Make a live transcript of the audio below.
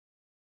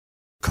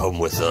Come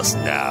with us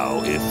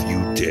now, if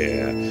you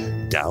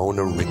dare, down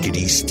a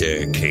rickety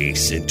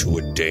staircase into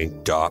a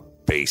dank, dark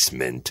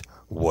basement.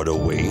 What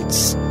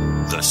awaits?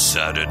 The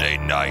Saturday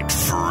Night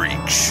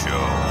Freak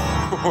Show.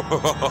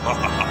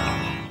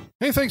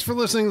 Hey, thanks for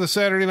listening to the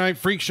Saturday Night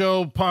Freak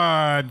Show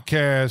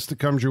podcast that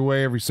comes your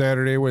way every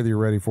Saturday, whether you're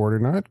ready for it or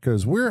not,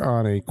 because we're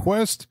on a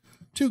quest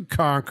to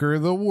conquer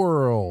the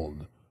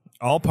world.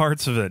 All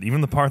parts of it,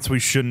 even the parts we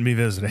shouldn't be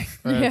visiting.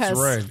 That's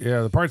right.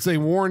 Yeah, the parts they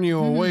warn you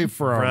away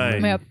from. Right.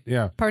 And, Yep.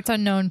 yeah. Parts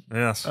unknown.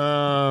 Yes.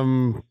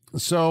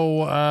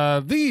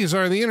 So these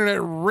are the Internet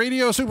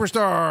Radio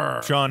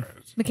Superstars. Sean.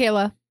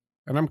 Michaela.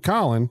 And I'm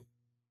Colin.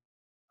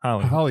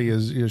 Holly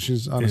is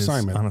she's on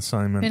assignment. On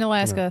assignment. In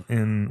Alaska.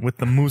 With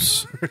the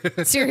moose.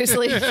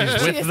 Seriously. She's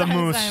with the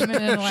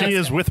moose. She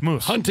is with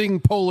moose.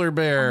 Hunting polar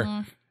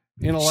bear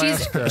in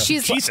Alaska.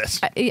 She's Jesus.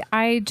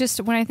 I just,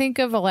 when I think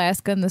of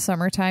Alaska in the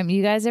summertime,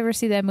 you guys ever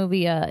see that movie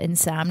Yes.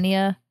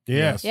 Insomnia?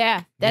 Yeah.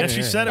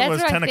 She said it that's was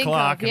what I 10 think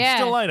o'clock of. and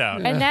still light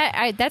out.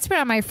 And that's been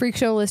on my freak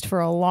show list for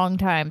a long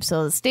time.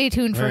 So stay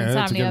tuned for that's a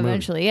Insomnia good movie.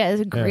 eventually. Yeah,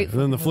 it's a great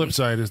And then the flip movie.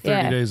 side is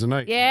 30 Days a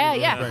Night.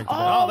 Yeah.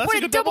 Oh, that's what a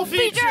good double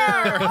feature.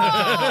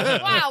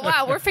 Oh,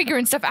 wow. We're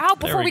figuring stuff out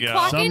before we go.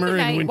 clock in Summer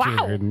tonight. and winter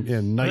Wow.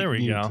 in night There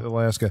we go.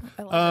 Alaska.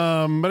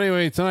 But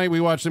anyway, tonight we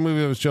watched the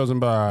movie that was chosen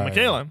by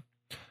Michaela.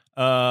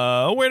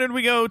 Where did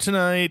we go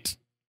tonight?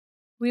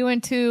 We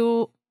went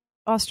to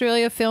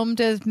Australia,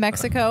 filmed as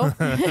Mexico,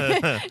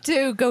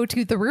 to go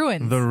to The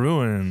Ruins. The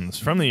Ruins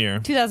from the year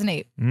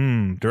 2008.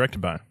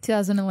 Directed by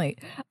 2008.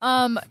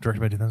 Directed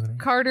by 2008.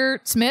 Carter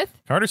Smith.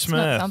 Carter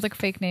Smith. Sounds like a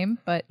fake name,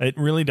 but It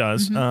really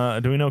does.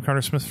 Do we know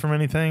Carter Smith from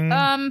anything?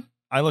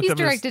 I looked he's up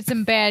his- directed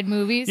some bad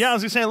movies. Yeah, I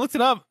was gonna say I looked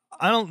it up.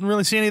 I don't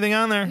really see anything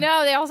on there.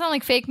 No, they all sound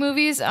like fake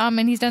movies. And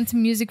he's done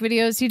some music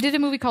videos. He did a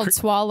movie called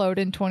Swallowed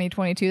in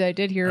 2022 that I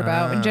did hear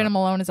about, and Jenna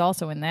Malone is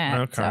also in that.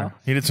 Okay. So.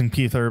 He did some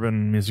Keith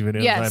Urban music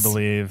videos, Yes. I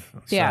believe.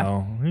 Yeah.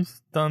 So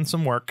he's done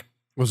some work.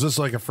 Was this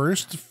like a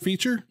first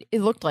feature?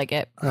 It looked like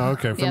it. Oh,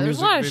 okay. From Yeah,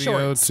 there's a music lot of video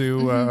shorts.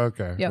 to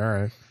okay. Yep. All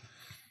right.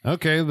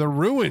 Okay, The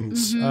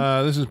Ruins.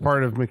 This is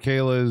part of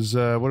Michaela's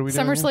what are we doing?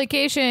 Summer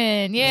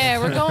Slaycation. Yeah,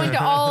 we're going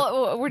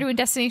to we're doing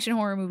destination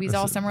horror movies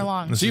all summer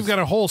long. So you've got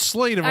a whole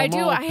slate of them I do.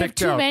 all I have picked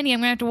too out. many. I'm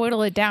going to have to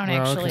whittle it down,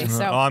 actually. okay.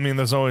 So, I mean,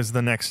 there's always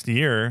the next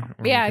year.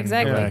 where Yeah, you can go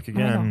exactly. back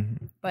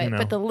again.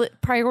 but the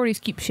priorities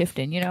keep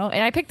shifting,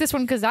 And I picked this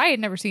one because I had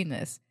never seen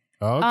this.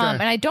 Okay.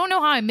 And I don't know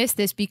how I missed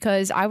this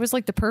because I was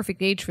like the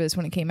perfect age for this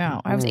when it came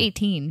out. I was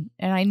 18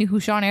 and I knew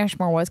who Shawn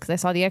Ashmore was because I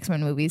saw the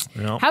X-Men movies.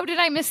 Yep. How did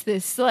I miss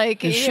this?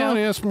 Like, Is Shawn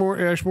Ashmore,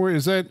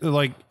 is that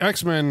like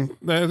X-Men?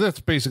 That's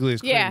basically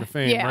his claim to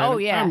fame, yeah, right? oh,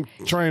 yeah. I'm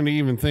trying to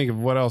even think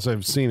of what else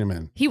I've seen him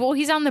in.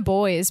 he's on The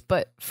Boys,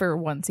 but for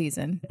one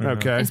season.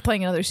 Okay. He's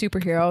playing another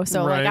superhero.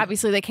 So, Right. like,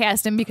 obviously they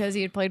cast him because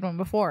he had played one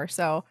before.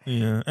 So,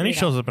 Yeah, and he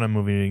shows up in a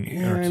movie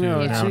Yeah, or I two know.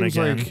 It now and seems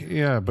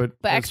again. like, but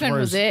as X-Men far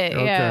was as- it,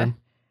 yeah.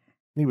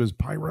 He was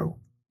Pyro.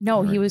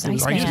 no, he was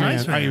Iceman.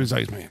 Iceman. He was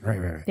Iceman.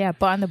 Right. Yeah,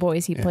 but on The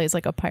Boys, he plays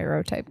like a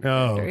pyro type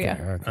Oh, character. okay.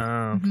 Yeah.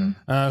 Okay.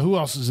 Okay. Who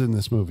else is in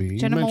this movie? You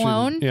Jenna mentioned-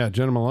 Malone? Yeah,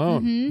 Jenna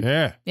Malone.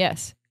 Yeah.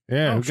 Yes.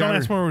 Yeah. Oh, who Shawn got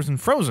her? Ashmore was in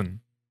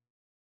Frozen.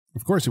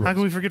 Of course he was. How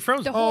can we forget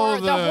Frozen? The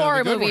horror, the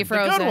horror good movie one.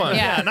 Frozen. The good one.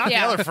 Yeah, not the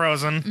other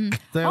Frozen.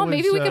 That Oh,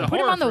 maybe was, we can put him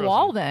horror on the Frozen.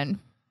 wall then.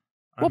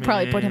 We'll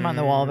probably put him on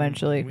the wall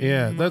eventually.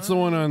 Yeah, that's the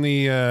one on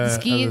the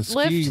Ski the ski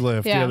lift?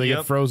 lift. Yeah. Yeah, they get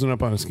Yep. frozen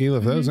up on a ski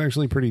lift. That was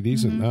actually pretty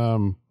decent.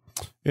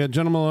 Yeah,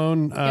 Jenna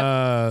Malone,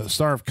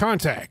 star of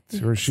Contact,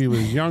 where she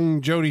was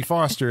young Jodie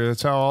Foster.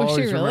 That's how I'll Was she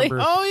always really?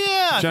 remember Oh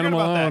yeah, I Jenna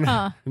forgot about Malone. that.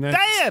 Huh. And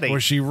that's Daddy! where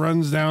she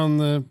runs down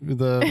the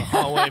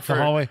Hallway the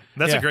hallway.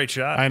 That's Yeah. a great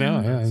shot. I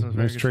know. Yeah, That's a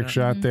very nice good trick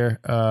shot. shot there.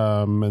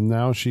 And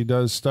now she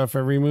does stuff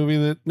every movie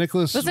that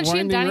Nicholas Wasn't she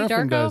in Winding Donnie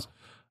Refn Darko?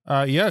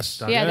 does.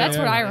 Yes. Yeah, that's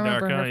what I Donnie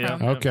remember Darko, her yeah.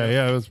 from. Okay,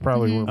 yeah, that's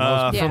probably where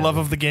most. Yeah. For Love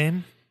of the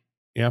Game,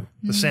 Yep,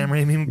 the Sam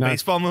Raimi Not-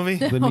 baseball movie.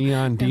 the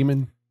Neon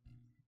Demon.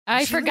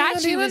 I She's forgot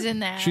not she even- was in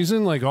that. She's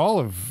in like all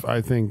of,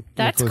 I think.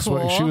 That's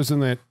Nicholas cool. She was in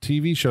that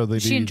TV show they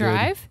Is she in did.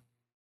 Drive?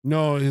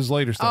 No, his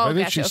later stuff. Oh, I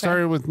think gotcha, she okay.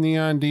 started with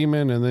Neon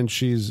Demon, and then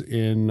she's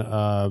in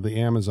the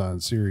Amazon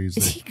series.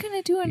 Is that he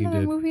gonna do another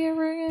did. movie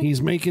ever again?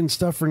 He's making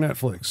stuff for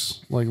Netflix,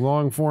 like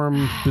long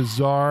form,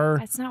 bizarre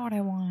That's not what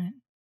I want.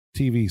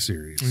 TV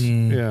series.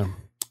 Mm. Yeah.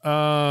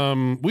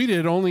 We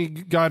did Only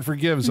God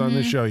Forgives on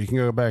this show. You can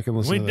go back and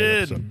listen We to that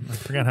did. episode. I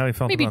forgot how he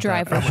felt Maybe about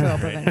Drive that. will show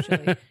up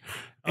eventually.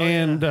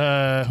 And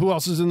who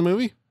else is in the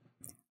movie?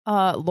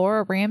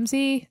 Laura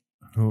Ramsey,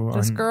 Who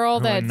this I- girl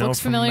who I that know looks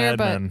from familiar, Mad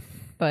but Men.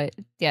 But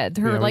yeah,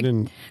 Yeah, her we like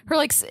didn't- her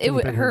like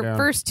pin her her down.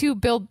 first two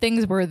build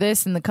things were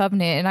this and the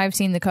Covenant, and I've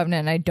seen the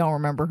Covenant, and I don't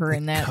remember her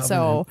in that.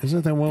 So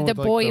Isn't that one the with,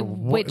 like, boy the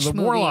witch the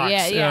movie? warlocks?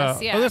 Yeah,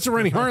 yes, yeah. Oh, that's a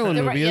Rennie Harlan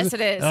movie. Yes,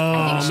 isn't it is. Oh,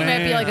 I think she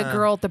might be like a man.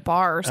 girl at the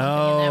bar or something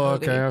in that Oh,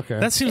 movie. okay.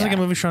 That seems like a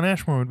movie Shawn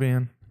Ashmore would be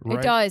in. Right.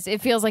 It does.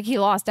 It feels like he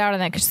lost out on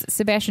that because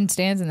Sebastian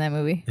Stan's in that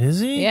movie. Is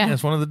he? Yeah.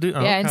 That's one of the dudes.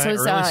 Yeah, and so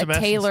it's Early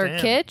Sebastian Taylor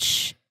Stan.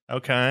 Kitsch,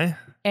 Okay.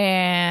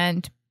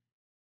 and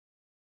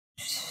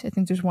I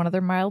think there's one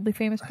other mildly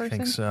famous I person.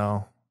 think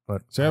so.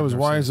 But So I was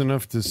wise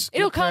enough to skip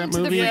It'll come that to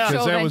the movie freak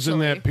show that was in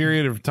that eventually.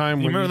 period of time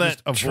You where remember you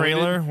that just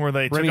trailer avoided where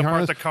they took Rennie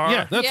apart Harlin? the car?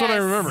 Yeah, that's what I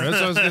Yes. remember. That's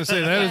what I was going to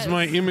say. That is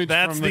my image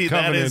That's from the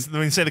that Covenant. is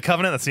when you say the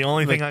Covenant. That's the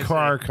only thing I the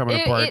car see. coming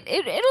apart.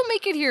 It'll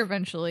make it here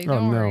eventually. Oh,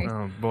 Don't no. worry.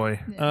 Oh boy,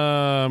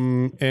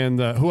 And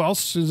who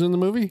else is in the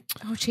movie?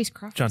 Oh, Chase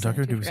Crawford. John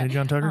Tucker. Did we say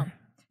John Tucker?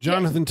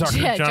 Jonathan Tucker.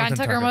 Yeah, John Jonathan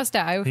Tucker Tucker. must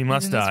die. He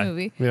must in die. This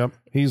movie. Yep.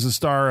 He's the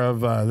star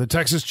of the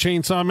Texas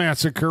Chainsaw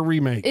Massacre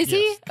remake. Is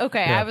he?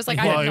 Okay, Yeah. I was like,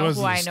 Well, I don't he know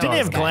wasn't who I the know. star. Didn't he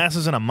this have guy.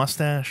 glasses and a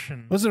mustache?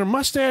 And Was it a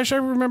mustache? I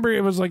remember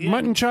it was like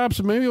mutton chops,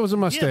 and maybe it was a he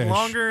mustache. had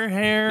longer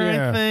hair,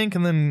 Yeah. I think,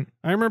 and then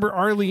I remember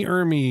Arlie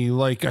Ermy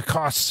like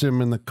accosts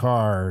him in the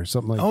car or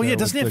something like that. oh yeah,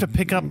 doesn't he have to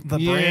pick up the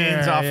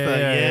brains off the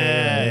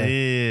yeah.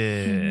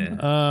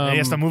 And he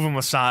has to move them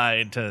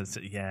aside to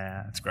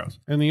yeah, it's gross.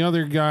 And the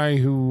other guy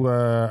who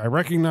I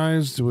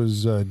recognized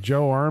was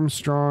Joe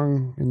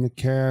Armstrong in the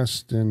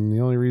cast, and the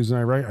only reason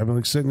I've been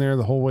like sitting there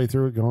the whole way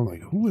through it going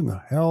like, who in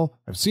the hell?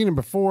 I've seen him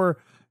before,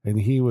 and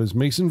he was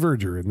Mason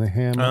Verger in the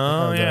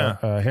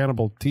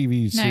Hannibal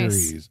TV Nice.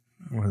 series.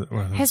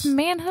 Has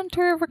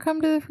Manhunter ever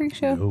come to the freak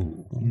show?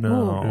 Oh. No.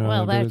 Ooh,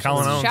 well, but that's it's-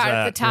 Colin a owns shot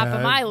at the that. top Yeah,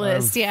 of my I've-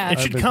 list. Yeah. It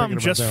I've should been come thinking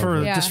about just that for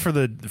one. Yeah. just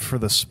for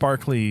the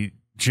sparkly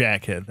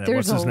jacket that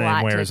There's what's his a name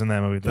lot wears to- in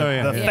that movie. The, Oh,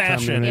 yeah. the Yeah.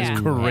 fashion Tom is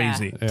Noonan.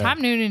 crazy. Yeah.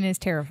 Tom Noonan is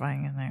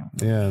terrifying in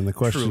that. Yeah, and the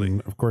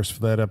question, of course, for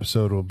that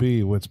episode will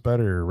be, what's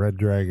better, Red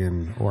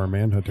Dragon or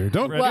Manhunter?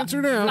 Don't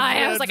answer now.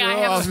 I was like, I I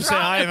have was gonna say,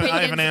 I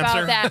have an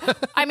answer. about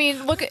that. I mean,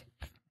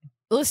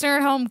 listener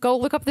at home, go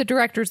look up the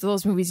directors of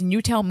those movies and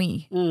you tell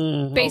me.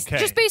 Okay.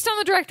 Just based on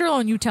the director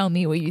alone, you tell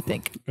me what you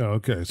think. Oh,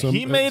 okay, so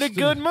He made a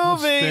good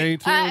movie. Stay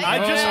tuned.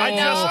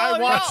 I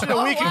watched it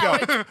a week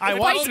ago. I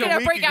watched it a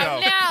week break ago.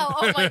 out now.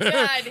 Oh my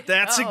god.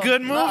 That's a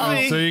good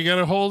movie. So you got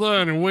to hold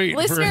on and wait.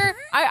 Listener,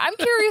 I'm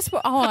curious.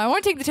 Hold on, I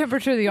want to take the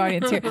temperature of the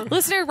audience here.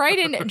 Listener, write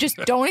in. Just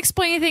don't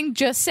explain anything.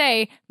 Just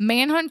say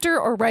Manhunter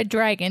or Red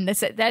Dragon.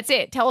 That's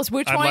it. Tell us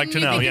which I'd one like to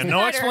you know. think Yeah, is no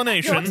better.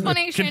 explanation. No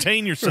explanation.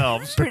 Contain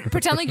yourselves.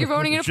 Pretend like you're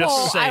voting in a Just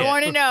poll. say I it.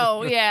 want to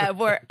know. Yeah,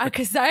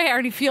 because I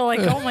already feel like,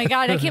 oh my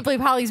god, I can't believe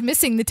Holly's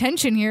missing the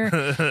tension here.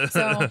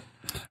 So,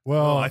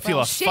 Well, I feel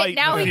a shit. fight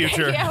Now in the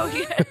future.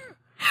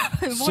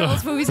 One of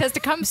those movies has to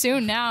come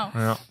soon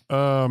now.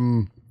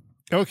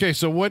 okay,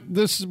 so what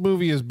this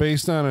movie is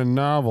based on a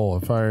novel,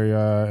 if I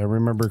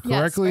remember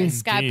correctly.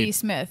 Yes, by Scott B. Indeed.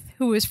 Smith,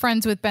 who is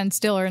friends with Ben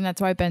Stiller, and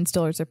that's why Ben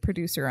Stiller's a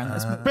producer on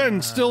this movie.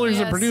 Ben Stiller's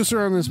a Yes.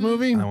 producer on this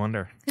movie. I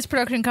wonder. His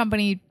production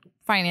company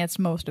financed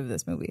most of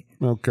this movie.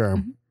 Okay.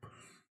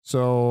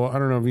 So I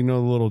don't know if you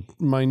know the little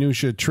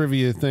minutia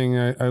trivia thing.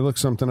 I looked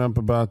something up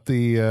about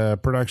the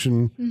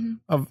production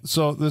of.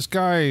 So this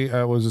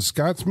guy was a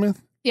Scott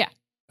Smith.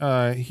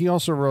 Yeah. He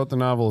also wrote the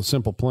novel A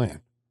Simple Plan.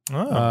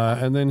 Oh.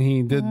 And then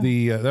he did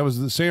that was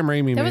the Sam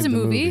Raimi. That was made a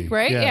the movie,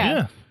 right? Yeah.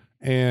 Yeah.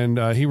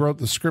 And he wrote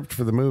the script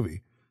for the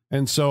movie.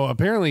 And so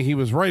apparently he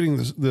was writing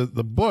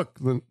the book,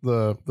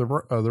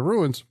 the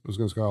ruins. I was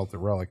going to call it the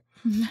relic,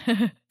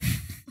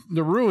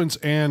 the ruins,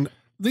 and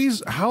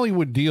these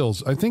Hollywood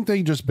deals. I think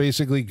they just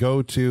basically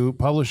go to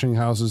publishing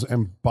houses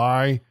and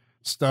buy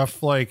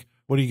stuff like,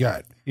 what do you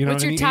got? You know,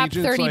 What's your any top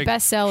agents 30 like,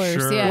 bestsellers?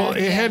 Sure. Yeah. Well,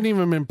 it hadn't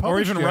even been Or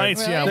published even yet.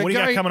 rights. Yeah. That What do you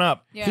got guy- coming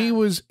up? Yeah.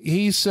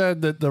 He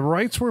said that the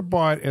rights were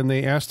bought and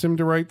they asked him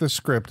to write the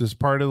script as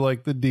part of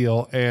like the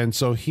deal. And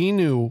so he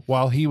knew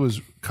while he was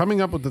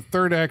coming up with the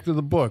third act of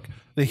the book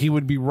that he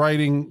would be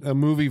writing a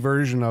movie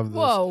version of this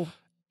Whoa.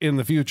 in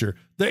the future.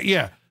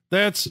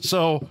 That's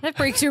so That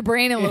breaks your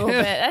brain a little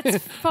bit. That's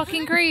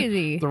fucking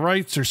crazy. the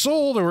rights are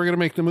sold and we're going to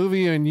make the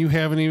movie and you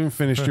haven't even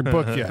finished your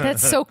book yet.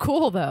 That's so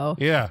cool, though.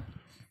 Yeah.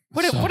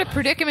 What a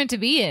predicament to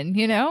be in,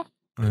 you know?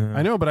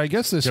 I know, but I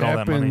guess this Get all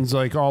that money. happens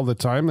like all the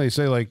time. They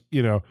say like,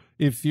 you know,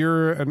 if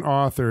you're an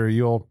author,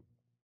 you'll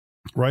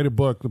write a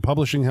book, the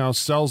publishing house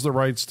sells the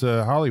rights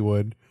to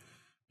Hollywood,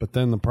 but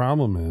then the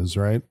problem is,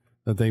 right,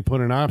 that they put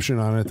an option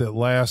on it that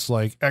lasts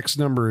like X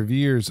number of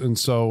years, and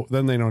so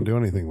then they don't do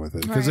anything with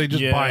it because they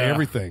just Yeah. buy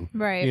everything,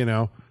 Right. you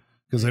know,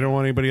 because they don't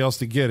want anybody else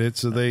to get it,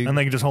 so they And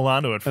they can just hold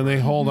on to it. and they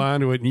hold on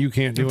to it, and you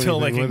can't do Until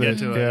they anything can with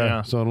get it. to it,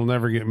 yeah. So it'll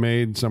never get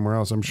made somewhere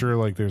else. I'm sure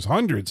like there's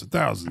hundreds of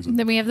thousands of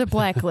Then we have the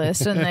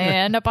blacklist, and they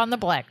end up on the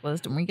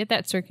blacklist, and we get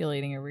that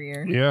circulating every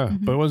year. Yeah,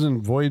 but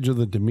wasn't Voyage of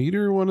the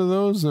Demeter one of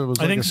those? It was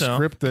I like think a so.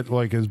 script that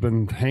like has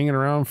been hanging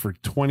around for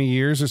 20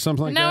 years or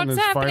something like Now that. And it's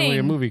it's finally a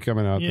happening. movie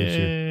coming out this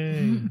year.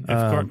 Yay.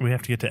 Of course, we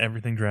have to get to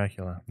everything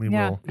Dracula. We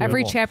Yeah. will.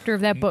 Every we will. chapter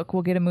of that book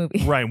will get a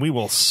movie. Right. We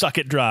will suck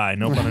it dry.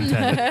 No pun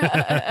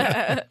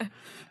intended.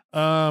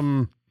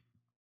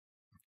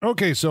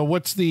 Okay, so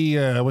what's the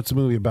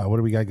movie about? What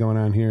do we got going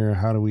on here?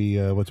 How do we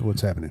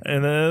what's happening?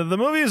 And the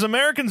movie is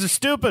Americans are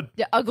stupid.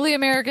 The ugly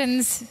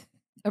Americans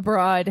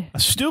abroad.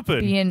 Stupid.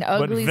 Being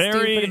ugly, but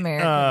very, stupid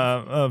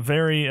Americans.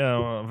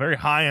 very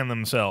high on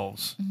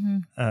themselves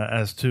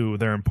as to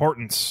their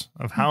importance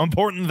of how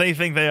important they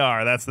think they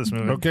are. That's this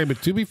movie. Okay,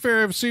 but to be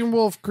fair, I've seen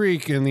Wolf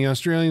Creek, and the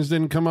Australians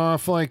didn't come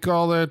off like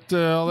all that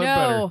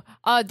better.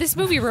 No, this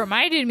movie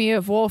reminded me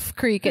of Wolf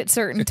Creek at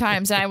certain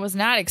times, and I was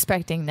not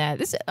expecting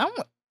that.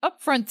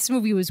 up front, this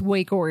movie was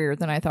way gorier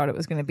than I thought it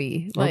was going to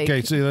be. Like,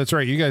 okay, so that's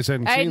right. You guys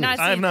hadn't I had seen not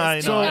this. seen this. I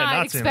Did have not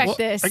not seen it. expect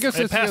this. I guess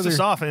It passed us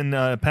off and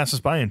passed us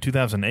by in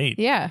 2008.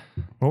 Yeah.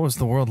 What was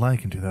the world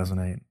like in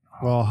 2008?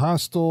 Well,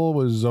 Hostel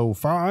was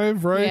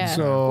 05, right? Yeah.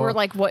 So We're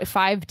like, what,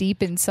 5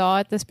 deep in Saw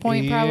at this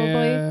point, probably?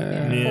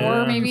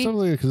 Yeah. 4 maybe?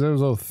 Something because that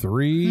was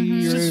 03,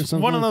 It's right? just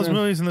Something one of like those that.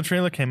 movies in the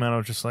trailer came out. I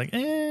was just like, I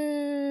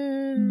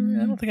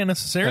don't think I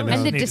necessarily.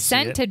 And The need to see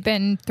Descent it. had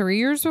been 3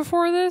 years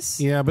before this?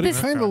 Yeah, but it This-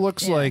 kind of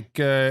looks Yeah. like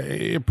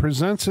it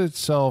presents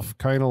itself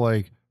kind of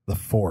like The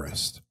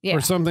Forest Yeah.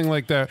 or something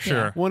like that.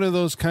 Sure. One of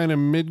those kind of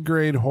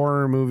mid-grade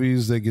horror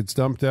movies that gets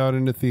dumped out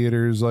into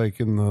theaters like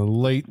in the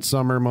late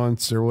summer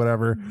months or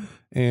whatever.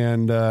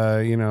 And,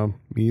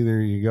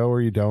 either you go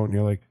or you don't. And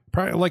you're like,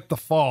 probably like The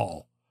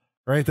Fall,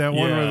 right? That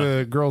one where Yeah.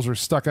 the girls were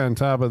stuck on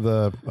top of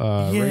the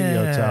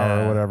radio Yeah.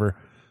 tower or whatever.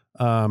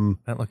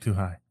 That looked too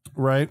high.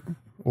 Right?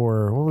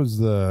 Or what was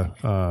the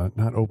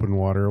not Open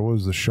Water? What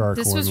was the shark?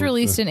 This one was with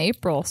released in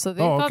April, so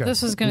they Oh, thought okay.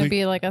 this was going to The-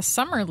 be like a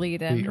summer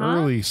lead-in, the huh?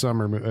 early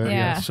summer?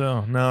 Yeah.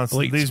 So no,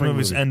 Late these spring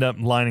movies movie. end up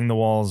lining the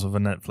walls of a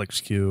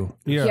Netflix queue.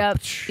 Yeah. Yep.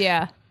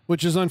 Yeah.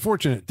 Which is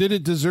unfortunate. Did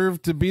it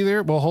deserve to be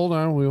there? Well, hold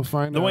on. We'll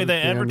find out. The way at they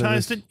the end of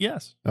advertised this. it,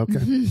 yes. Okay.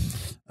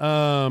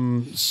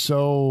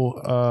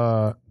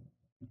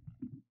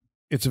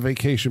 It's a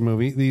vacation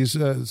movie. These,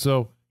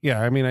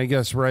 I mean, I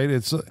guess, right?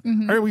 It's,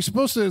 are we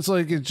supposed to, it's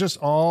like, it's just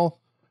all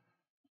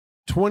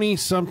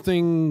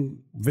 20-something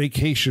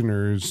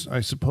vacationers.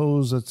 I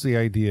suppose that's the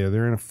idea.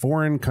 They're in a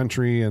foreign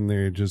country and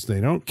they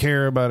don't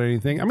care about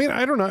anything. I mean,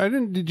 I don't know.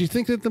 Did you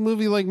think that the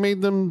movie like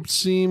made them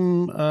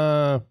seem,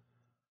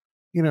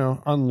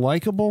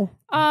 unlikable?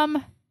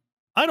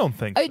 I don't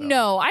think so.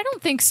 No, I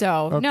don't think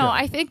so. Okay. No,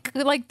 I think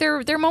like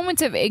their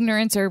moments of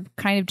ignorance are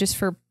kind of just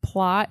for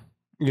plot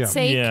Yeah.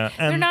 sake. Yeah,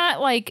 They're and-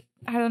 not like,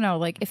 I don't know,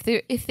 like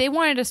if they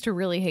wanted us to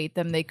really hate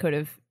them, they could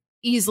have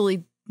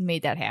easily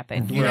made that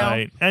happen. You know?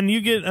 Right. And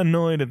you get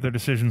annoyed at their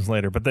decisions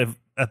later, but they've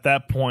at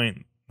that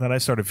point that I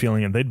started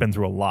feeling it, they'd been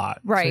through a lot.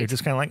 So Right. you're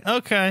just kind of like,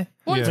 okay.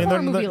 Well, it's Yeah.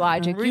 horror They're- movie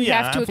logic. You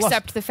yeah, have to plus-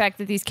 accept the fact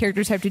that these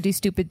characters have to do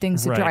stupid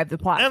things to Right. drive the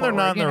plot And they're forward,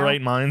 not in you their know?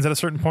 right minds at a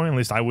certain point. At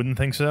least I wouldn't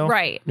think so.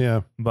 Right.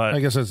 Yeah. But I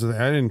guess I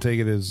didn't take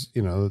it as,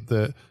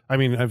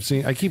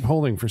 I keep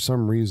holding for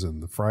some reason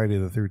the Friday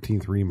the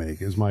 13th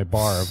remake is my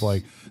bar of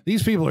like,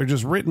 these people are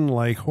just written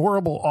like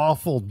horrible,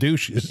 awful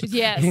douches.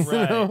 Yes. You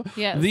Right. know?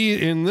 Yes.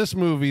 In this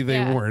movie, they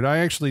Yeah. weren't. I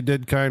actually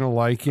did kind of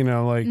like,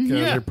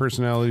 their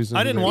personalities.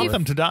 I didn't want their-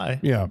 them to die.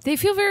 Yeah. They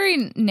feel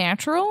very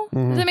natural.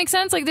 Does that make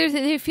sense? Like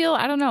they feel,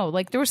 I don't know,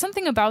 like there was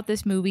something about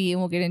this movie,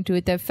 and we'll get into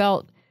it, that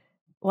felt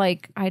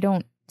like I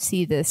don't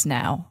see this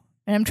now.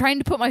 And I'm trying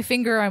to put my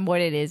finger on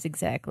what it is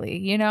exactly,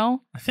 you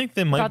know? I think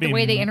they might About be the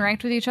way they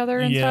interact with each other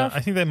and Yeah, stuff.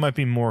 I think they might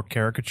be more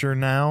caricature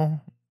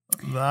now.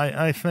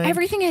 I think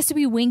Everything has to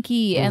be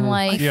winky and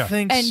like Yeah.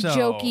 think and so.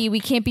 jokey. We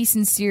can't be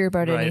sincere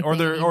about Right. anything. Or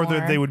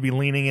anymore. they would be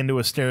leaning into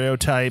a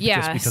stereotype Yes.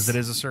 just because it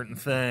is a certain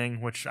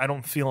thing, which I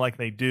don't feel like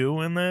they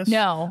do in this.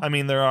 No. I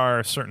mean, there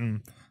are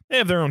they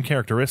have their own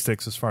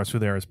characteristics as far as who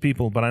they are as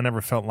people, but I never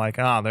felt like,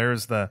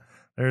 there's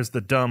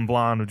the dumb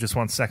blonde who just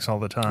wants sex all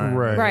the time.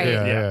 Right. Right.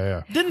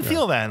 Yeah. Didn't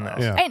feel that in this.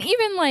 Yeah. And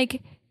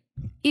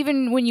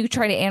even when you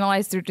try to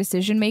analyze their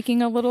decision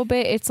making a little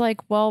bit, it's like,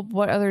 well,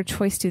 what other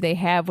choice do they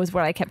have was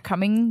what I kept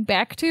coming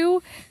back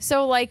to.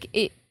 So like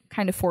it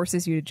kind of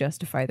forces you to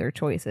justify their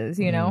choices,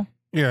 you know?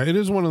 Yeah, it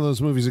is one of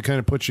those movies that kind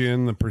of puts you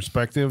in the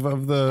perspective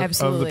of the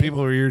Absolutely. people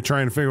where you're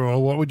trying to figure,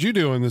 well, what would you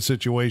do in this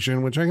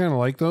situation? Which I kind of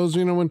like those,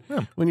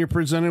 when you're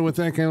presented with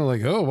that kind of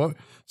like, oh, what?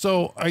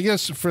 So I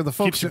guess for the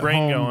folks your at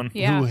brain home going.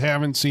 Yeah. who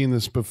haven't seen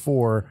this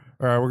before,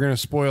 we're going to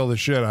spoil the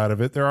shit out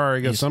of it. There are, I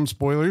guess, some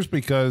spoilers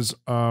because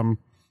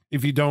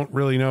if you don't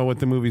really know what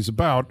the movie's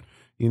about,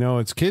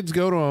 it's kids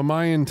go to a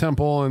Mayan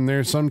temple and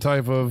there's some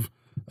type of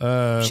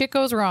Shit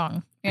goes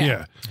wrong.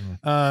 yeah.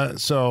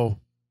 So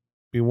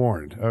be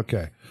warned.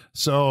 Okay.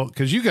 So,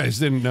 because you guys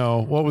didn't know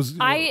what was.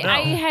 I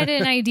had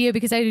an idea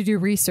because I had to do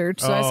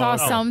research. So I saw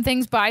some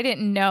things, but I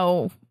didn't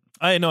know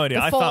I had no idea.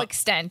 the I full thought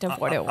extent of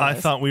what it was. I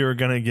thought we were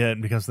gonna get,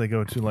 because they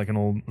go to like an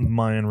old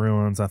Mayan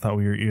ruins. I thought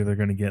we were either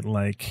gonna get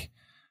like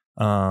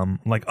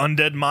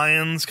undead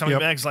Mayans coming Yep.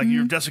 back. It's like,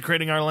 you're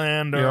desecrating our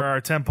land or Yep.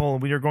 our temple.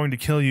 We are going to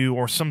kill you,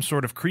 or some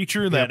sort of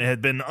creature that Yep.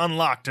 had been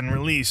unlocked and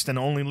released and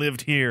only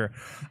lived here.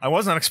 I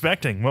was not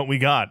expecting what we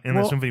got in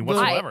this Well, movie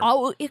whatsoever.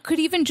 it could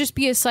even just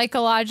be a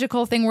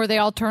psychological thing where they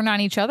all turn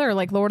on each other,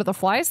 like Lord of the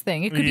Flies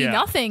thing. It could be Yeah.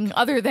 nothing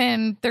other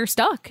than they're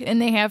stuck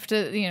and they have to,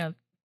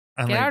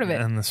 And get out of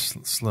it. And the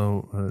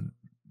slow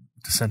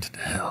descent into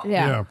hell.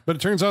 yeah. But it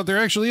turns out there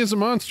actually is a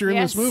monster in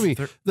this Yes. movie.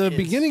 There The is.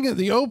 beginning of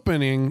the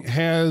opening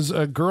has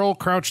a girl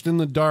crouched in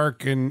the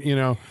dark and,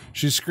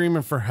 she's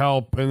screaming for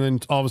help. And then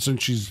all of a sudden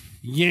she's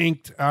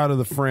yanked out of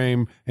the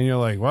frame. And you're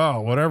like,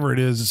 wow, whatever it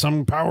is, it's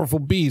some powerful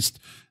beast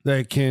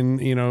that can,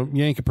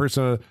 yank a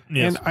person out of.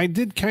 Yes. And I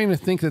did kind of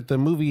think that the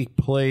movie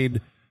played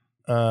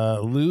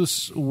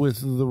loose with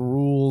the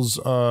rules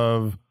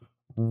of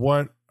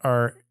what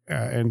our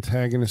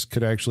antagonist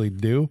could actually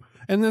do.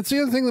 And that's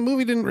the other thing. The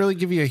movie didn't really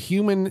give you a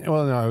human.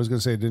 Well, no, I was going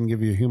to say it didn't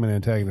give you a human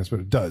antagonist, but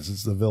it does.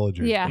 It's the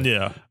villagers. Yeah.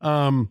 Yeah.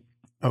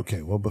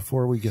 Okay. Well,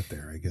 before we get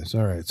there, I guess.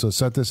 All right. So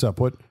set this up.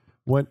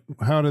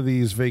 How do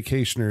these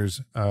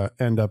vacationers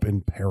end up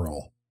in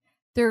peril?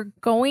 They're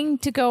going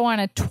to go on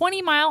a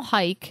 20-mile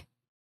hike.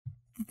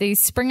 They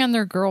spring on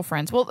their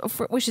girlfriends. Well,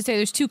 we should say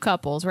there's two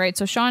couples, right?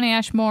 So Sean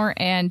Ashmore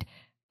and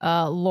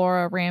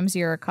Laura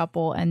Ramsey are a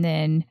couple, and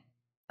then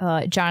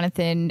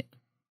Jonathan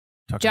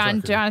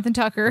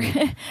Tucker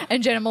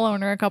and Jenna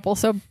Malone are a couple.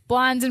 So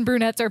blondes and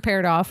brunettes are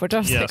paired off, which I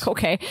was like,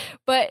 okay.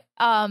 But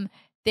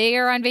they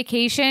are on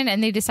vacation,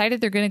 and they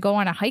decided they're going to go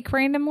on a hike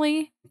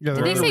randomly. Yeah,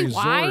 did they say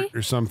why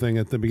or something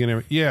at the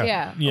beginning?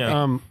 Yeah.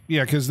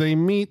 Because they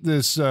meet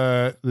this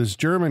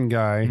German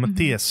guy,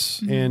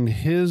 Matthias, and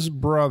his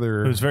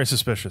brother, who's very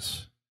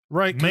suspicious.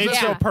 Right, made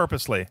so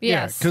purposely.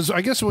 Yes. Because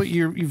I guess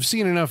you've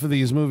seen enough of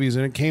these movies,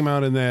 and it came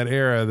out in that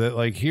era that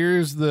like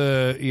here's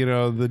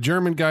the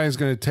German guy is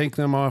going to take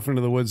them off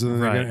into the woods, and then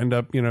they're going to end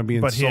up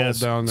being sold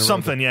down the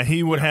something. road. Yeah,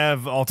 he would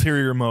have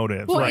ulterior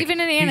motives. Well, even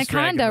in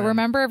Anaconda,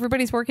 remember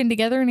everybody's working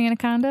together in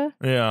Anaconda?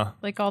 Yeah,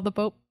 like all the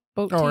boat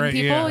team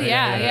people.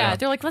 Yeah.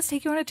 They're like, let's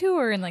take you on a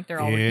tour, and like they're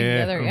all working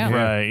together. Yeah,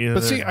 right. Yeah,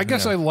 but see, I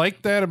guess I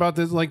like that about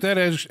this. Like that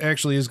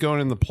actually is going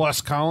in the plus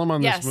column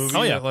on this movie.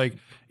 Oh yeah, that, like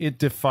it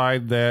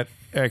defied that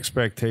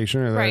expectation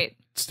or that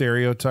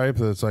stereotype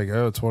that's like,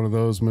 oh, it's one of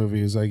those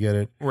movies. I get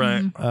it.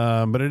 Right.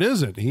 But it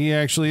isn't. He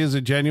actually is a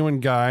genuine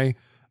guy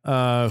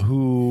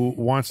who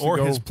wants to go. Or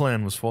his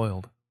plan was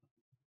foiled.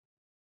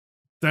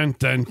 Dun,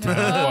 dun,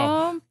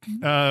 dun.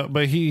 But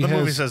the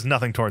movie says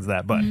nothing towards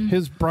that, but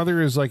his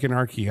brother is like an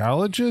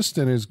archaeologist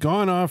and has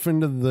gone off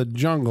into the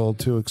jungle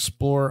to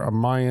explore a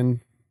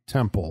Mayan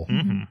temple.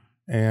 Mm-hmm.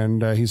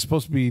 And he's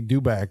supposed to be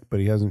due back, but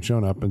he hasn't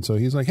shown up. And so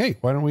he's like, hey,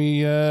 why don't we,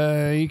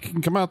 you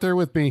can come out there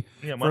with me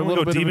for a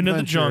little bit deep into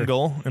the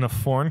jungle in a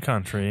foreign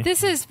country.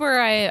 This is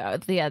where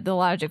the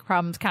logic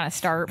problems kind of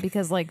start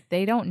because, like,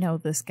 they don't know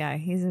this guy.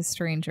 He's a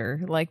stranger,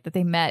 like, that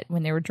they met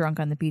when they were drunk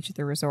on the beach at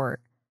the resort.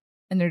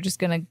 And they're just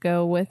going to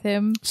go with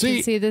him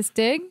to see this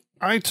dig?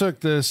 I took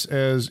this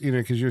as,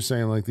 because you're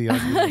saying, like, the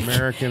ugly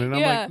American. And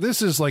I'm like,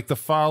 this is like the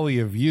folly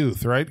of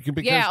youth, right?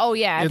 Because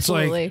absolutely. It's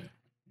like,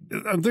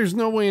 there's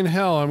no way in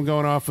hell I'm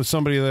going off with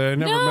somebody that I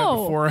never met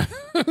before.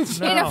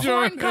 In a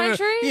foreign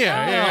country?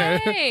 Yeah.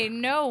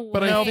 No way.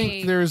 But I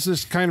think there's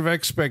this kind of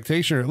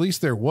expectation, or at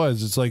least there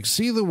was. It's like,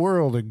 see the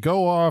world and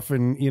go off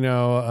and,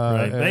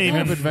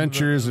 have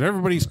adventures and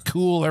everybody's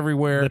cool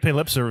everywhere. They pay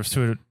lip service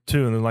to it,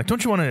 too. And they're like,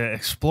 don't you want to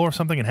explore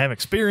something and have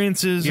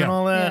experiences and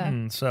all that? Yeah.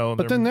 And so,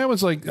 but then that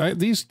was like,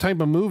 these type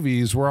of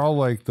movies were all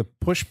like the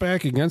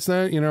pushback against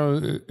that.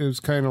 It was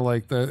kind of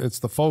like it's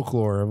the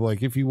folklore of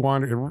like, if you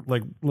wander,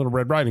 like Little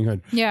Red Riding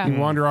Hood. Yeah. You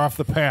wander off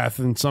the path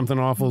and something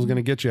awful is going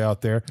to get you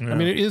out there. Yeah. I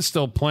mean, it is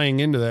still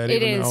playing into that.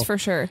 It is, for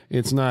sure.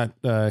 It's not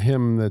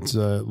him that's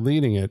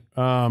leading it.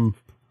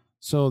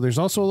 So there's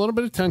also a little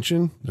bit of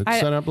tension that's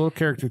set up, a little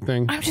character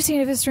thing. I'm just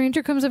saying, if a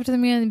stranger comes up to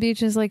me on the beach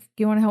and is like,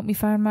 you want to help me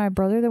find my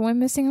brother that went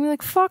missing? I'm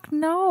like, fuck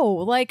no.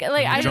 Like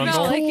I don't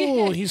know.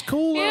 Cool. He's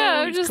cool.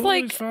 Yeah, I'm just cool.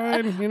 like, he's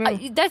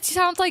fine, that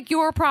sounds like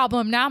your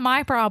problem, not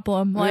my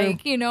problem.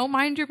 Like,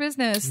 mind your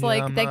business.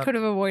 Like, they could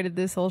have avoided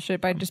this whole shit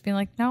by just being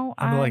like, no,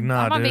 I'm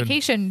on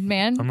vacation,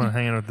 man. I'm going to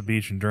hang out at the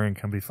beach and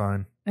drink and be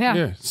fine.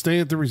 Yeah. Stay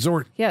at the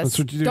resort. Yes. That's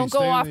what you do. Don't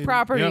go off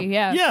property. Yep.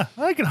 Yeah. Yeah,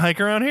 I can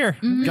hike around here.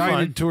 Mm-hmm.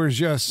 Guided tours,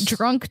 yes.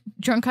 Drunk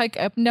hike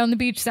up and down the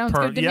beach sounds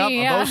good to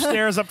me. Yeah. Those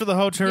stairs up to the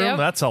hotel room,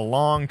 that's a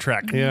long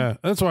trek. Yeah,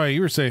 that's why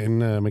you were saying,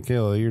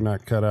 Michaela, you're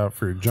not cut out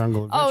for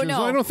jungle adventures. Oh,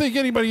 no. I don't think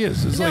anybody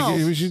is. It's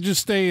like we should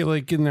just stay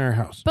like in their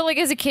house. But like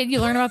as a kid, you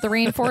learn about the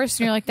rainforest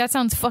and you're like, that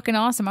sounds fucking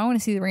awesome. I want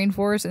to see the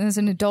rainforest. And as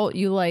an adult,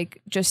 you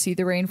like just see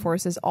the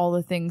rainforest as all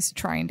the things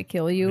trying to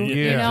kill you. Yeah,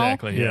 you know?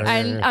 Exactly. Yeah.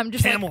 And I'm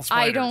just Camel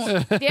like,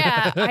 spiders.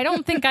 I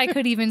don't think I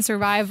could even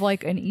survive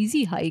like an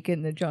easy hike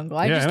in the jungle.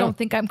 I just don't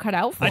think I'm cut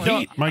out for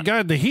it. My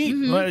God, the heat.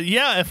 Mm-hmm.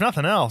 Well, if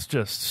nothing else,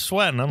 just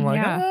sweating. I'm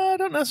like, I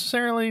don't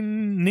necessarily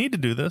need to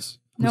do this.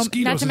 No,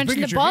 Mosquitoes not to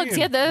mention the bugs.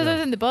 hand. Other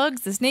than the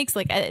bugs, the snakes,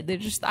 like they're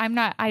just.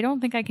 I don't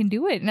think I can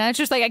do it. And that's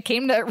just like I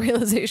came to that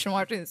realization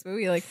watching this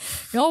movie. Like,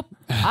 nope,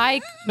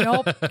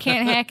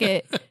 can't hack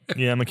it.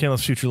 Yeah,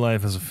 Michaela's future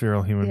life as a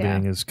feral human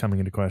being is coming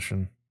into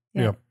question.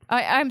 Yeah. Yep.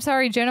 I'm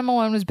sorry, Jenna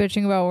Malone was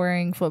bitching about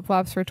wearing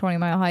flip-flops for a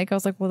 20-mile hike. I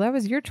was like, well, that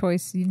was your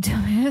choice, you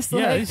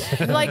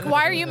dumbass. Like,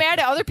 why are you mad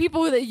at other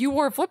people that you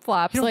wore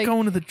flip-flops? You don't go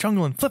into the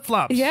jungle in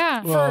flip-flops.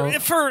 Yeah.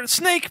 For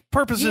snake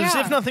purposes,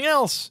 if nothing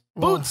else.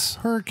 Boots.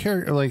 Well, her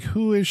character, like,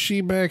 who is she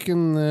back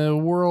in the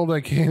world?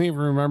 I can't even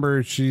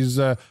remember. She's,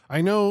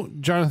 I know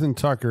Jonathan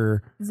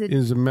Tucker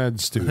is a med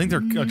student. I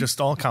think they're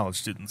just all college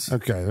students.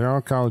 Okay, they're all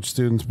college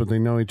students, but they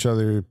know each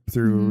other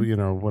through,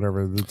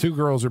 whatever. The two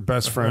girls are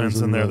best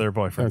friends. And they're their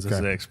boyfriends,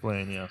 as they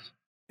explain, yes.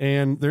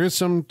 And there is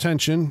some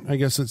tension. I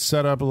guess it's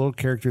set up a little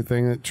character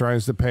thing that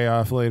tries to pay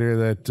off later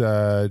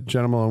that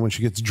Jenna Malone, when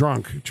she gets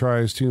drunk,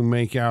 tries to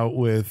make out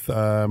with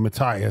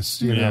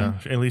Matthias. You know?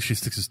 At least she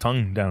sticks his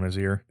tongue down his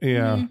ear.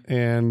 Yeah.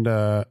 And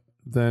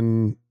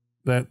then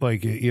that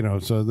like,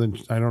 so then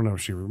I don't know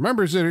if she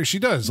remembers it or she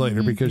does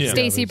later because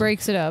Stacy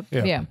breaks it up.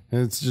 Yeah.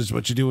 And it's just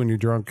what you do when you're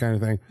drunk kind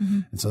of thing.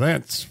 And so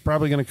that's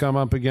probably going to come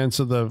up against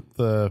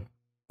the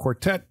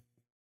quartet.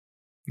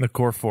 The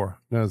core four.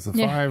 That's the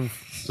five.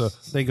 So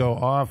they go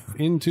off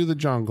into the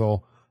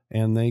jungle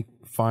and they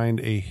find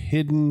a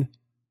hidden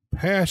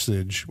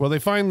passage. Well, they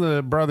find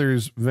the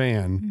brothers'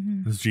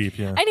 van. This Jeep,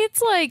 yeah. And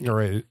it's like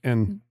Right.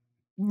 And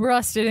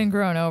rusted and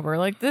grown over.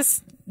 Like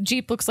this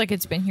Jeep looks like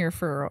it's been here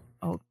for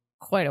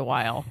quite a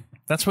while.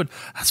 That's what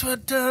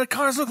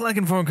cars look like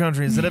in foreign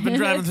countries that have been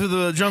driving through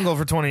the jungle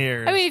for 20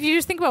 years. I mean, if you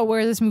just think about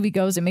where this movie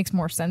goes, it makes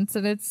more sense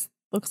that it's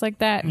looks like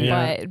that.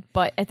 Yeah.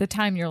 But at the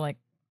time, you're like,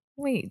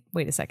 wait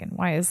a second.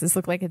 Why does this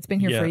look like it's been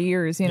here for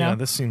years? You know, yeah,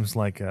 this seems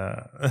like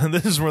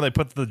this is where they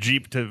put the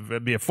Jeep to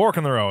be a fork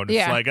in the road. It's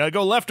Yeah. like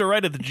go left or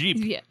right at the Jeep.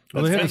 Yeah.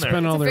 well, they had to That's been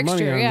spend there. all their money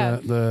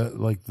fixture,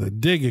 on the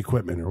dig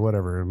equipment or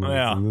whatever.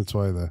 And that's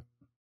why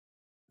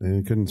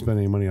they couldn't spend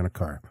any money on a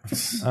car.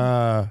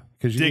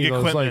 Because Dig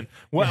equipment.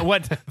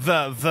 What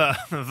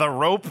the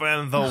rope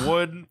and the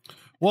wood.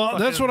 Well,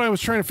 that's what I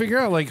was trying to figure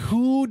out. Like,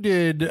 who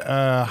did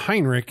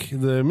Heinrich,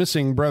 the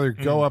missing brother,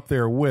 go up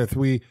there with?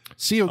 We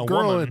see a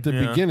girl woman, at the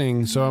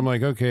beginning, so I'm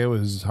like, okay, it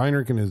was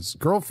Heinrich and his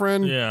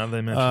girlfriend. Yeah,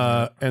 they mentioned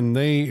that. And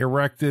they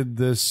erected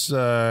this,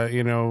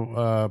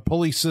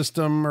 pulley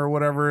system or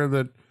whatever,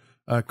 that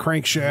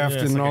crankshaft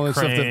it's and like all a that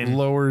stuff that crane.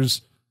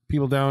 lowers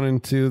people down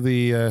into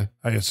the,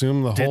 I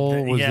assume the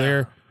hole was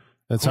there.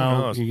 That's Who how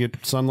knows? you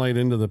get sunlight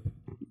into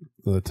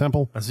the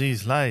temple.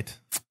 Aziz light.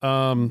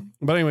 But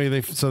anyway,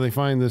 they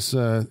find this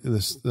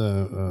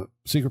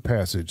secret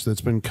passage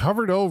that's been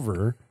covered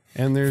over,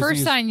 and there's First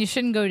these, sign you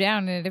shouldn't go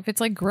down it. If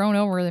it's like grown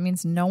over, that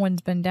means no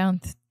one's been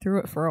down through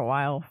it for a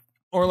while.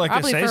 Or like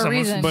Probably they say, for a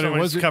reason. But it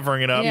someone's wasn't-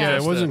 covering it up. Yeah. yeah, it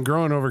just wasn't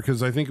growing over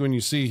because I think when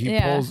you see he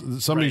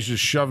pulls, somebody's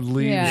just shoved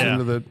leaves Yeah.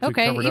 into the to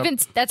Okay, cover it up. even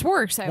that's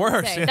worse. I would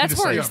Worse, say. yeah, That's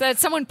just like- worse. That's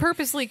someone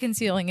purposely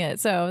concealing it.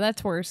 So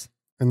that's worse.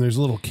 And there's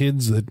little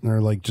kids that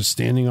are like just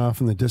standing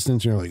off in the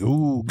distance. And you're like,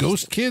 ooh,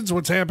 ghost kids,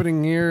 what's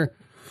happening here?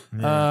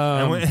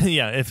 if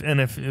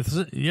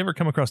you ever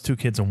come across two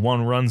kids and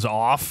one runs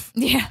off,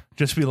 Yeah.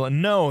 just be like,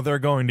 no, they're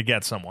going to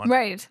get someone.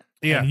 Right.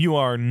 Yeah, And you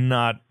are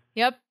not.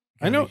 Yep.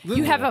 I know.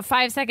 You have a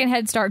 5-second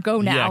head start.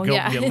 Go now.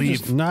 Yeah, Yeah.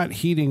 leave. Just not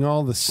heeding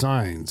all the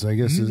signs, I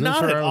guess. That's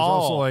Not where at I was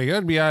also all. like,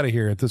 I'd be out of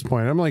here at this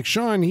point. I'm like,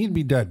 Sean, he'd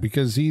be dead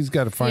because he's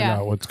got to find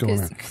out what's going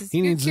on. He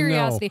your needs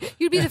curiosity. to know.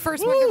 You'd be the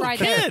first one to ride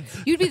kids.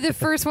 that. You'd be the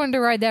first one to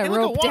ride that Hey,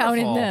 look at rope down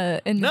in waterfall.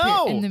 the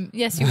No. in the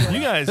yes you would.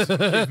 You guys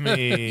give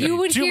me You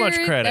would too hear much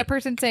credit. that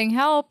person saying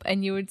help,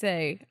 and you would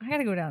say, "I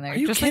gotta go down there." Are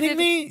you Just like kidding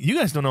they- me? You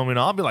guys don't know me, and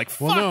I'll be like,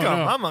 "Fuck Well, them."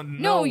 no. I'm a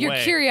No, your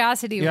way.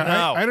 curiosity. Yeah, would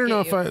No. I don't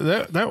know get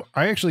if you. that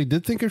I actually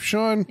did think of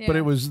Sean, but Yeah.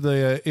 it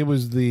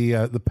was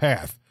the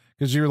path,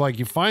 because you're like,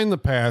 you find the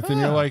path and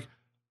you're like,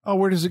 oh,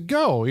 where does it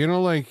go? We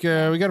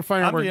got to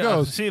find out I'll where be- it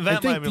goes. See, I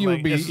that think might be you like,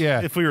 would be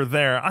if we were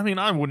there. I mean,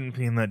 I wouldn't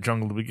be in that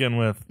jungle to begin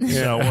with.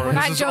 So We're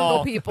not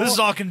jungle people. This is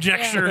all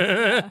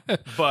conjecture.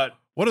 But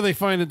What do they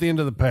find at the end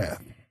of the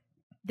path?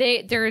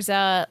 There's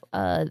a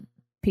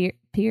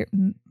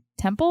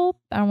temple.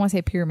 I don't want to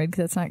say pyramid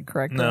because that's not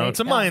correct. no, right? it's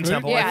a Mayan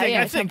temple. Yeah, I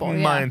think temple,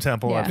 Mayan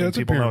temple. Yeah. I Yeah, think it's a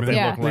people know what they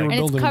pyramid. look They like. were And it's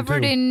building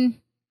them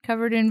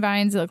covered in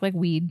vines that look like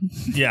weed.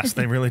 Yes,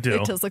 they really do.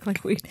 It does look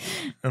like weed.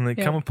 And they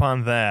Yeah. come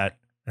upon that,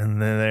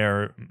 and then they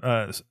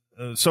are.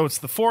 So it's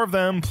the four of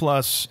them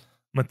plus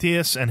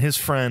Matthias and his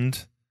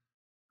friend,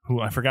 who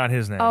I forgot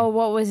his name. Oh,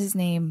 what was his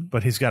name?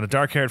 But he's got a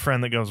dark-haired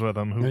friend that goes with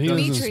him. Who And he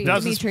does-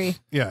 doesn't- Dimitri.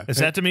 Yeah, Is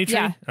that Dimitri?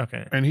 Yeah.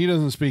 Okay. and he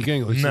doesn't speak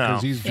English No.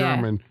 because he's Yeah.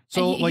 German.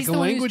 So And like he's a the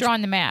one who's language.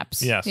 drawing the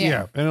maps. Yes.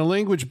 Yeah, and a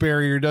language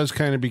barrier does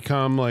kind of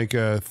become like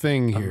a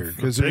thing here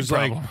because big there's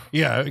problem.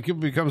 it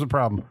becomes a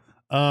problem.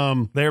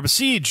 They are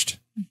besieged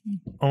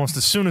almost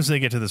as soon as they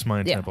get to this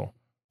Mayan Yeah. temple.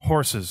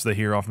 Horses they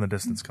hear off in the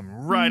distance come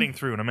riding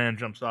through, and a man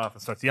jumps off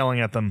and starts yelling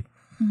at them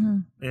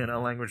in a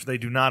language they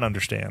do not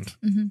understand.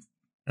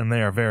 And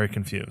they are very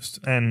confused.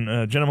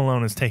 And Jenna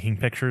Malone is taking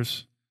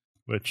pictures,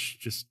 which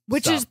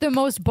is the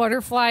most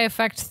butterfly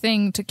effect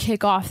thing to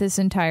kick off this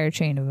entire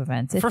chain of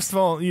events. It's First of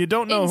all, you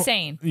don't know.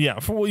 insane. Yeah,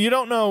 you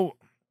don't know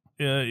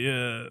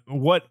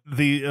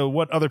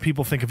what other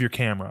people think of your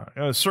camera.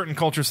 Certain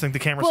cultures think the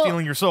camera's Well,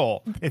 stealing your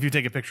soul if you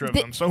take a picture of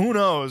them. So who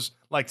knows?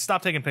 Like,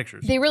 stop taking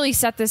pictures. They really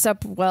set this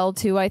up well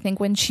too. I think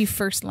when she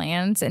first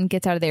lands and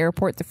gets out of the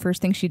airport, the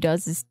first thing she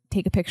does is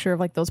take a picture of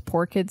like those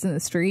poor kids in the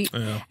street.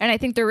 Yeah. And I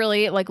think they're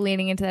really like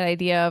leaning into that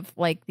idea of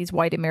like these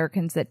white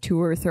Americans that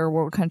tour third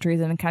world countries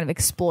and kind of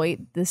exploit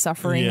the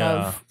suffering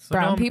Yeah. of So, no,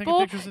 brown I'm taking people.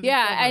 pictures of these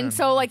Yeah, children. and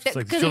so like It's that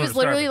like because it was children's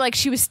literally starving. like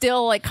she was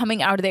still like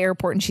coming out of the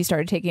airport and she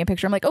started taking a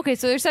picture. I'm like, okay,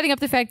 so they're setting up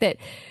the fact that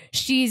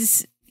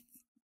she's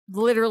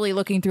literally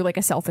looking through like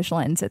a selfish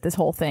lens at this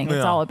whole thing. It's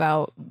Yeah. all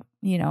about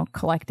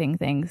collecting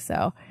things.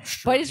 So,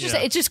 but it's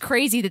just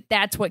crazy that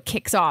that's what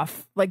kicks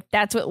off. Like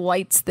that's what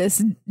lights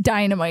this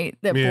dynamite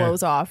that Yeah.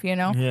 blows off.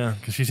 Yeah,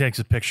 because she takes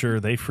a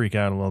picture, they freak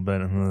out a little bit,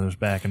 and then there's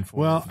back and forth.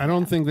 Well, I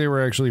don't think they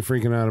were actually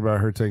freaking out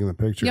about her taking the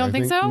picture. You don't I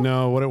think so?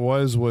 No, what it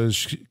was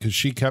because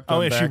she kept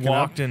on she backing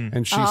walked up, in.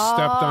 and she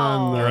stepped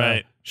on the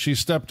Right. she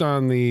stepped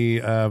on the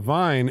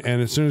vine,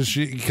 and as soon as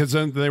because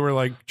then they were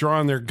like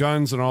drawing their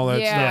guns and all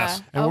that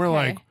stuff, and we're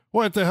like,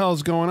 what the hell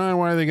is going on?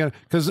 Why are they going to?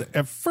 Because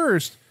at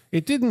first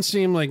it didn't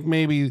seem like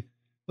maybe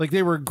like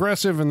they were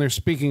aggressive and they're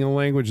speaking a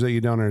language that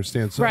you don't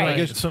understand. So I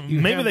guess so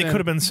maybe they could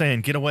have been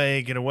saying, get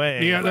away, get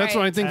away. Yeah, that's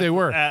what I think they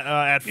were.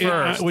 At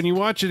first. When you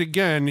watch it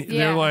again,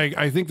 they're like,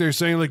 I think they're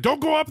saying, like,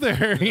 don't go up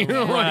there. You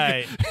know,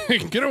 like,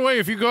 get away.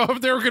 If you go up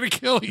there, we're going to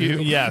kill you.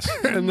 Yes.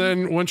 And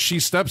then once she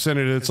steps in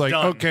it, it's like,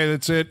 done. okay,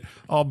 that's it.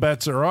 All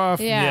bets are off.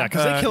 Yeah,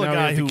 because they kill a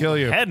guy who kill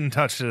you. hadn't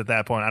touched it at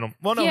that point.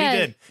 He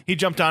did. He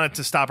jumped on it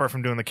to stop her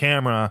from doing the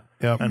camera.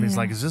 Yep. And he's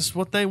like, is this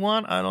what they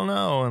want? I don't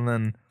know. And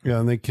then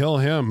and they kill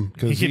him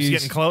because he keeps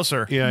getting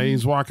closer. Yeah,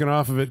 he's walking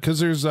off of it because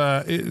there's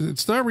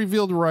it's not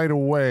revealed right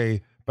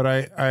away, but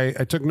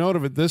I took note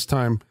of it this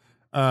time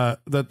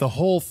that the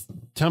whole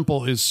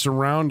temple is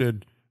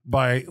surrounded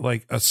by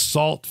like a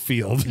salt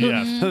field.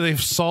 Yeah.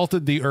 They've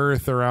salted the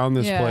earth around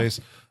this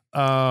place.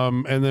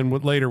 And then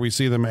later we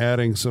see them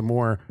adding some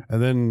more,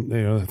 and then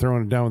they're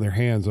throwing it down with their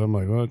hands. I'm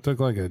like, well, it took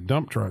like a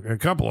dump truck, a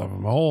couple of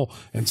them,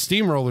 and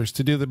steamrollers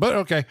to do that. But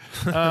okay,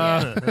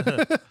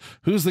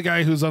 who's the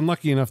guy who's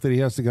unlucky enough that he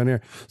has to go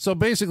near? So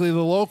basically,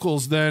 the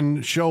locals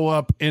then show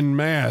up in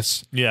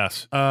mass,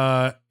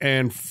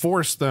 and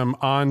force them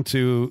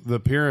onto the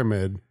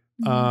pyramid.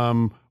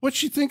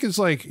 Which you think is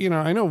like,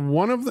 I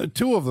know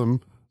two of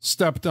them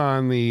stepped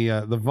on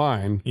the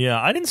vine.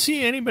 Yeah, I didn't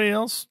see anybody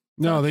else.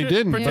 No, they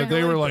didn't. But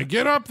they were like,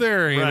 "Get up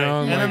there!" You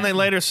know. And then they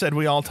later said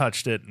we all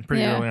touched it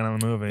pretty early on in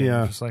the movie.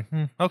 Yeah, just like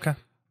okay.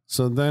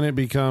 So then it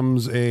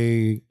becomes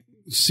a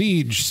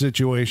siege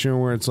situation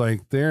where it's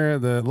like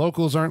the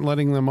locals aren't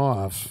letting them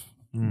off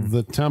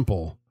the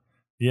temple.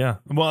 Yeah.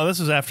 Well, this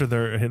is after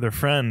their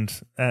friend,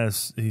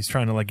 as he's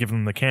trying to like give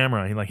them the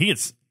camera. He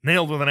gets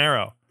nailed with an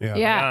arrow.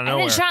 Yeah. And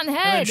then shot in the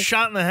head.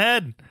 Shot in the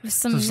head.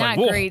 Some not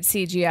great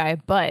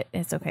CGI, but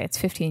it's okay. It's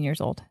 15 years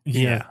old.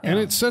 Yeah. And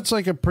it sets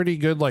like a pretty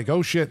good, like,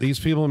 oh shit, these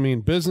people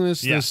mean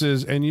business. Yeah. This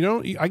is, and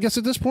I guess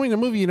at this point in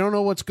the movie, you don't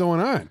know what's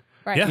going on.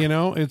 Right.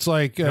 Yeah. It's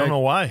like, I don't know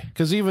why.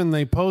 Because even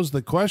they pose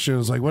the question,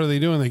 it's like, what are they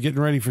doing? They're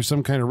getting ready for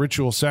some kind of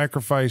ritual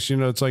sacrifice.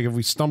 It's like if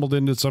we stumbled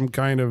into some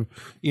kind of,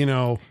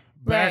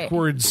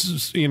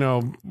 backwards,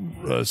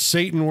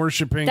 Satan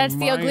worshiping. That's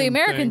the ugly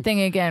American thing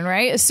again,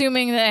 right?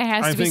 Assuming that it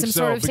has to be some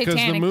sort of satanic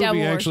because the movie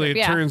devil actually,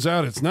 worship. it turns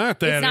out it's not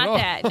that. It's not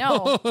that.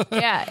 No.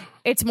 Yeah.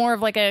 It's more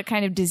of like a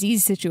kind of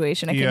disease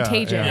situation, a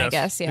contagion, I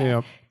guess.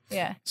 Yeah.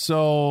 Yeah.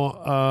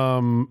 So,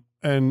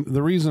 and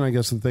the reason I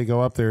guess that they go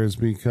up there is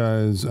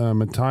because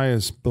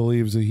Matthias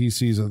believes that he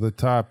sees at the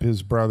top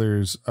his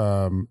brother's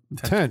tent.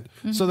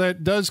 Mm-hmm. So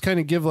that does kind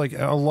of give like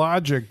a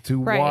logic to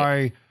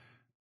why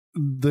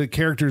the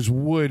characters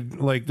would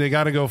they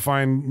got to go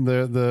find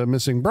the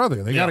missing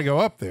brother. They got to go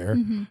up there,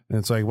 and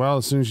it's like, well,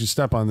 as soon as you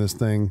step on this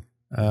thing,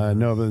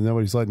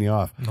 nobody's letting you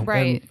off,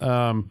 right?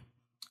 And,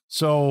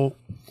 so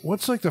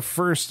what's like the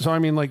first? So I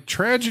mean, like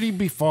tragedy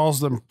befalls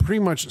them pretty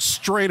much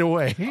straight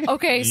away.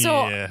 Okay,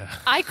 so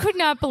I could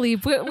not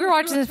believe we were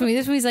watching this movie.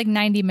 This movie's like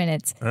 90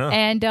 minutes,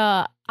 and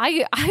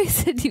I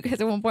said to you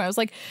guys at one point, I was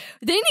like,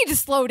 they need to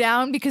slow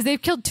down because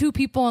they've killed 2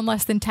 people in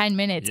less than 10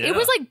 minutes. Yeah. It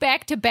was like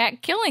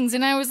back-to-back killings.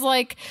 And I was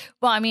like,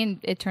 well, I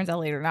mean, it turns out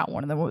later, not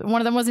one of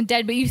them wasn't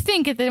dead, but you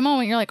think at the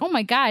moment, you're like, oh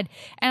my God.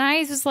 And I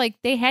was just like,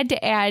 they had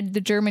to add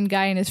the German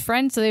guy and his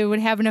friend so they would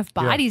have enough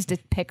bodies to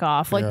pick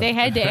off. Like they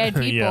had to add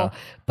people.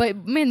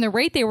 But man, the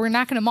rate they were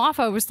knocking them off,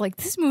 I was like,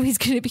 this movie's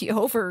going to be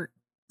over.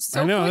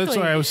 So I know, quickly. that's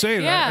what I was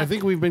saying. Yeah. I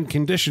think we've been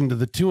conditioned to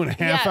the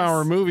 2.5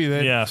 hour movie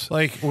that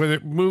like when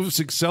it moves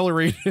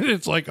accelerated,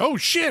 it's like, oh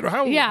shit,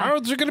 how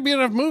is there going to be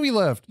enough movie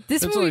left?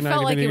 This movie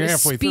felt like it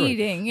was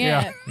speeding.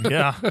 Yeah.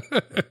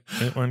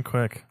 It went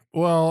quick.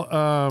 Well,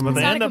 it's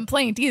not a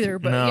complaint either,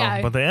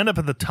 but but they end up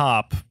at the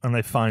top and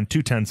they find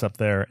 2 tents up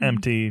there,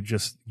 empty,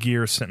 just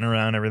gear sitting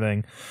around,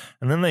 everything.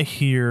 And then they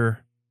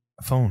hear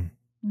a phone.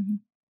 Mm-hmm.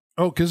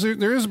 Oh, because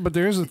there is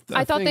a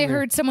I thought they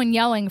heard someone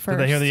yelling first.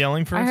 Did they hear the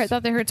yelling first?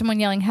 Thought they heard someone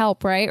yelling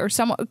help, right? Or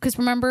someone, because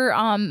remember,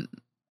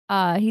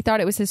 he thought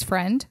it was his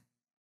friend.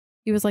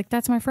 He was like,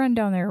 "That's my friend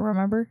down there."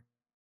 Remember?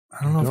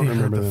 I don't know if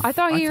he heard the. I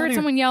thought he heard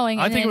someone yelling.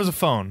 I think it was a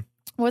phone.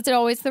 Was it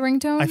always the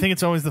ringtone? I think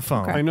it's always the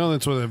phone. Okay. I know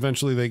that's what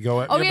eventually they go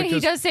at. Oh, yeah, he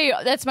does say,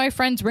 that's my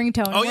friend's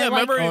ringtone. Oh, yeah,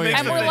 remember?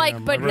 And we're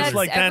like, but that's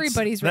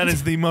everybody's ringtone. That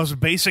is the most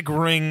basic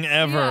ring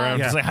ever. I'm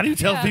just like, how do you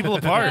tell people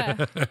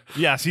apart?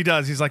 Yes, he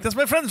does. He's like, that's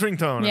my friend's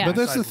ringtone. Yeah. But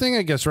that's the thing,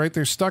 I guess, right?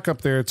 They're stuck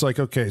up there. It's like,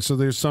 okay, so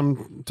there's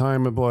some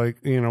time of like,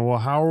 well,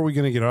 how are we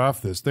going to get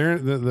off this?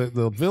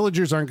 The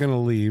villagers aren't going to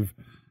leave.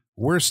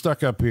 We're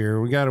stuck up here.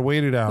 We got to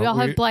wait it out. We all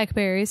have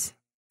blackberries.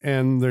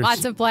 And there's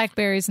lots of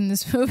blackberries in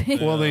this movie.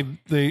 Well, but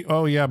they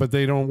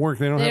don't work.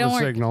 They don't have a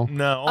signal.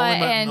 No,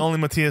 only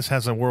Matthias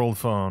has a world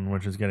phone,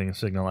 which is getting a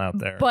signal out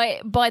there.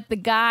 But the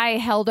guy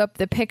held up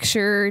the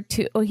picture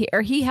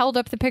he held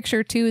up the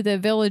picture to the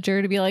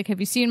villager to be like,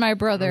 have you seen my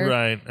brother?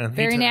 Right. And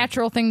very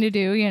natural thing to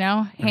do,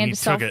 hand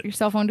your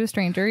cell phone to a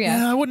stranger.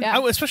 Yeah, I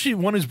wouldn't. Especially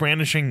one who's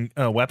brandishing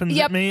weapons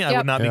at me. I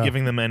would not be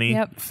giving them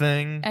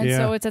anything. And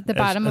so it's at the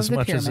bottom of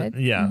the pyramid.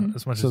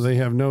 As much so as they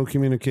have no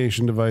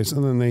communication device,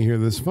 and then they hear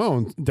this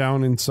phone.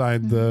 down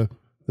inside the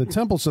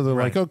temple. So they're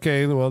like,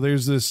 okay, well,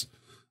 there's this.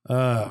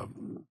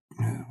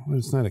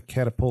 It's not a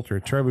catapult or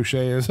a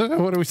trebuchet.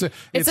 What do we say?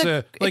 It's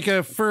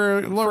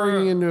for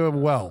lowering into a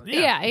well.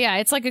 Yeah.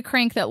 It's like a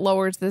crank that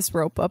lowers this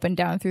rope up and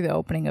down through the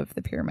opening of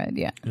the pyramid.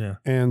 Yeah.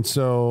 And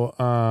so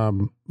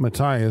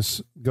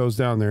Matthias goes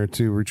down there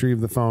to retrieve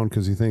the phone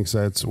because he thinks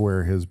that's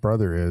where his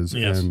brother is,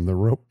 and the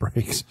rope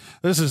breaks.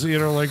 This is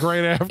like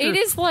right after. It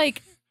is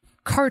like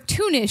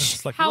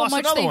cartoonish like, how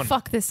much they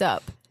fuck this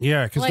up.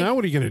 Yeah, because now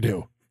what are you going to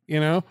do?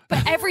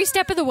 But every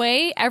step of the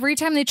way, every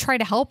time they try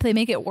to help, they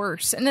make it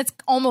worse. And that's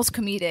almost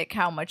comedic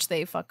how much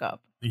they fuck up.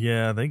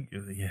 Yeah,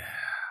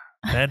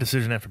 bad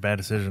decision after bad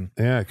decision.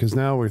 Yeah, because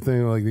now we're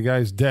thinking like the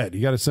guy's dead.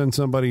 You got to send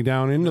somebody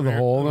down into the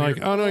hole. And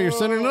like, oh no, you're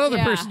sending another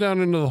person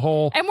down into the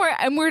hole.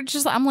 And we're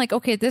just, I'm like,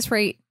 okay, at this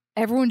rate,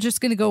 everyone's just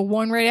going to go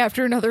one right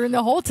after another in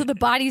the hole till the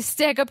bodies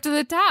stack up to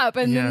the top.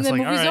 And then the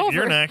movie's over.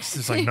 You're next.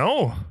 It's like,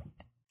 no.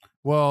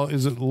 Well,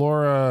 is it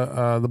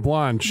Laura, the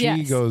blonde?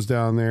 She goes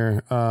down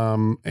there,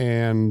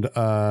 and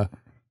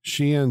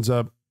she ends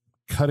up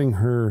cutting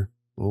her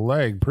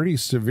leg pretty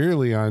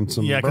severely on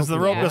some. Yeah, because the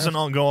rope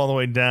doesn't go all the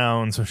way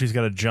down, so she's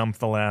got to jump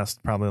the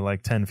last probably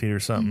like 10 feet or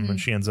something, and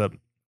she ends up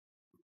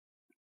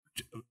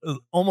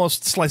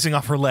almost slicing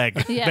off her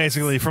leg,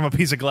 basically, from a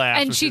piece of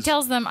glass. And she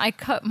tells them, I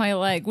cut my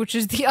leg, which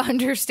is the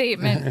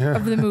understatement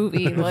of the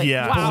movie. Like,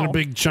 pulling a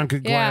big chunk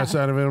of glass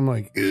out of it. I'm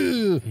like,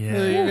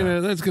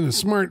 that's gonna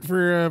smart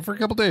for a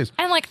couple days.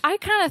 And like, I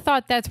kind of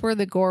thought that's where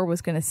the gore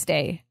was gonna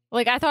stay.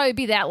 Like, I thought it'd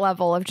be that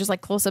level of just like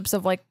close-ups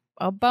of like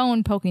a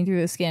bone poking through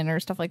the skin or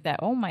stuff like that.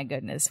 Oh my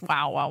goodness.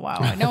 Wow.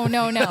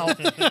 No.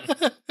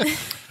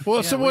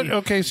 Well, so what?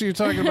 Okay, so you're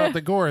talking about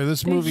the gore.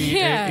 This movie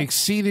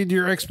exceeded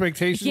your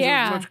expectations.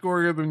 Yeah. It was much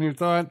gorier than you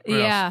thought.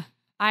 Yeah.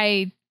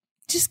 I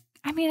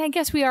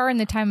guess we are in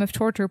the time of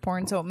torture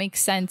porn, so it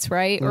makes sense,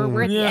 right? Or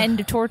we're at the end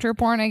of torture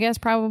porn, I guess,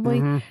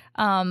 probably.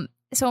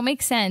 So it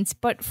makes sense,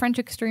 but French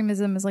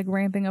extremism is like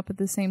ramping up at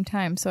the same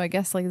time. So I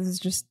guess like this is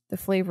just the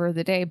flavor of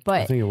the day.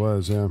 But I think it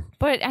was,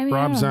 But I mean,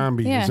 Rob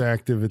Zombie is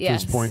active at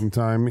this point in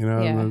time.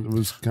 It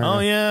was kind of. Oh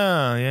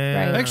yeah.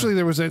 Right. Actually,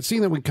 there was that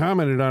scene that we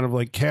commented on of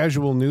like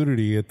casual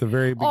nudity at the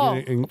very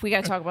beginning. Oh, we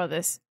got to talk about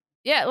this.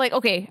 Yeah, like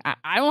okay,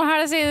 I don't know how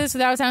to say this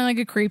without sounding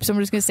like a creep, so I'm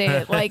just gonna say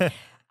it. Like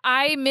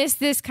I miss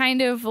this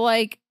kind of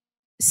like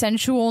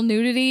sensual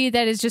nudity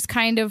that is just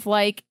kind of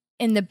like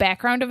in the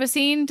background of a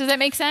scene. Does that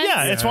make sense?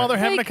 Yeah, it's while they're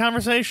having a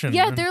conversation.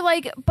 Yeah, they're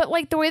like, but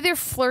like the way they're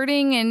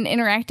flirting and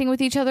interacting with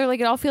each other, like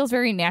it all feels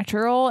very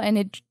natural.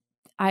 And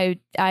I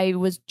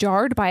was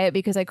jarred by it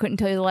because I couldn't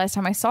tell you the last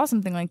time I saw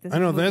something like this. I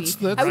know movie.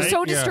 that's I was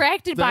so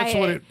distracted by it. That's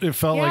what it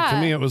felt like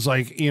to me. It was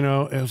like, it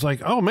was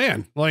like, oh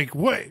man, like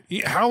what?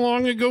 How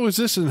long ago was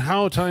this and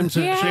how times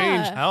have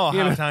changed? How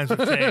times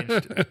have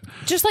changed.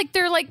 Just like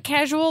they're like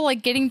casual,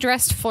 like getting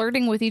dressed,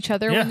 flirting with each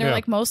other when they're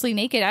like mostly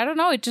naked. I don't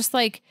know. It just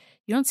like,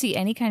 you don't see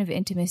any kind of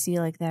intimacy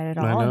like that at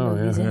all in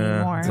movies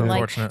anymore. It's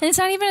like, and it's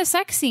not even a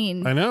sex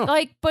scene. I know.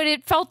 Like, but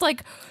it felt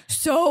like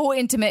so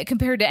intimate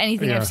compared to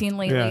anything I've seen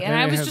lately. And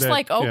I was just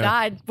like, oh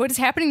God, what is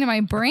happening to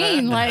my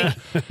brain? Like,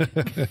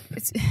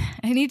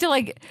 I need to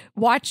like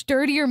watch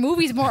dirtier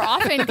movies more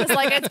often because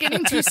like it's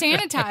getting too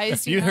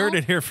sanitized. You know? Heard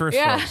it here first.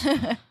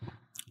 Yeah.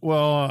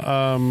 Well,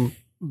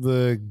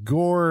 the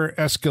gore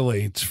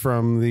escalates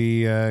from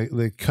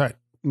the cut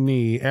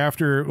knee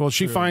after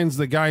she finds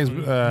the guy's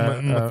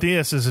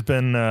Matthias has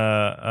been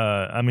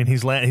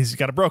he's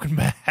got a broken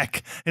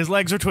back. His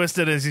legs are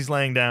twisted as he's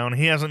laying down.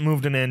 He hasn't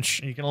moved an inch.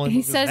 He can only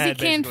move his head, he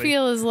can't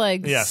feel his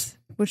legs. Yes,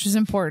 which is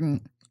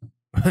important.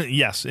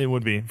 Yes, it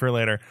would be for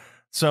later.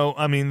 So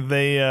I mean,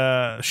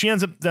 she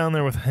ends up down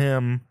there with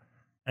him,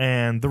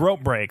 and the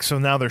rope breaks. So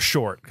now they're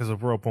short because the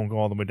rope won't go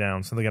all the way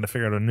down. So they got to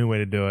figure out a new way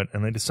to do it,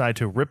 and they decide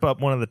to rip up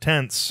one of the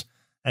tents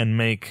and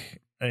make.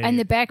 And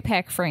the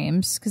backpack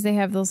frames, because they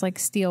have those like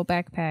steel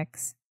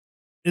backpacks.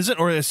 Is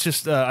it, or it's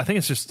just? I think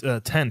it's just a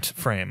tent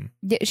frame.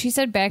 Yeah, she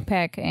said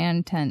backpack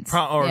and tents,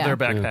 their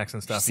backpacks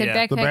and stuff. She said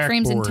backpack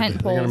frames and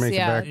tent poles.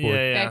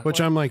 Yeah.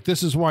 Which I'm like,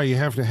 this is why you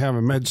have to have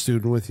a med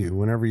student with you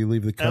whenever you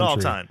leave the country at all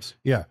times.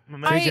 Yeah,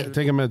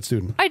 take a med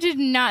student. I did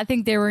not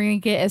think they were going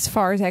to get as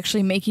far as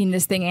actually making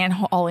this thing and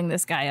hauling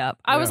this guy up.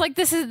 I was like,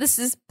 this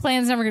is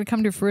plan's never going to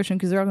come to fruition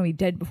because they're all going to be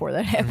dead before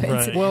that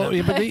happens. Right. Well,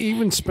 but they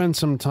even spend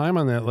some time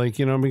on that, like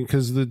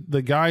because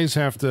the guys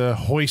have to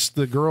hoist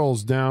the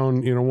girls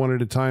down, one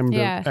at a time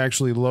to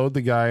actually load the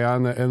guy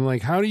on and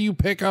like, how do you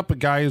pick up a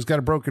guy who's got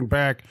a broken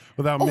back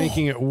without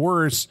making it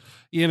worse?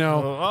 They make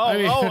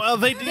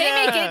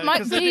it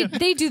much.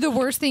 They do the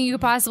worst thing you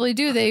could possibly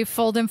do. They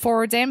fold him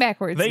forwards and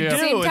backwards. They do. It's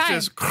same time.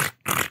 just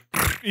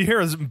you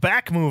hear his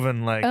back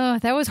moving like. Oh,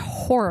 that was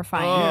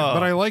horrifying. Yeah,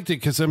 but I liked it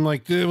because I'm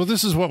like, well,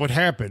 this is what would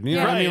happen. You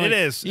know what I mean? Like, it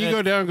is. You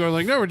go down, going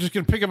like, no, we're just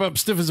gonna pick him up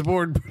stiff as a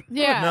board.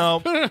 Yeah.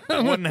 No,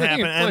 wouldn't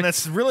happen, and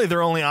that's really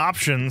their only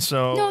option.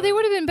 So no, they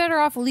would have been better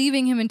off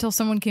leaving him until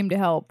someone came to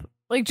help.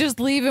 Like, just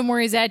leave him where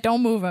he's at.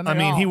 Don't move him. I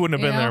mean, he wouldn't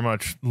have been there there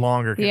much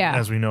longer, Yeah.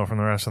 as we know from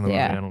the rest of the movie.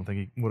 Yeah. I don't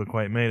think he would have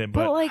quite made it.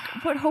 But like,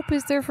 what hope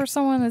is there for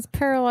someone that's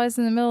paralyzed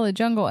in the middle of the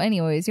jungle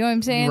anyways? You know what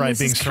I'm saying? Right, This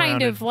being is kind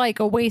surrounded. of like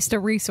a waste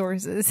of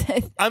resources.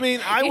 I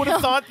mean, I would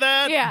have thought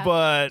that, Yeah.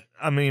 but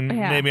I mean,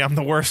 Yeah. maybe I'm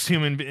the worst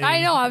human being.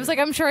 I know. I was like,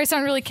 I'm sure I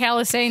sound really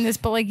callous saying this,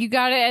 but like, you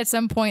got to at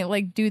some point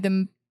like do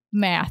the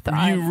math.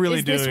 You really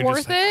is do. this You're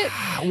worth just like,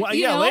 it? Well,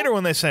 You yeah, know? later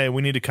when they say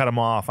we need to cut him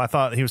off, I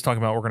thought he was talking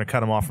about we're going to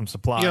cut him off from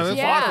supplies. Yeah, that's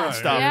Yeah. what I thought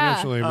Stuff. Yeah.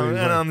 initially. but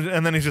he's like,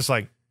 And then he's just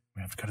like,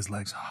 we have to cut his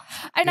legs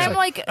off. And I'm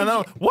like, And then I'm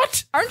like,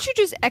 what? aren't you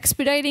just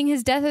expediting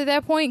his death at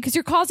that point? Because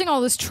you're causing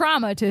all this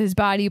trauma to his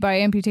body by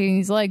amputating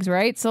his legs,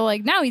 right? So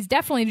like now he's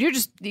definitely,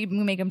 you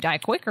make him die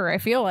quicker, I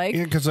feel like.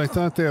 yeah, because I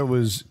thought that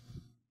was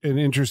an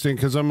interesting,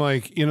 because I'm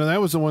like, that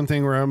was the one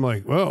thing where I'm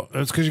like, well,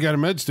 that's because you got a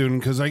med student,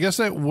 because I guess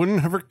that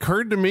wouldn't have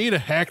occurred to me to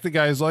hack the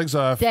guy's legs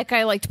off. That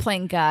guy liked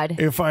playing God.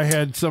 If I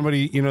had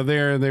somebody,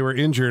 there and they were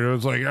injured, I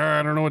was like,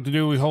 I don't know what to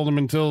do. We hold them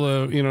until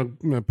the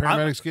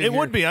paramedics get It here.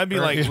 would be. I'd be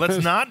Or- like,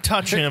 let's not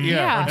touch him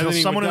Yeah. And until then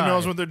he someone would who die.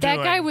 knows what they're That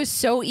doing. guy was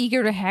so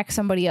eager to hack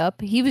somebody up.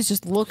 He was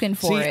just looking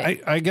for See,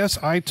 it. I guess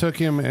I took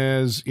him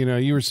as,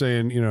 you were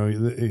saying,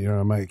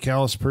 am I a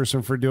callous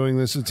person for doing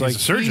this? It's like a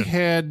surgeon. he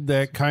had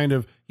that kind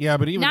of,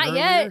 but even Not earlier,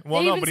 yet.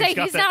 Well, they no, even but say he's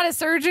got he's that- not a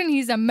surgeon.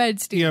 He's a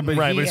med student. Yeah, but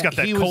Right, but he's got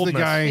that he was the coldness.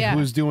 guy Yeah. who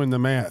was doing the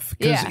math.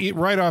 Because Yeah.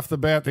 right off the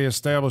bat, they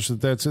established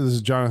this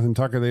is Jonathan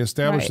Tucker. They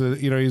established Right.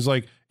 that, he's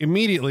like,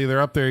 immediately they're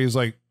up there. He's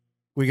like,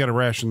 we got to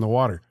ration the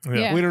water.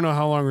 Yeah. We don't know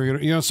how long we're going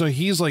to, so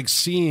he's like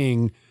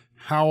seeing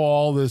how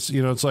all this,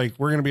 it's like,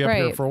 we're going to be up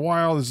here Right. for a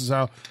while. This is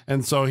how,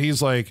 and so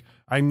he's like,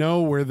 I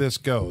know where this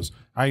goes.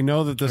 I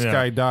know that this Yeah.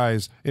 guy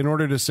dies. In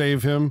order to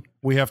save him,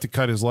 we have to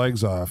cut his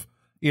legs off,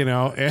 and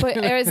But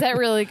is that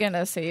really going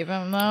to save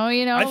him, though?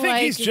 I think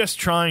he's just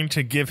trying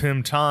to give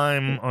him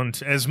time,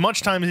 as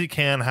much time as he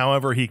can,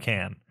 however he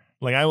can.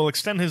 Like, I will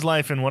extend his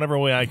life in whatever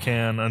way I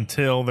can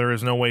until there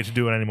is no way to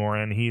do it anymore,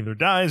 and he either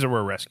dies or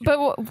we're rescued.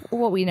 But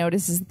what we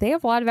notice is they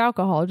have a lot of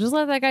alcohol. Just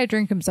let that guy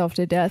drink himself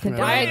to death and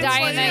die a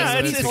nice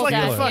it's peaceful like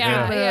death. the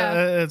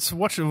fucking, it's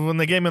when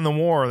they gave him in the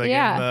war. They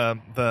gave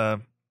him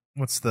the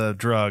what's the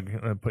drug?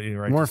 Put you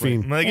right. to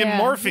Morphine. sleep. When they give him Yeah.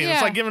 morphine.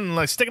 It's Yeah.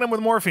 like sticking him with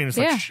morphine. It's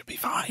like Yeah. should be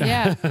fine.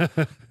 Yeah. It'll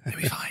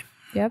be fine.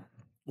 Yep.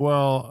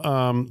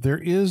 Well, there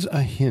is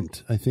a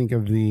hint, I think,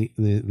 of the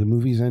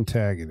movie's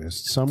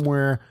antagonist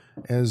somewhere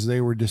as they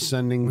were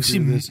descending We see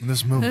through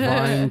this movie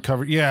vine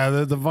cover. Yeah,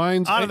 the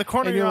vines out of the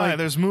corner of your eye.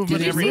 There's movement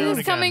Did you every see now and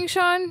this again. coming,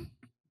 Sean?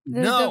 The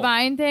No.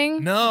 divine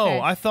thing? No, Okay.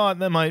 I thought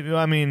that might.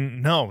 I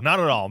mean, no, not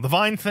at all. The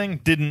Vine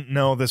thing didn't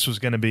know this was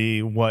going to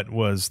be what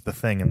was the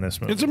thing in this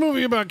movie. It's a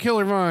movie about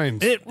killer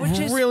vines. It Which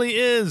is- really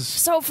is.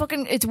 So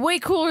fucking, it's way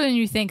cooler than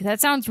you think.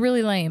 That sounds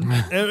really lame.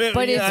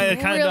 But it's it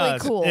kinda really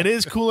does. cool. It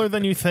is cooler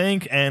than you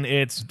think, and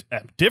it's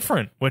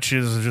different, which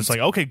is just like,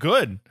 okay,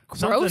 good.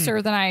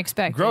 Grosser than I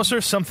expected. Grosser,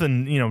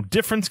 something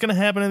different's going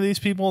to happen to these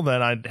people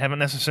that I haven't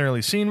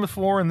necessarily seen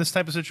before in this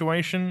type of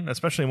situation.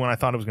 Especially when I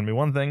thought it was going to be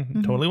one thing,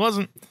 it totally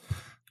wasn't.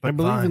 I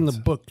believe in the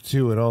book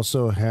too. It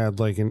also had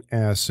like an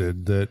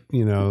acid that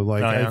yeah.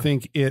 I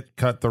think it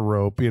cut the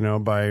rope,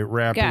 by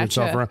wrapping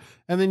itself Gotcha. around,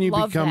 and then you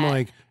Love become that.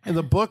 like. And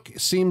the book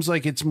seems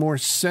like it's more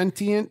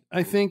sentient.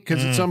 I think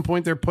because at some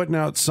point they're putting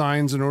out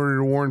signs in order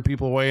to warn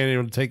people away, and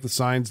it'll take the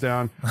signs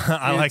down.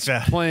 I like It's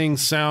that. playing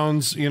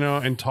sounds,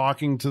 and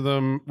talking to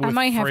them with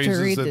might have to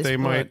phrases read that this they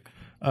book.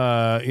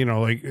 might,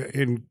 like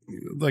in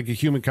like a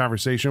human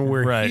conversation.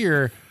 Where Right.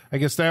 here, I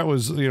guess that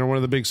was one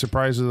of the big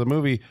surprises of the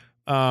movie.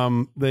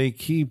 They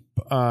keep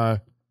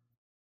that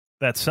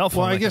cell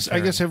phone. well, I guess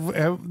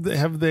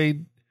have they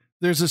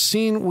there's a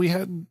scene we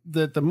had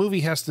that the movie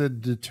has to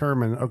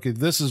determine, okay,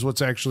 this is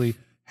what's actually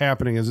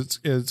happening as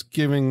it's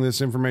giving this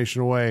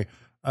information away.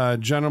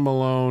 Jenna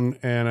Malone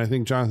and I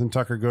think Jonathan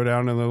Tucker go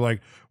down and they're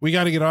like, we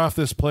got to get off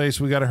this place.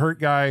 We got a hurt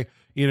guy.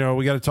 We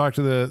got to talk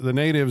to the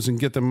natives and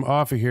get them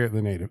off of here.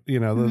 The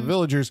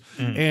villagers.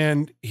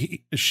 And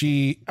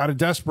she out of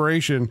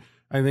desperation,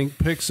 I think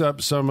picks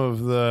up some of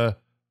the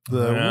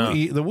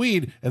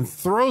weed and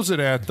throws it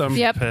at them.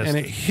 Yep. And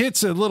it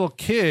hits a little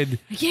kid.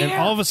 And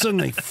Yeah. all of a sudden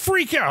they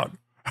freak out.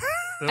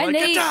 And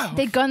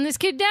they gun this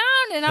kid down,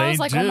 and I They was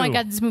like, "Oh my do.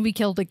 god, this movie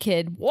killed a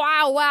kid!"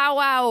 Wow.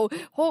 How did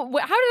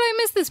I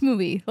miss this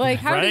movie? Like,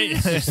 how Right? did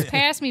this just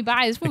pass me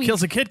by? This movie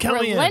kills a kid, count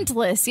me in.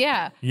 relentless.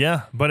 Yeah,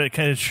 Yeah, but it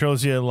kind of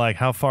shows you like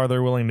how far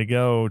they're willing to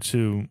go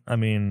to,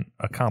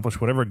 accomplish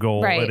whatever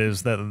goal Right. it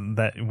is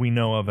that we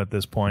know of at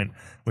this point,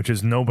 which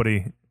is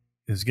nobody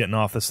is getting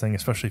off this thing,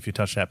 especially if you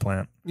touch that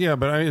plant. Yeah,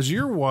 but as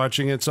you're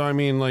watching it, so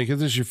if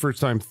this is your first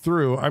time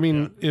through,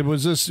 it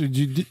was this.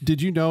 Did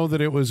you know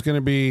that it was going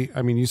to be?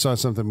 You saw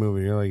something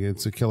movie. You're like,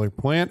 it's a killer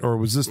plant, or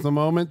was this the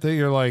moment that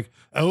you're like,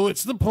 oh,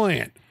 it's the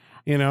plant?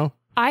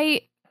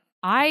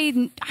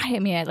 I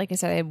mean, like I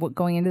said,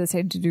 going into this, I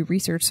had to do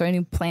research, so I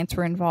knew plants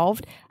were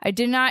involved. I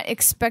did not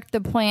expect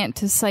the plant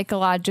to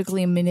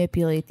psychologically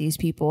manipulate these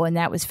people, and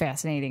that was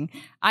fascinating.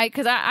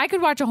 Because I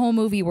could watch a whole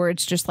movie where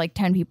it's just like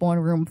 10 people in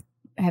a room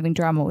having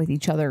drama with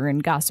each other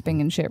and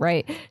gossiping and shit,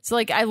 right? So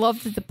like I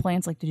love that the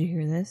plant's like, did you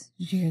hear this?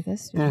 Did you hear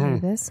this? Did you hear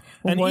this?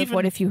 Well, And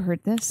what if you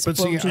heard this? But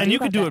What see, would And do you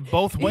could about do that? it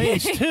both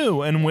ways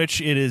too, in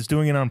which it is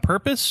doing it on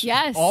purpose.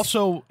 Yes.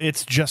 Also,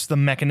 it's just the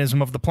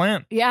mechanism of the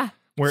plant. Yeah.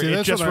 Where See, it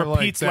that's just what I like,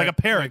 repeats that- like a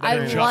parrot. I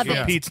It just love it.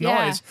 repeats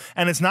Yeah. noise,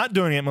 and it's not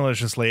doing it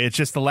maliciously. It's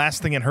just the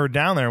last thing it heard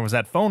down there was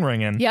that phone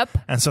ringing. Yep.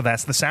 And so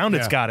that's the sound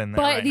it's Yeah. got in there.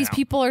 But right these now.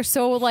 people are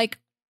so like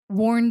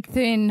worn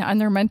thin on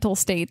their mental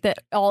state that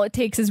all it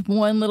takes is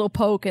one little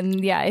poke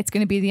and it's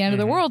going to be the end of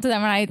the world to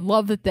them. And I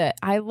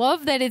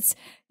love that it's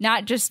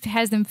not just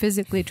has them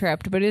physically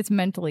trapped, but it's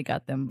mentally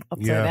got them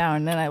upside Yeah.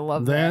 down. And I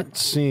love that. That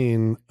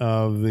scene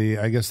of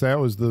I guess that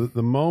was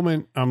the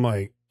moment I'm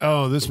like,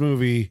 oh, this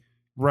movie,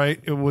 right?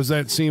 It was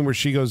that scene where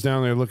she goes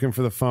down there looking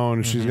for the phone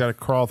and she's got to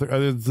crawl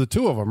through. The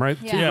two of them, right?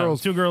 Yeah.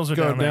 Two girls are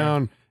go down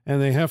there. and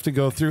they have to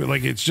go through,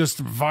 like, it's just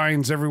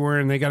vines everywhere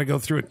and they got to go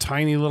through a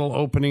tiny little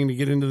opening to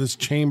get into this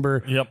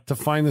chamber Yep. to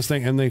find this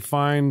thing. And they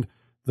find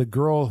the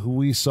girl who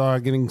we saw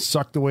getting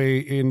sucked away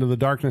into the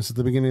darkness at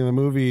the beginning of the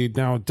movie,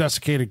 now a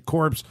desiccated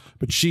corpse,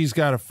 but she's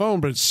got a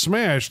phone, but it's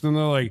smashed. And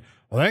they're like,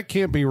 well, that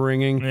can't be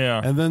ringing. Yeah.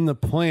 And then the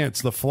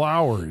plants, the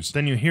flowers.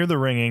 Then you hear the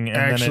ringing, and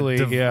Actually,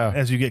 then yeah.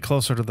 as you get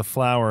closer to the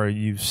flower,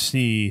 you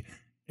see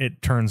it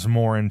turns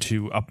more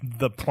into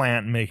the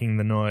plant making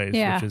the noise,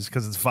 Yeah. which is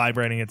because it's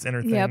vibrating its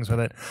inner Yep. things with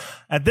it.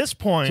 At this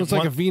point, So it's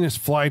like a Venus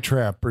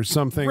flytrap or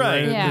something.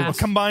 right, Yeah. Well,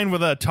 combined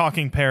with a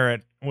talking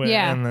parrot.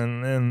 Yeah.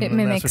 and It that's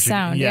mimics what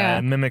sound, yeah.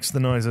 it mimics the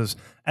noises.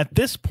 At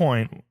this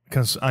point,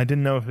 because I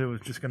didn't know if it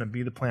was just going to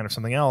be the plant or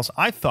something else,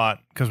 I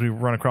thought, because we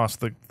run across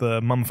the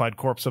mummified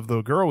corpse of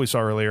the girl we saw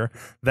earlier,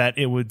 that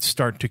it would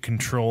start to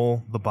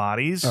control the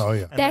bodies. Oh,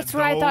 yeah. and That's that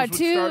what I those thought, would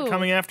Start too.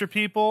 coming after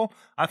people.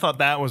 I thought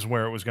that was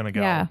where it was going to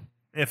go. Yeah.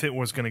 If it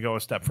was going to go a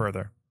step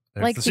further.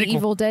 There's Like the sequel.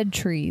 Evil Dead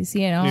trees,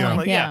 you know? Yeah.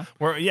 Like, yeah.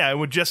 Where it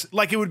would just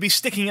it would be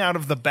sticking out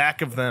of the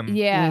back of them.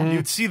 Yeah.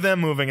 You'd see them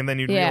moving, and then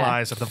you'd Yeah.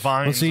 realize that the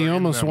vines. Well, see, you are in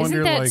almost them. wonder-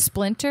 Isn't that like-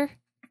 Splinter?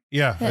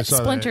 Yeah, I That saw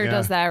Splinter yeah.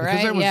 does that,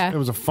 Because right? Yeah. It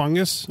was a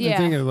fungus. I Yeah.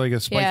 think like a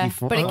spiky Yeah. fungus.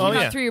 But it came Oh, yeah.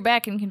 up through your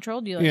back and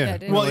controlled you like Yeah. that,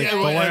 didn't Well, it? yeah, The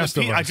well, Last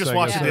of I Us, just I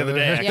watched guess. it the other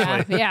day.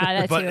 Actually. Yeah,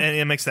 that But too.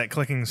 it makes that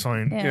clicking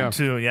sound Yeah.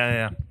 too.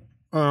 Yeah.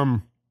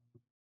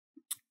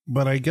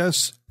 But I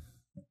guess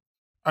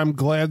I'm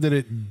glad that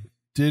it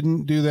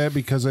didn't do that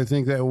because I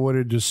think that would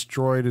have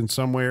destroyed in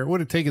some way, or it would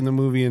have taken the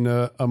movie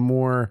into a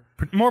more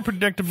More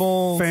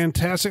predictable.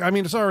 fantastic. I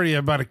mean, it's already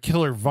about a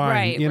killer vine,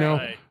 Right, you know.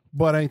 right.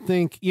 But I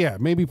think,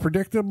 maybe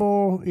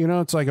predictable. You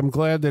know, it's like I'm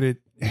glad that it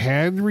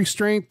had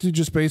restraint to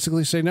just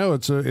basically say no.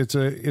 It's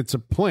a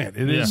plant.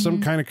 It Yeah. is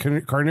some kind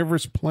of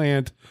carnivorous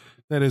plant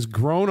that has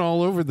grown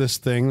all over this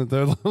thing that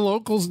the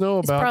locals know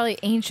It's about. probably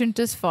ancient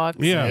as fuck.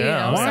 Yeah. You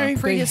know, Why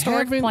some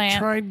prehistoric they haven't plant.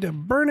 tried to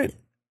burn it?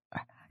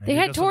 They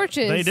had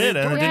torches. They did,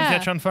 and it didn't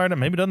catch on fire.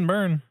 Maybe it doesn't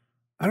burn.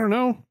 I don't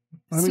know.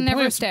 It's never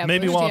plants, established.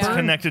 Maybe while it's yeah.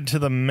 connected to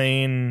the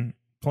main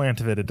plant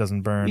of it, it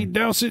doesn't burn. You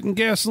douse it in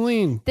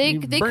gasoline. They You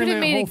could burn have that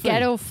made whole a thing.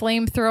 ghetto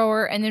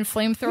flamethrower and then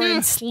flamethrower Yeah.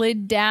 and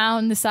slid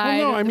down the side.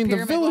 no, of I mean, the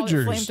pyramid while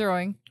they're villagers.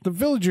 flamethrowing. The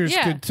villagers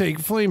Yeah. could take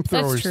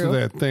flamethrowers to true.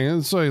 that thing.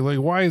 It's like,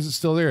 why is it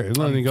still there? And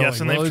then I'm they go,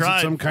 guessing like, well, they've is it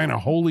tried. some kind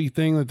of holy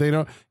thing that they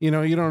don't, you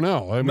don't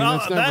know. I mean, Well,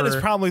 that's that never, is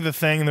probably the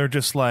thing. They're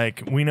just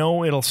like, we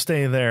know it'll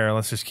stay there.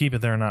 Let's just keep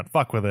it there and not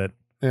fuck with it.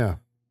 yeah.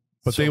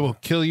 But So- they will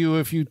kill you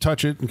if you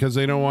touch it because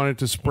they don't want it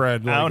to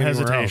spread. Like Out anywhere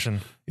hesitation.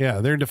 else. Yeah,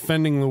 they're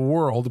defending the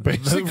world,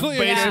 basically.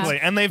 Basically.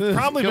 And they've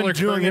probably been Killer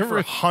doing it for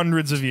carnivorous.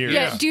 hundreds of years.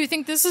 Yeah. Do you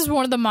think this is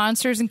one of the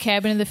monsters in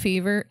Cabin in the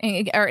Fever?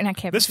 Or not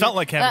Cabin. This Fever. felt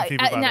like Cabin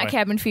Fever, by the not way.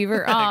 Cabin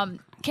Fever.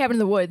 Cabin in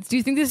the Woods. Do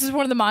you think this is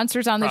one of the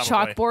monsters on the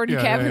Probably. chalkboard in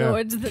Yeah, Cabin in yeah. the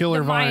Woods? The, Killer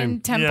the Mayan vine.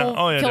 temple, Yeah.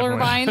 Oh, yeah, killer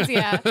definitely.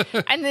 vines.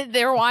 Yeah, and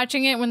they're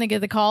watching it when they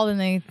get the call, and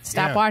they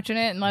stop Yeah. watching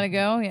it and let it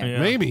go. Yeah. Yeah.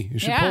 Maybe you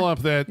should Yeah. pull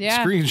up that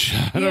Yeah.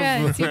 screenshot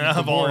Yeah, of, it's-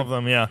 Of all of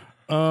them, yeah.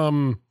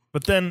 um,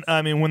 But then,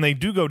 I mean, when they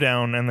do go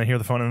down and they hear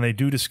the phone and they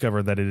do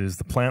discover that it is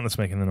the plant that's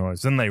making the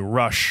noise, then they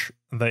rush.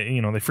 They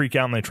freak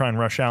out and they try and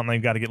rush out and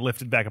they've got to get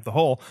lifted back up the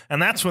hole.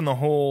 And that's when the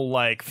whole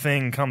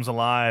thing comes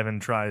alive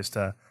and tries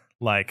to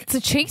It's a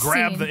chase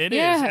grab scene. It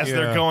Yeah. is as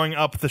they're Yeah. going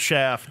up the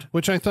shaft.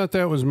 which I thought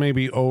that was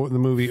maybe the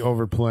movie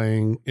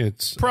overplaying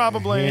its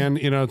Probably. hand.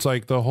 It's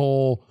like the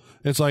whole.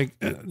 It's like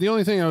the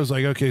only thing I was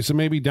like, okay, so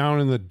maybe down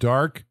in the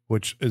dark,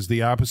 which is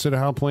the opposite of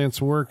how plants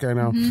work. I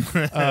know,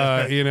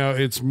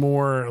 it's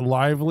more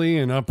lively,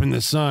 and up in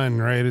the sun,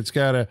 right? It's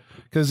gotta,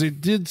 because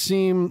it did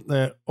seem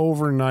that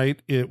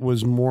overnight it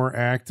was more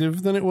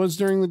active than it was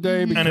during the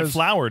day. Because And it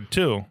flowered,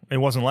 too. It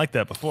wasn't like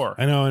that before.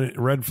 I know, and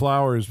red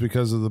flowers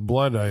because of the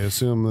blood. I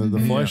assume the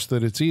flesh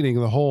that it's eating,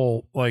 the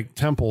whole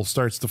temple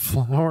starts to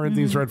flower.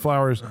 These red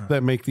flowers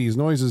that make these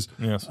noises.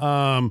 Yes.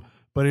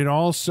 But it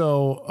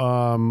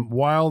also,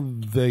 while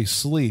they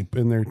sleep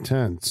in their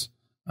tents,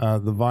 the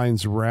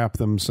vines wrap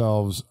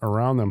themselves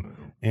around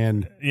them,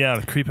 and Yeah,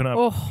 they're creeping up.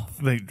 Oh.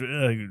 They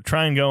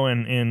try and go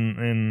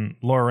in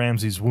Laura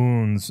Ramsey's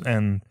wounds,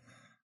 and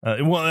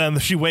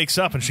and she wakes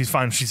up and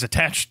she's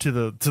attached to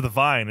the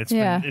vine.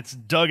 It's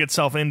dug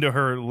itself into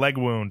her leg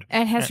wound.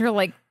 And has her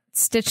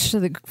stitched to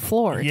the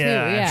floor Yeah, too.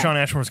 and Yeah. Sean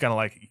Ashmore's got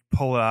to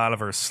pull it out of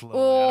her slowly,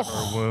 out of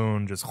her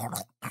wound. Just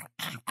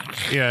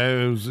Yeah,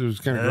 it was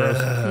kind of gross.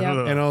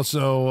 Yeah. And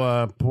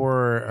also,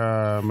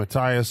 poor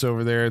Matthias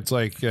over there. It's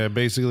like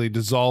basically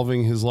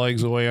dissolving his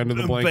legs away under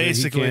the blanket.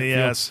 Basically, He can't feel.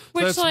 yes. So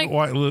Which, that's like-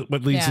 what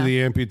leads to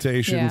the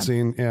amputation Yeah.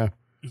 scene. Yeah.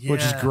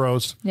 Which is Yeah.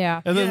 gross. Yeah.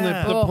 And then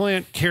Yeah. the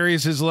plant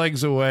carries his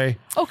legs away.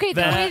 Okay,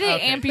 the way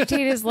they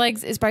amputate his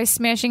legs is by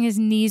smashing his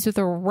knees with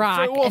a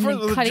rock and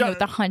then cutting it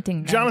with a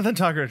hunting knife. Jonathan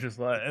Tucker is just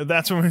like,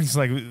 that's when he's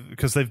like,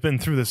 because they've been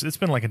through this. It's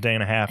been like a day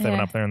and a half. They've been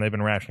Yeah. up there and they've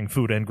been rationing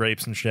food and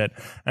grapes and shit.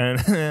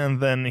 And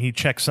then he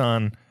checks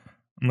on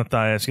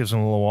Matthias, gives him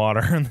a little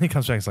water, and then he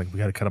comes back. He's like, we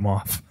got to cut him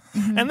off.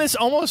 And this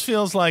almost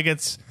feels like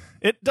it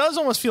does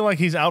almost feel like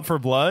he's out for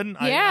blood.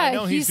 Yeah, I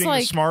know he's being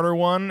like- the smarter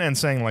one and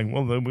saying like,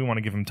 well, we want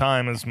to give him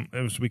time as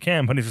we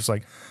can, but he's just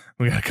like,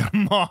 we got to cut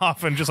him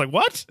off, and just like,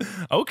 what?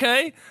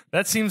 Okay,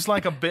 that seems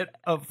like a bit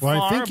of Well,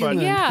 far, I think but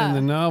in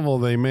the novel,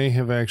 they may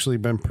have actually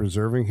been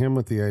preserving him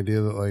with the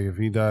idea that, like, if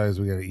he dies,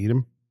 we got to eat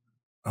him.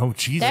 oh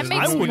Jesus, That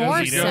makes I wouldn't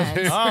more eat him.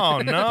 sense.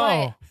 Oh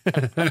no.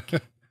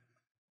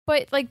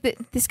 But like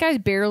this guy's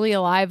barely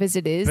alive as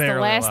it is. Barely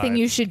the last thing alive.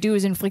 you should do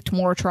is inflict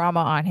more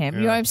trauma on him.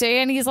 You know what I'm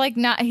saying? He's like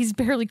he's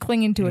barely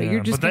clinging to it. Yeah, You're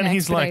just but then gonna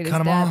he's like, expedite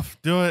cut his him death. off,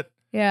 do it.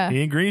 Yeah.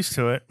 He agrees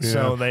to it.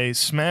 So they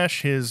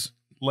smash his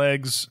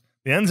legs,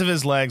 the ends of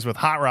his legs, with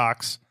hot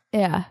rocks,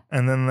 Yeah.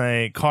 and then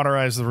they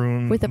cauterize the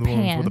wound With a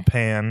pan. With a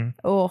pan.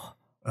 Oh.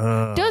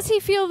 Does he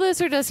feel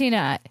this or does he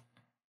not?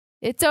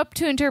 It's up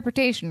to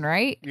interpretation,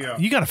 right? Yeah.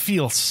 You got to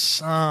feel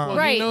some. Well,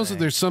 Right. he knows that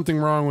there's something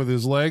wrong with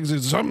his legs.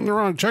 There's something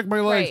wrong. Check my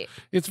legs. Right.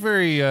 It's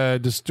very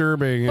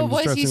disturbing. But and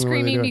was he distressing the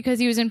way they screaming do it. because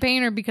he was in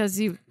pain or because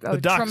he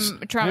docs-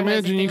 I traumatizing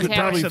imagine you things could happened?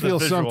 probably Said the feel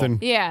visual. something.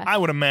 Yeah. I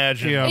would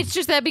imagine. Yeah. It's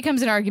just that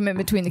becomes an argument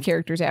between the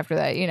characters after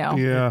that, you know,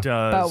 Yeah. It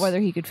does. about whether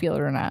he could feel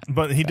it or not.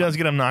 But he does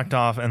get him knocked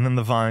off, and then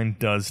the vine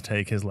does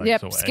take his legs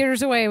Yep, away.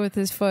 skitters away with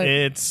his foot.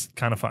 It's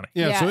kind of funny.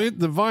 Yeah, Yeah. so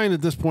the vine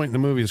at this point in the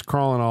movie is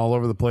crawling all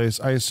over the place.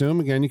 I assume,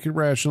 again, you could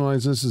rationalize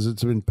this as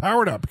it's been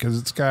powered up because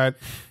it's been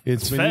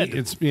fed.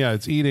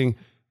 it's eating.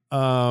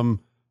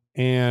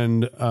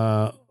 And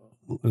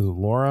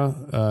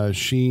Laura,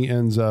 she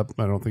ends up,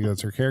 I don't think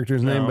that's her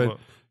character's name, but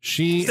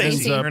she Stacy.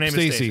 ends up, Her name is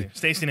Stacy.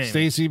 Stacy name.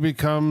 Stacy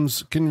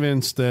becomes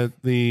convinced that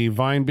the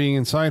vine being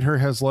inside her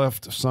has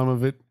left some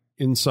of it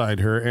inside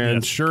her. And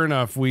Yes. sure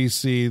enough, we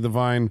see the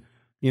vine,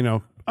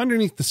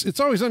 underneath it's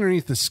always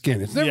underneath the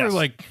skin. It's never Yes.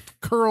 like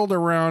curled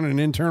around an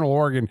internal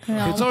organ.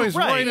 No. It's always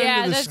Right. right, Yeah,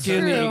 under the that's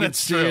skin that true. you can That's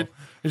see true. it.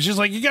 It's just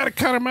like, you got to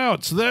cut them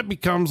out. So that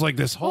becomes like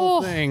this whole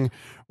Oh. thing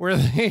where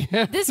they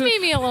have This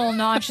made me a little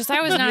nauseous.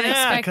 I was not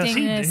Yeah, because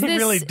expecting this. he This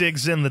really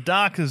digs in. The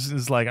doc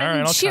is like, all right,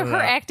 I'll cut it her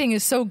out. acting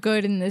is so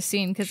good in this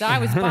scene because I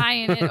was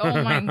buying it.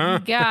 Oh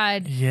my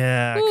god!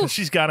 Yeah, Oof. because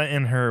she's got it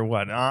in her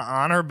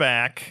on her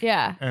back.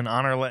 Yeah. and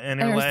on her in her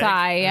And her leg.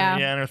 thigh, yeah.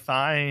 and her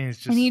thigh. He's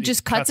just, And he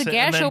just cuts a it,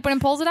 gash and then- open and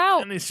pulls it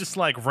out. and he's just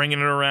like ringing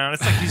it around.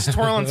 It's like he's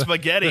twirling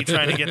spaghetti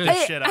trying to get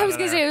this shit out. I was of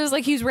gonna there. say it was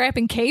like he was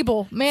wrapping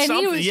cable. Man, he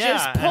Something- was yeah,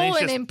 just and he's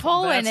pulling just- and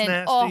pulling that's and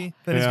nasty.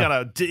 Then he's Yeah.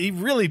 got he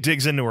really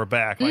digs into her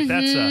back. Like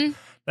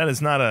that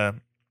is not a.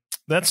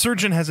 That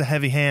surgeon has a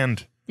heavy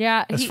hand.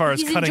 yeah, As far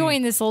as he's cutting-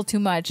 enjoying this a little too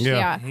much.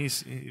 Yeah. Yeah,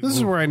 This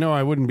is where I know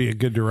I wouldn't be a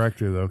good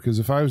director though, because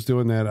if I was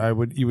doing that, I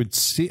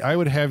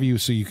would have you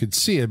so you could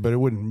see it, but it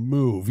wouldn't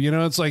move.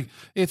 It's like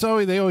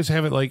they always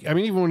have it like, I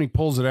mean, even when he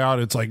pulls it out,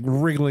 it's like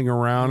wriggling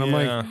around. I'm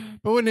Yeah. like,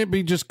 but wouldn't it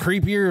be just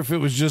creepier if it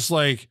was just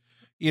like,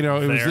 it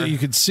was There. that you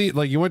could see it,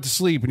 like you went to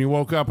sleep and you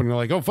woke up and you're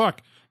like, oh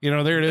fuck,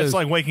 there it is. It's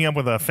like waking up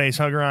with a face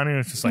hugger on you.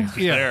 It's just like it's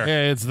there.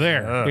 Yeah, it's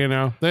there.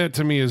 Yeah. That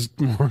to me is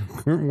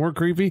more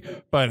creepy.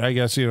 But I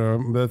guess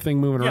the thing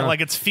moving Yeah, around.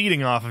 like it's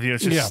feeding off of you.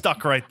 It's just Yeah.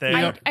 stuck right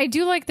there. I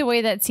do like the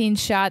way that scene's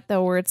shot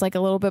though, where it's like a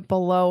little bit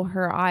below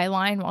her eye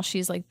line while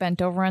she's like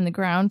bent over on the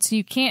ground, so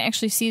you can't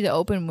actually see the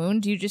open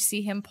wound. You just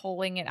see him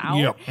pulling it out.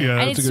 Yep. Yeah,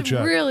 and that's it's a good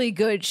shot. really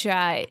good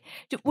shot.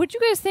 What do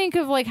you guys think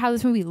of like how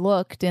this movie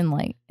looked and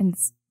like in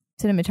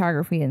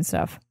cinematography and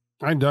stuff?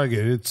 I dug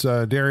it. It's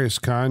Darius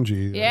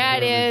Kanji. Yeah,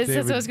 it is.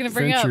 That's what I was gonna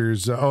bring up.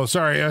 Fincher's, oh,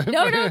 sorry.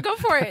 No, go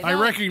for it. I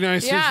No.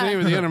 recognized Yeah. his name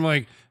at the end. I'm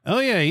like, oh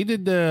yeah, he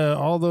did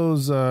all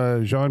those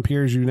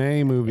Jean-Pierre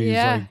Jeunet movies.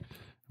 Yeah. Like,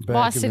 back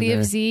Lost in the City day.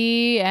 of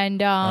Z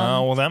and Oh,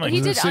 well, that makes he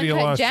sense. did The City of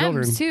Uncut Lost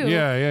Gems Children. too.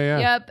 Yeah.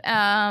 Yep.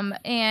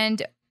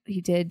 And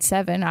he did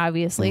Seven,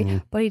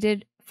 obviously, but he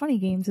did Funny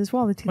Games as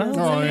well. The 2000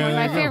 Oh, yeah, one, there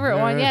my you go. favorite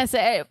Yeah, one. yeah.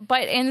 Yes,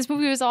 but and this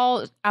movie was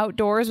all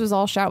outdoors, was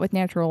all shot with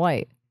natural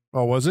light.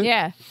 Oh, was it?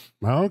 Yeah,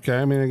 Oh, okay.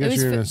 I mean, I guess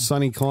was you're in fi- a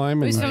sunny it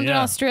climate. was filmed in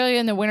yeah. Australia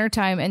in the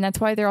wintertime, and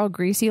that's why they're all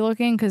greasy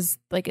looking because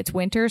like it's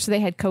winter, so they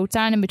had coats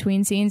on in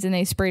between scenes, and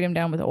they sprayed them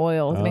down with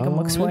oil to make them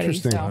look sweaty.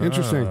 Interesting. So.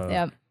 Interesting.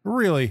 Yep,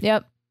 Really?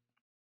 yep.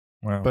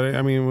 Wow. But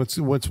I mean,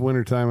 what's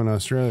wintertime in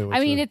Australia? I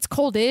mean, it's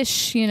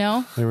coldish, you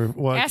know.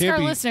 well, it Ask can't our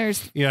be,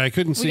 listeners. Yeah, I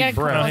couldn't We see got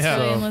breath.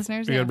 Australian So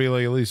listeners. you Yeah. got to be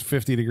like at least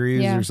 50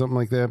 degrees Yeah. or something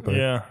like that. But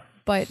yeah.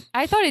 But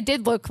I thought it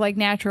did look like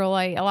natural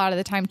light a lot of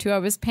the time too. I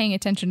was paying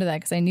attention to that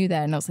because I knew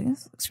that, and I was like,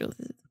 "This looks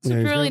Yeah,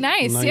 he's really got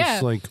nice."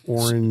 Yeah, like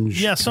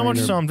orange. Yeah, so much kind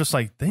of- so I'm just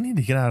like, they need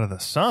to get out of the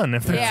sun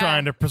if they're Yeah.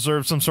 trying to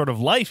preserve some sort of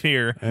life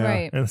here. Yeah.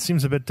 right. And it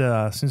seems a bit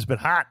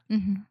hot.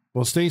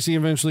 Well, Stacy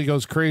eventually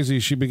goes crazy.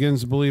 She begins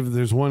to believe that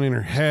there's one in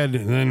her head,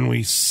 and then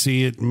we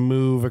see it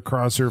move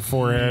across her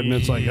forehead, and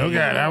it's like, oh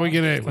God, how are we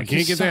gonna? We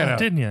can't get that out.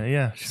 Didn't you?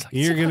 Yeah. She's like,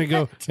 You're gonna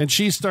go, and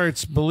she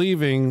starts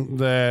believing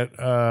that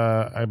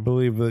I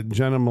believe that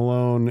Jenna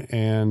Malone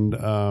and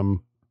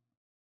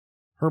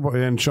her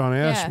boy and Sean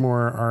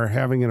Ashmore are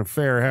having an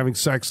affair, having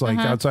sex like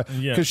outside,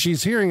 because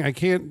she's hearing. I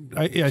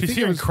think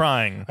hearing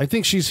crying. I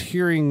think she's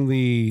hearing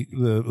the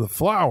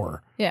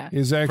flower. Yeah.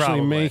 Is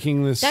actually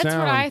making this That's sound.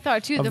 what I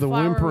thought too. Of the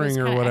flower whimpering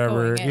or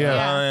whatever.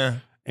 Yeah.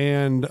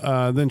 And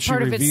then she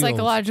part reveals. of its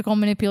psychological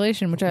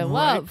manipulation, which I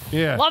love.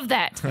 Yeah. Love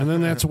that. And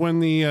then that's when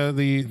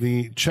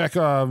the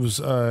Chekhov's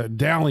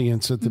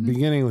dalliance at the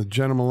beginning with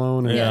Jenna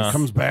Malone and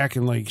comes back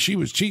and like she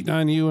was cheating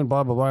on you and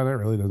blah blah blah. That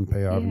really doesn't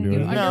pay off and do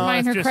it.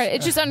 Undermine her credit.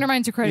 It just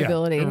undermines her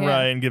credibility. Yeah.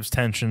 Right, and gives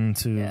tension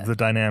to the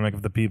dynamic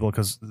of the people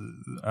because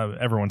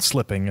everyone's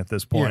slipping at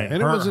this point. Yeah,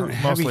 and it wasn't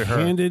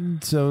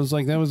heavy-handed, so it was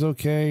like that was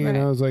okay. Right. You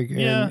know, it was like,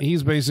 and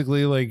he's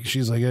basically like,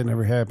 she's like, it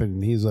never happened,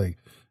 and he's like,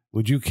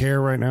 would you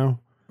care right now?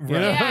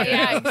 Right.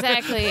 Yeah,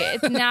 exactly.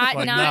 It's not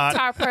Like not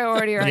top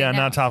priority right now. Yeah,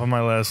 not top of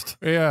my list.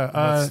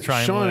 Yeah, try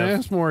and Sean live.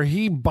 Ashmore,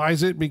 he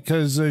buys it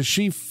because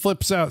she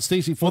flips out.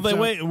 Stacy flips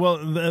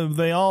out.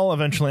 They all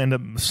eventually end up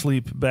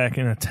asleep back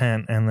in a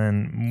tent, and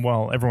then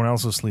while everyone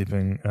else is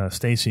sleeping,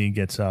 Stacy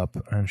gets up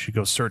and she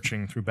goes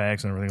searching through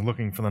bags and everything,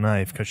 looking for the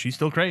knife because she's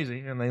still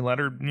crazy, and they let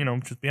her,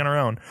 just be on her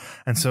own.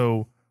 And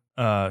so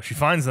she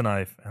finds the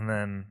knife, and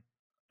then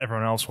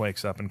everyone else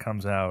wakes up and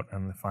comes out,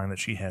 and they find that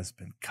she has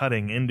been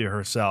cutting into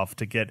herself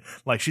to get,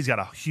 like, she's got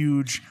a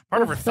huge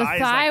part of her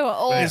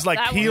thigh is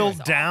peeled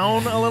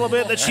down a little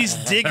bit that she's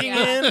digging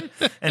in,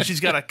 and she's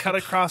got a cut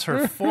across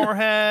her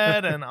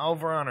forehead and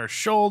over on her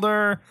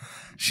shoulder.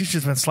 She's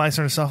just been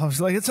slicing herself up.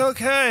 She's like, it's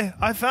okay,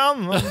 I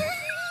found them.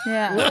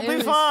 Yeah, we'll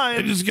be fine.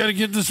 I just got to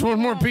get this one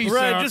more piece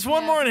out. Just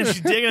one more, and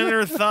she's digging into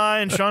her thigh,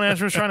 and Sean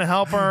Ashmore's trying to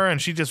help her,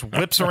 and she just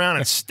whips around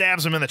and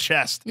stabs him in the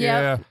chest.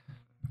 Yeah.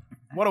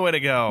 What a way to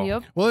go.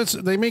 Yep. Well,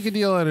 they make a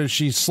deal out of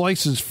she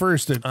slices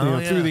first through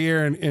the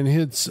air and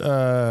hits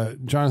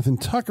Jonathan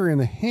Tucker in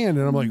the hand.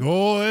 And I'm like,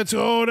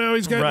 now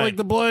he's got like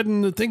the blood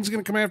and the thing's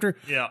going to come after.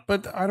 Yeah.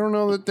 But I don't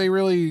know that they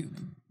really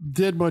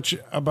did much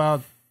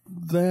about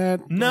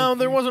that. No,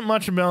 there wasn't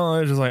much about it.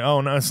 It was just like,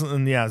 oh, no.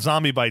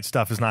 Zombie bite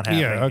stuff is not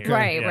happening. Yeah,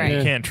 okay. Right.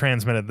 You can't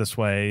transmit it this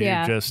way.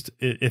 Yeah.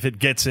 If it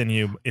gets in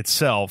you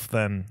itself,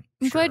 then...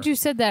 I'm glad you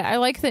said that. I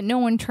like that no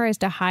one tries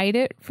to hide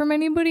it from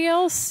anybody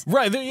else.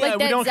 Right. Like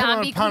we don't come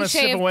zombie upon a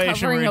cliche of situation where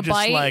covering you're a just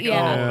bite, like,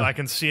 yeah. I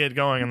can see it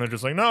going, and they're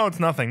just like, no, it's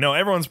nothing. No,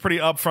 everyone's pretty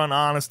upfront,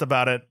 honest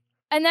about it.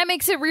 And that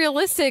makes it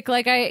realistic.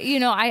 Like, I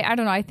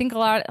don't know. I think a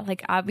lot,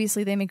 like,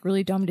 obviously they make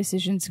really dumb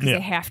decisions because they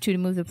have to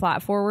move the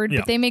plot forward,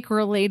 but they make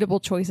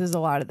relatable choices a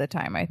lot of the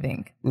time, I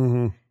think.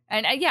 Mm-hmm.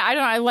 And I don't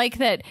know. I like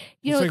that.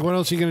 It's like, what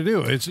else are you going to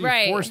do? It's you're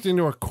forced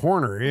into a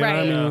corner. You know?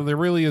 I mean, there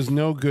really is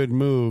no good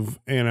move,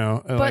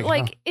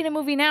 But in a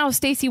movie now,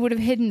 Stacy would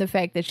have hidden the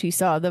fact that she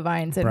saw the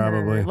vines in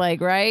her,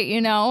 like, right?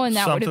 And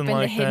that would have been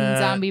the hidden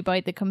zombie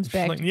bite that comes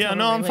back. Like,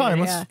 I'm fine.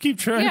 Let's keep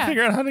trying to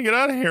figure out how to get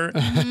out of here.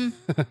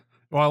 Mm-hmm.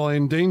 While I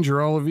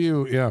endanger all of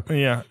you,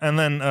 Yeah, and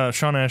then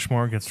Sean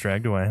Ashmore gets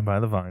dragged away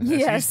by the vines.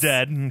 Yes. He's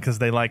dead because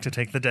they like to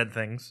take the dead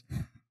things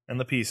and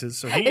the pieces.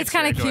 So it's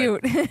kind of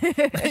cute.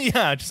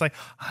 Yeah, just like,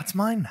 that's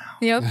mine now.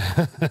 Yep.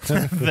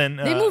 Then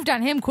they moved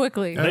on him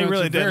quickly. They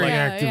really did. Very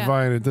active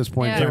vine at this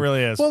point. It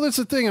really is. Well, that's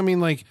the thing. I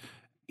mean, like,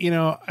 I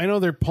know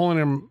they're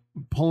pulling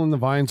the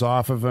vines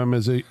off of him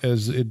as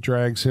it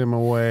drags him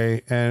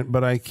away,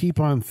 but I keep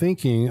on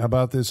thinking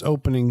about this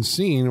opening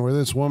scene where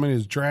this woman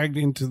is dragged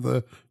into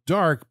the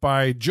dark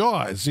by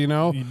Jaws. Yeah,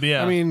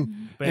 I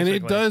mean, basically. And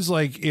it does,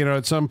 like,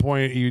 at some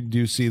point you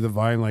do see the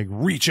vine like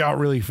reach out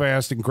really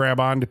fast and grab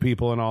onto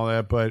people and all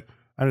that, but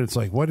it's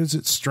like, what is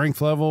its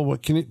strength level?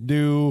 What can it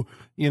do?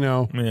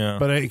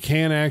 But it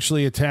can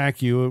actually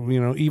attack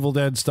you, Evil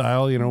Dead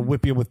style,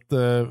 whip you with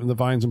the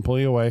vines and pull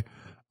you away.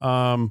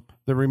 The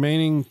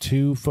remaining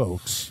two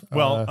folks.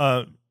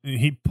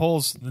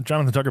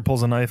 Jonathan Tucker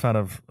pulls a knife out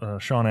of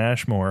Sean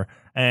Ashmore,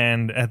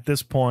 and at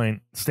this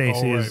point,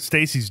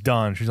 Stacy's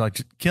done. She's like,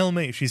 kill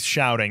me. She's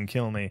shouting,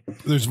 kill me.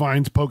 There's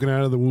vines poking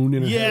out of the wound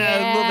in her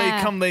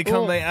head.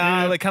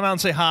 They come out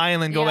and say hi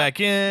and then go back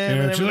in.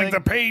 And she's like, the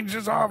page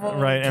is awful.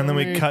 Right, and then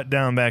we cut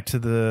down back to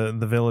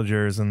the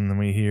villagers, and then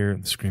we hear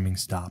the screaming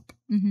stop.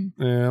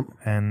 Mm-hmm. Yeah.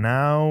 And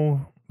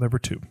now there were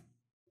two.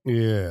 Yeah.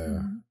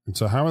 Mm-hmm. And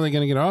so how are they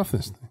going to get off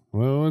this thing?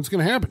 Well, what's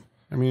going to happen?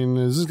 I mean,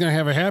 is this going to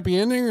have a happy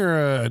ending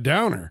or a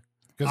downer?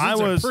 Because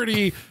it's a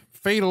pretty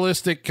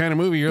fatalistic kind of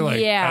movie. You're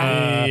like,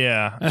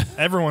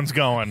 everyone's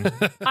going.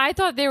 I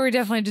thought they were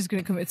definitely just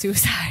going to commit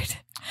suicide.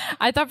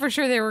 I thought for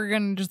sure they were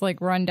going to just like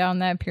run down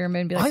that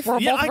pyramid and be like, we'll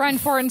both run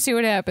for it and see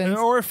what happens.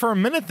 Or for a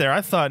minute there,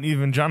 I thought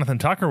even Jonathan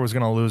Tucker was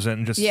going to lose it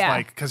and just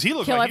because he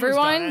looked kill like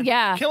everyone. He was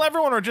dying. Kill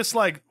everyone, or just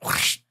like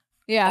whoosh,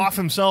 off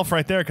himself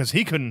right there because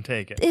he couldn't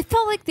take it. It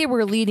felt like they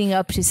were leading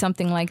up to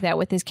something like that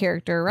with his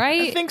character,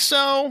 right? I think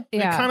so.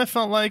 Yeah. It kind of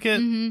felt like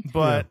it,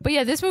 but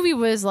yeah, this movie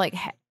was like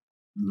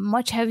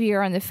much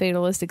heavier on the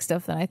fatalistic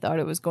stuff than I thought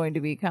it was going to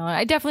be. Colin,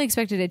 I definitely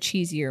expected a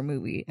cheesier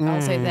movie.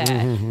 I'll say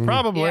that.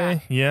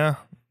 Probably, yeah.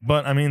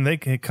 But I mean, they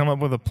could come up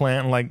with a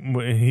plan. Like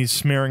he's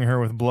smearing her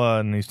with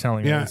blood, and he's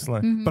telling her. It's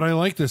like, But I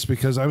like this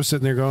because I was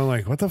sitting there going,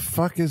 like, "What the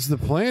fuck is the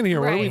plan here?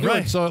 What are we doing?"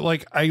 Right. So,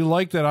 like, I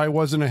like that I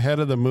wasn't ahead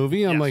of the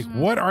movie. I'm like,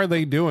 "What are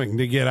they doing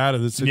to get out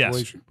of this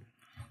situation?" Yes.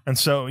 And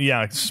so,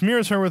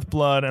 smears her with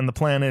blood, and the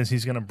plan is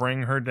he's going to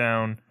bring her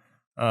down,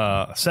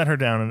 set her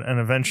down, and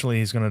eventually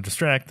he's going to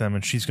distract them,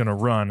 and she's going to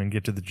run and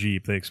get to the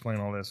Jeep. They explain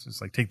all this. It's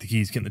like, take the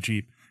keys, get in the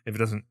Jeep. If it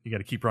doesn't, you got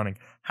to keep running.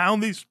 How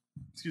these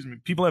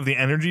people have the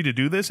energy to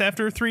do this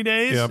after 3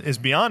 days is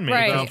beyond me.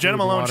 Right. Jenna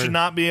Malone should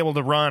not be able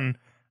to run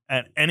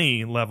at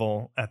any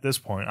level at this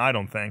point, I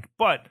don't think.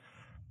 But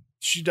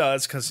she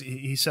does, because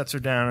he sets her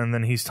down, and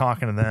then he's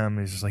talking to them.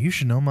 He's just like, "You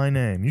should know my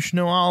name. You should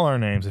know all our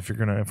names if we're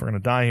gonna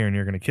die here and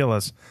you're gonna kill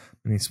us."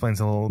 And he explains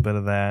a little bit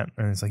of that,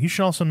 and he's like, "You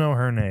should also know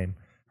her name.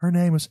 Her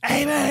name was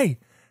Amy."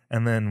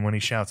 And then when he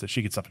shouts it,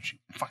 she gets up and she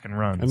fucking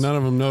runs. And none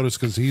of them notice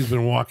because he's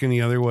been walking the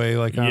other way,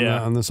 like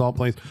on the salt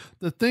plains.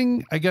 The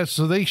thing, I guess,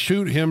 so they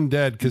shoot him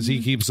dead because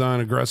he keeps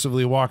on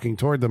aggressively walking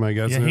toward them, I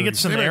guess. Yeah, he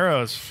gets some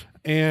arrows.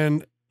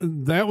 And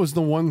that was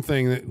the one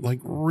thing that like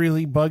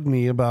really bugged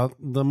me about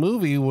the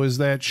movie was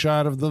that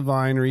shot of the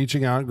vine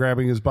reaching out,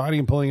 grabbing his body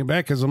and pulling it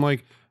back. Because I'm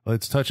like, well,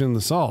 it's touching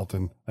the salt.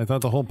 And I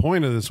thought the whole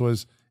point of this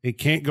was it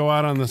can't go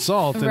out on the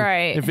salt. And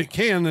Right. if it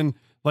can, then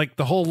like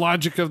the whole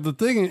logic of the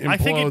thing implodes. I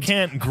think it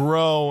can't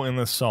grow in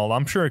the salt.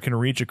 I'm sure it can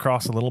reach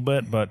across a little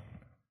bit, but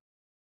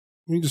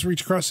you just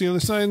reach across the other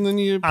side and then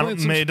you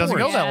plant some it doesn't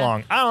go spores. that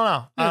long. I don't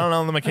know. I don't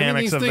know the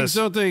mechanics of this.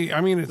 Don't they?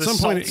 I mean, at some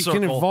point, it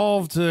can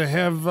evolve to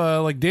have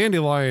like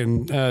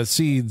dandelion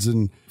seeds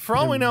and. For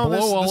all we know, the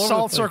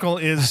salt the circle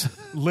is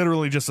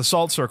literally just a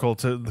salt circle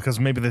because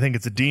maybe they think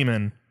it's a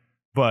demon,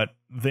 but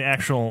the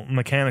actual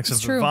mechanics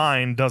of the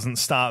vine doesn't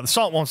stop. The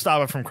salt won't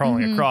stop it from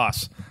crawling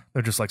across.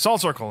 They're just like,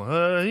 salt circle,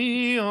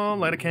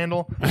 light a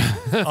candle,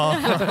 all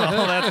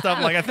that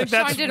stuff. Like, I think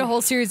Sean did a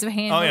whole series of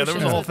hand. Oh yeah, there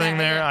was a whole thing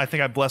there. I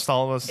think I blessed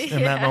all of us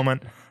in that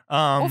moment.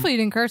 Hopefully you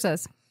didn't curse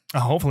us.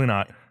 Hopefully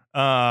not.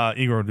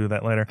 Igor will do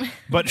that later.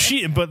 But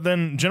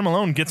then Jenna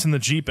Malone gets in the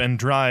Jeep and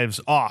drives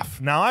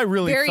off. Now I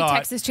really Very thought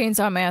Texas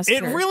Chainsaw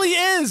Massacre. it really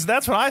is.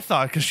 That's what I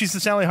thought, because she's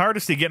the Sally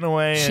Hardesty getting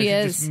away. She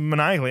and is. just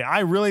maniacally. I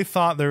really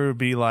thought there would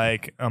be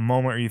like a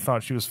moment where you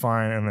thought she was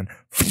fine, and then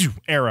phew,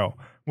 arrow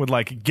would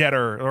like get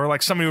her, or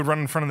like somebody would run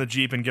in front of the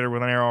Jeep and get her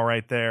with an arrow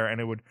right there, and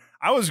it would.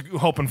 I was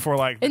hoping for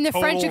like in the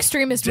French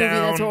extremist movie.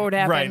 That's what would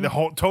happen. Right, the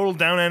whole total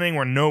down ending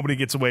where nobody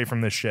gets away from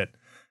this shit.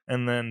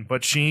 And then,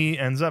 but she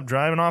ends up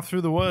driving off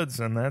through the woods,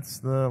 and that's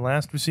the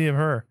last we see of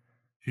her.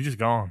 She's just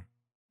gone.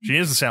 She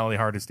is the Sally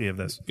Hardesty of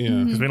this.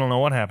 Yeah. Because we don't know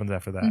what happens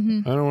after that. I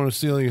don't want to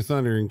steal your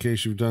thunder in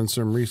case you've done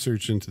some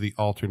research into the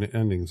alternate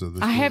endings of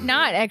this. I movie. have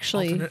not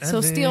actually.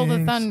 So steal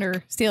the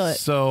thunder. Steal it.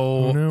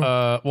 So,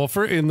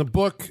 in the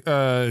book,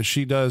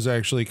 she does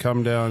actually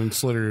come down and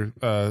slit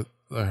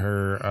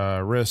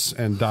her wrists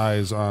and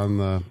dies on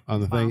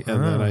the thing,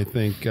 and then I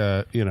think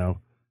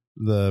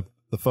the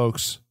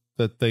folks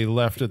that they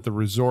left at the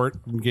resort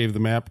and gave the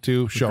map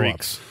to show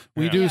Greeks. up.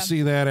 We do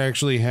see that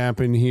actually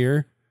happen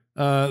here.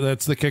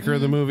 That's the kicker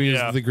of the movie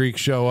is the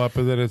Greeks show up,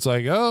 and then it's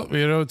like,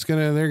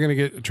 they're gonna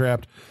get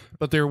trapped.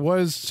 But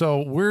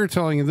we're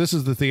telling you this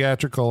is the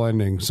theatrical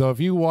ending. So if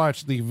you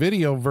watch the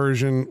video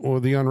version or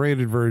the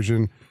unrated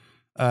version,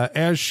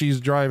 as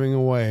she's driving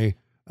away,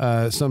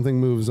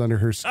 something moves under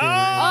her skin.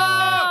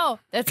 Oh,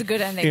 that's a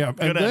good ending. Yeah,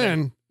 and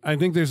then I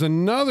think there's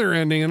another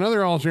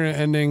alternate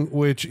ending,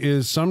 which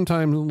is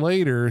sometime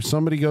later,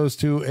 somebody goes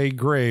to a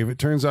grave. It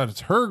turns out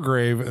it's her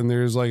grave, and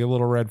there's like a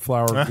little red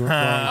flower.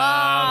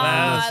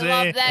 I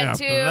love that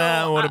too.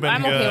 That would have been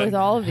I'm good. okay with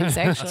all of these,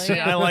 actually. See,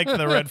 I like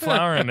the red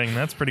flower ending.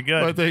 That's pretty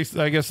good. But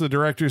I guess the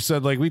director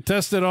said, like, we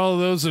tested all of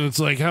those, and it's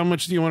like, how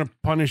much do you want to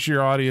punish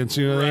your audience?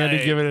 They had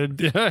to give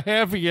it a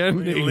happy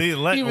ending.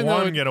 Let even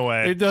one though get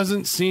away. It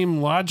doesn't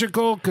seem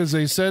logical because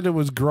they said it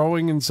was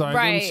growing inside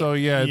them. So,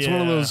 it's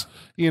one of those,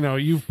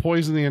 you've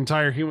poisoned the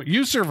entire human.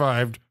 You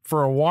survived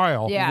for a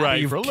while. Yeah.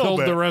 Right, You've for a little killed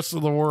bit. the rest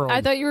of the world.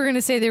 I thought you were going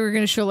to say they were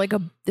going to show like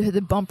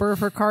the bumper of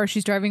her car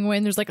she's driving away,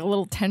 and there's like a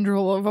little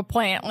tendril of a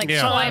plant like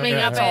climbing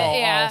up it.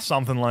 Yeah.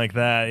 Something like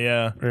that,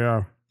 yeah.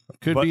 Yeah.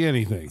 Could be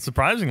anything.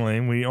 Surprisingly,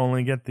 we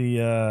only get the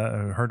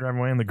her driving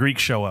away and the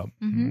Greeks show up,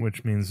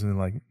 which means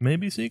like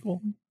maybe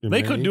sequel.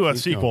 They could do a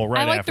sequel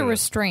right I like after the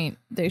this. restraint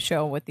they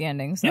show with the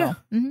ending. So. Yeah.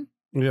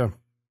 Yeah.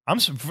 I'm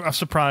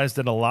surprised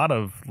at a lot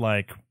of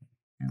like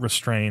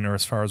restraint, or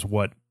as far as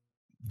what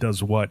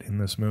does what in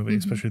this movie,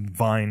 especially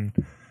Vine,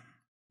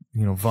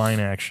 Vine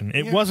action.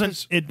 It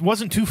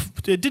wasn't too.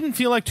 It didn't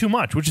feel like too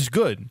much, which is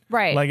good.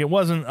 Right. Like it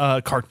wasn't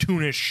a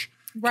cartoonish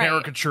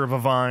caricature of a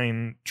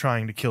vine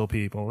trying to kill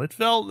people. It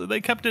felt they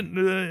kept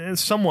it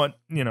somewhat,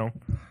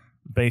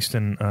 based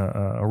in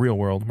a real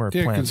world where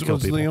plants kill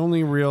because people. the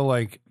only real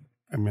like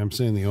I mean, I'm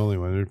saying the only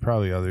one. There's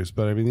probably others,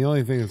 but I mean, the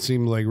only thing that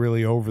seemed like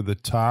really over the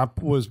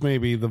top was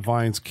maybe the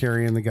vines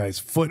carrying the guy's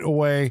foot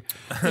away,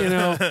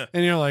 and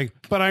you're like,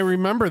 but I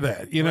remember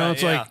that,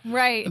 it's like,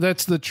 right.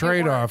 That's the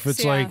trade-off. Works,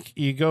 it's like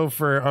you go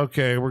for,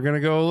 okay, we're going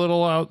to go a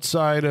little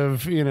outside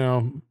of,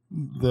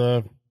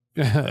 the...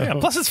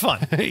 plus it's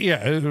fun.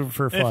 Yeah,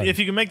 for fun. If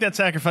you can make that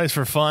sacrifice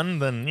for fun,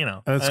 then,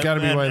 That's got to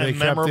be why they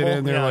kept it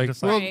in. They're like,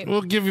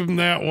 we'll give him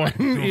that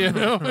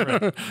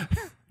one,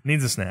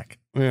 Needs a snack.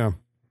 Yeah.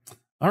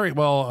 All right.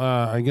 Well,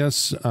 I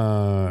guess,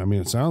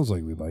 it sounds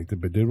like we liked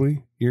it, but did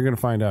we? You're going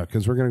to find out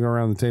because we're going to go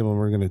around the table and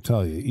we're going to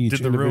tell you each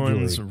Did the individually.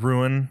 ruins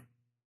ruin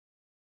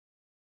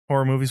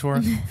horror movies for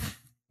us?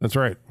 That's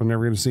right. We're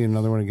never going to see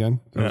another one again.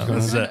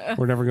 This is it.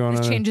 We're never going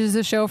This on. changes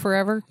the show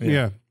forever.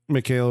 Yeah.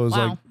 Michaela was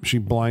Wow. like, she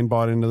blind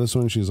bought into this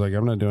one. She's like,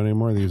 I'm not doing any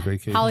more of these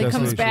vacations. Holly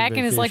comes back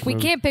and is like, we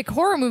can't pick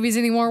horror movies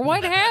anymore.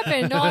 What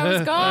happened? I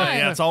was gone.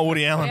 Yeah, it's all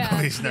Woody Allen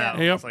movies now.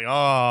 Yep. It's like,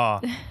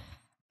 oh.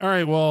 All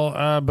right.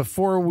 Well,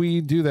 before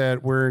we do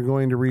that, we're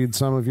going to read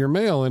some of your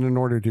mail. And in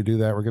order to do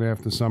that, we're going to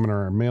have to summon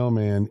our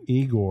mailman,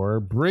 Igor.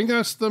 Bring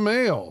us the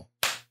mail.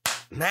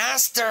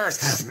 Masters,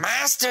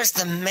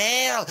 the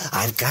mail.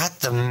 I've got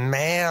the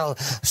mail.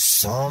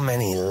 So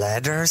many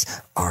letters.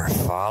 Our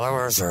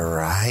followers are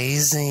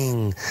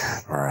rising.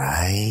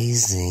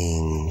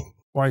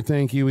 Why,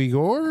 thank you,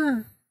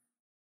 Igor.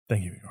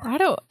 Thank you,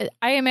 Igor.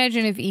 I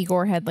imagine if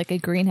Igor had like a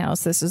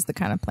greenhouse, this is the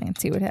kind of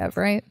plants he would have,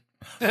 right?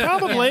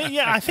 Probably,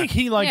 yeah. I think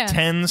he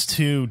tends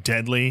to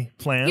deadly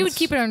plants. He would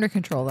keep it under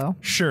control, though.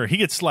 Sure, he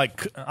gets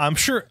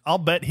I'll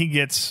bet he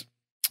gets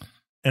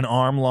an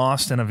arm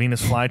lost and a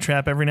Venus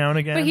flytrap every now and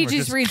again. But he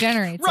just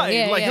regenerates. Right,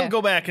 Yeah, he'll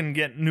go back and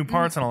get new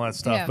parts and all that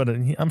stuff. Yeah. But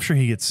I'm sure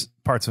he gets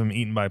parts of him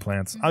eaten by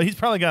plants. He's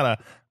probably got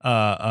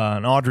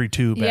an Audrey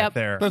 2 back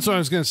there. That's what I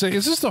was going to say.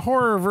 Is this the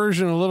horror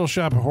version of Little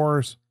Shop of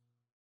Horrors?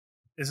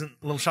 Isn't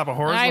Little Shop of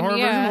Horrors the horror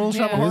version of Little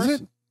Shop of Horrors?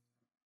 Is it?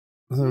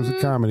 I thought it was a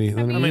comedy.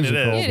 I mean, it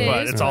is,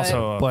 but it's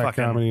also a black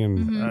fucking comedy,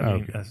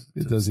 and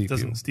it does eat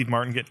Doesn't people. Steve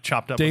Martin get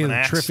chopped up Day with of an the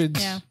axe?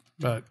 Triffids,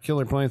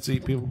 killer plants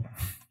eat people.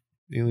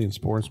 Alien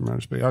spores from outer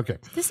space. Okay.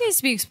 This needs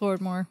to be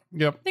explored more.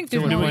 Yep. I think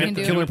there's more we can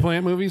do. Killer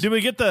plant movies? Did we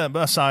get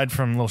aside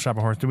from Little Shop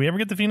of Horrors, did we ever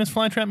get the Venus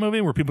flytrap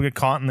movie where people get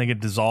caught and they get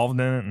dissolved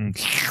in it and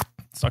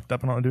sucked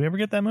up and all? Did we ever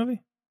get that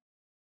movie?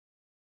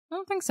 I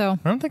don't think so.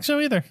 I don't think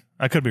so either.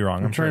 I could be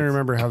wrong. I'm trying to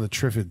remember how the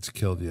Triffids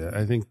killed you.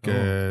 I think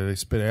they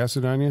spit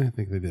acid on you. I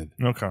think they did.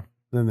 Okay.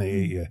 Then they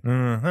ate you.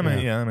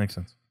 That makes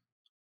sense.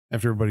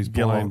 After everybody's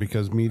blind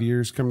because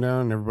meteors come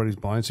down and everybody's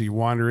blind, so you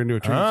wander into a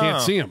tree. You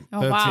can't see them.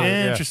 Oh, wow.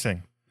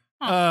 Interesting.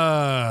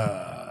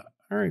 All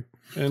right.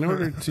 In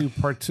order to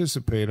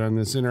participate on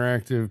this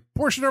interactive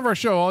portion of our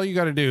show, all you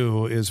got to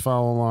do is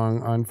follow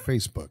along on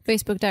Facebook.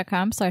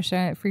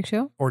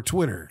 Facebook.com/SaturdayNightFreakShow. Or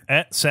Twitter.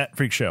 At Sat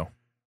Freak Show.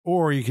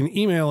 Or you can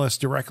email us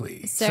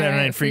directly.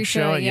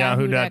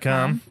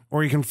 SaturdayNightFreakShow@yahoo.com.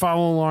 Or you can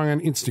follow along on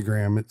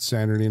Instagram at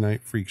Saturday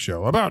Night Freak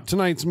Show. About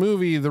tonight's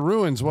movie, The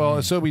Ruins. Well,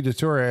 Asobi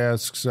Datura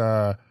asks,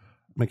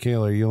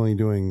 Michaela, are you only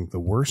doing the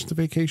worst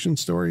vacation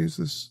stories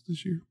this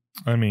year?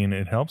 I mean,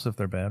 it helps if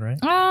they're bad, right?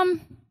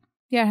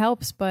 Yeah, it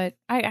helps, but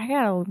I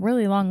got a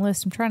really long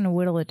list. I'm trying to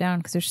whittle it down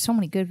because there's so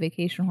many good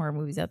vacation horror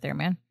movies out there,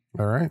 man.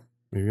 All right.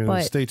 You're going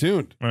to stay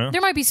tuned. Well,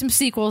 There might be some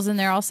sequels in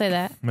there. I'll say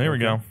that. there we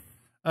go.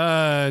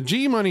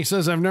 G Money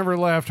says, I've never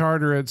laughed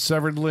harder at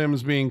severed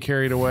limbs being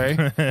carried away.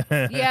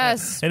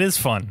 Yes. It is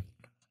fun.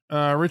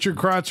 Richard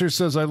Krotzer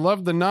says, I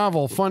love the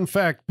novel. Fun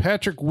fact,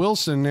 Patrick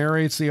Wilson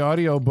narrates the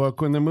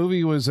audiobook. When the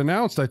movie was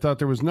announced, I thought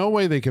there was no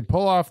way they could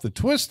pull off the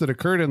twist that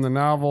occurred in the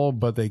novel,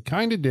 but they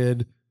kind of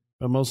did,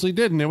 but mostly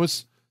didn't. It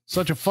was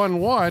such a fun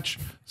watch.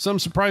 Some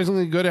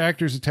surprisingly good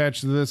actors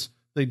attached to this.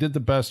 They did the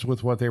best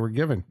with what they were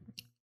given.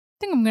 I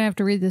think I'm going to have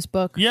to read this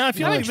book. Yeah, I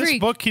feel like this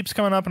book keeps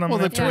coming up,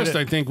 and the twist,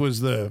 I think, was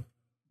the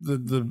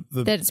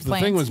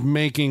thing was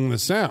making the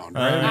sound,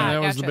 right?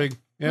 That was the big.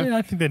 Yeah,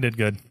 I think they did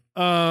good.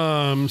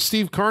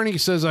 Steve Carney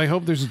says, I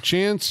hope there's a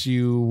chance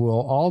you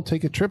will all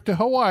take a trip to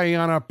Hawaii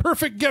on a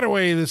perfect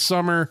getaway this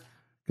summer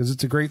because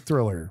it's a great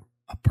thriller.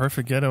 A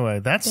perfect getaway.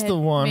 That's the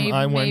one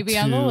I went to.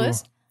 On the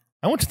list.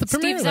 I went to the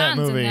premiere of that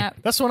Zahn's movie.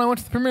 That's the one I went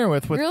to the premiere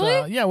with.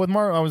 Really? I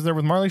was there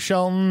with Marley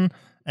Shelton,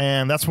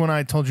 and that's when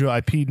I told you I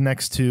peed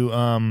next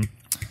to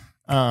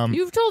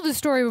You've told this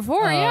story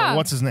before, yeah.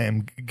 What's his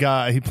name?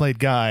 Guy. He played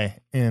Guy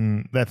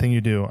in That Thing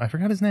You Do. I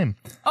forgot his name.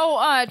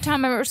 Oh,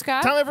 Tom Everett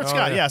Scott? Tom Everett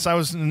Scott, yes. I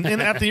was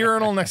at the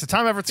urinal next to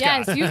Tom Everett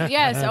Scott.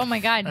 Yes. Oh, my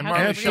God. And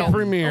At the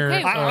premiere.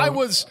 Okay, I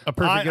was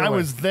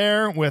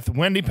there with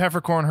Wendy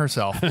Peppercorn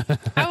herself.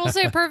 I will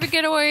say Perfect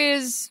Getaway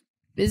is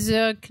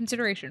a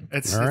consideration.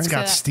 It's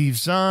got Steve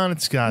Zahn.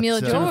 It's got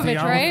Mila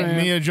Jovovich, right?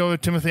 Mila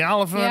Jovovich, Timothy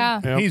Olyphant. Yeah.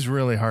 Yep. He's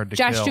really hard to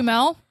Josh kill.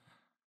 Duhamel?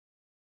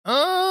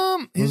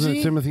 Was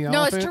it Timothy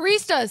No, Olyphant? it's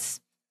Teresa's.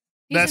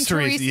 That's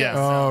Teresa, yes.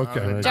 Oh,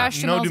 okay.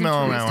 Josh No Duhamel's Duhamel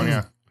on in that one,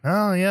 Teresa's.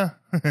 yeah.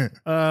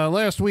 Oh, yeah.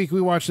 Last week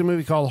we watched a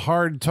movie called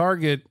Hard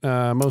Target.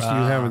 Most of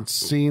you haven't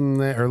seen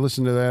that or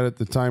listened to that at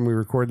the time we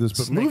recorded this,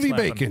 but Snake Movie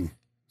slapping. Bacon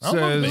Oh,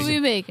 says Movie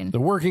Bacon. the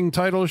working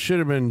title should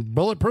have been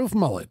Bulletproof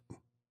Mullet.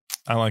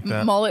 I like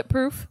that. Mullet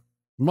proof?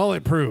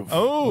 Mullet proof.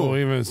 Oh.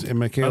 Even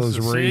Michaela's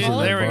Let's see. raising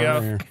There the we bar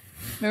go. here.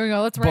 There we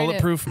go. Let's write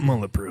Bulletproof,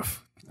 mullet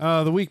proof.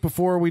 The week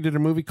before, we did a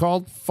movie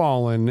called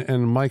Fallen,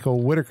 and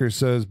Michael Whitaker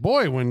says,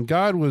 boy, when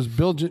God was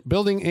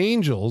building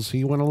angels,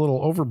 he went a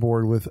little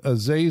overboard with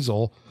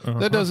Azazel.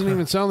 That doesn't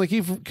even sound like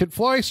he could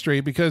fly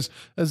straight, because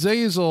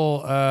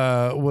Azazel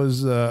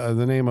was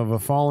the name of a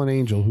fallen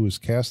angel who was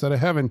cast out of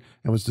heaven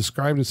and was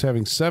described as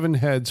having 7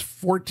 heads,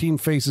 14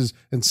 faces,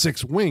 and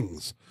 6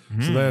 wings.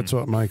 So that's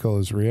what Michael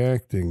is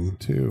reacting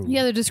to.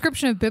 Yeah, the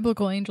description of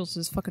biblical angels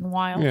is fucking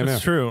wild. Yeah,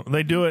 It's true.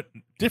 They do it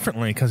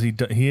differently because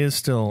he is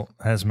still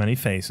has many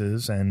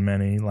faces and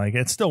many, like,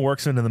 it still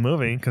works into the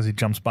movie because he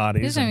jumps bodies.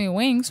 He doesn't have any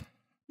wings.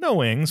 No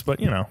wings, but,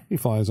 you know. He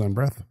flies on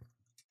breath.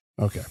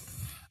 Okay.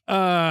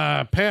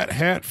 Pat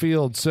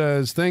Hatfield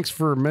says, thanks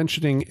for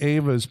mentioning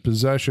Ava's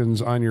possessions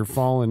on your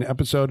Fallen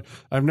episode.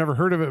 I've never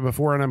heard of it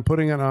before, and I'm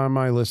putting it on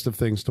my list of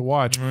things to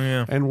watch. Oh,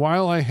 yeah. And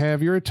while I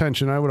have your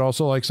attention, I would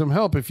also like some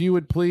help. If you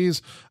would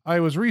please, I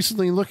was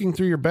recently looking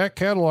through your back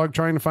catalog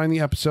trying to find the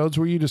episodes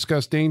where you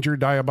discuss Danger,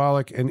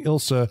 Diabolic, and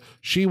Ilsa,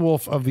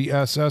 She-Wolf of the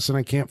SS, and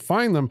I can't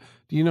find them.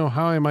 Do you know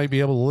how I might be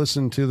able to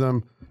listen to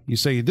them? You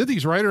say you did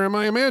these right, or am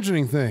I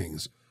imagining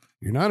things?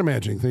 You're not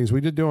imagining things.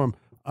 We did do them.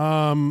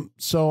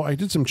 So I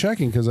did some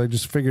checking because I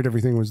just figured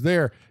everything was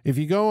there. If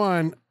you go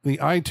on the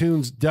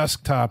iTunes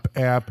desktop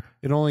app,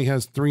 it only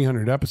has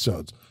 300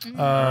 episodes.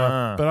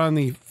 But on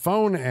the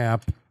phone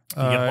app,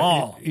 You get them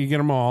all. You get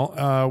them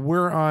all.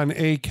 We're on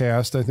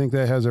Acast. I think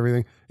that has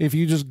everything. If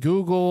you just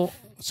Google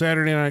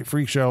Saturday Night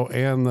Freak Show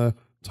and the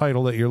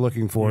title that you're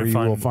looking for, you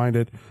will find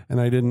it. And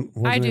I didn't.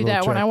 I do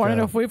that when I want to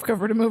know if we've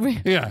covered a movie.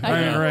 Yeah,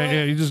 right.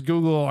 Yeah, you just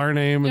Google our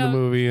name and the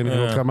movie, and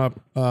it'll come up.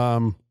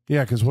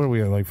 Yeah, because what are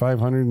we at, like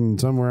 500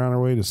 and somewhere on our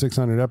way to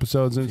 600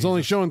 episodes, and it's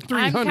only showing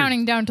 300. I'm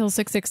counting down till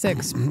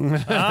 666.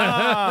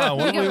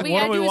 What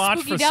do we watch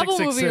spooky for devil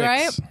 666? movie,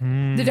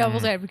 right? The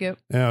Devil's Advocate.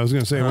 Yeah, I was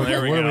going to say, what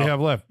there we do we go. have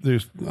left?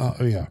 There's,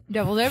 yeah.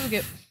 Devil's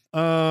Advocate. We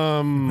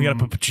got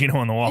to put Pacino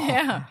on the wall.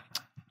 Yeah.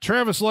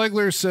 Travis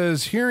Legler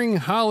says, hearing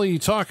Holly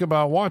talk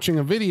about watching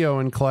a video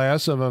in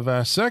class of a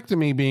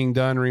vasectomy being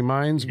done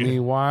reminds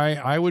me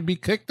why I would be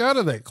kicked out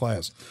of that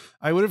class.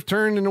 I would have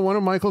turned into one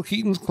of Michael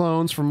Keaton's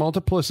clones from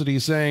Multiplicity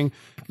saying,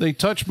 they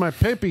touched my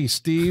peppy,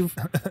 Steve,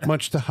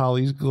 much to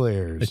Holly's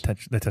glares.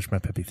 They touch my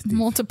peppy, Steve.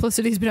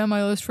 Multiplicity's been on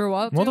my list for a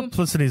while, too.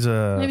 Multiplicity's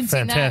a haven't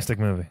seen fantastic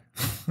movie.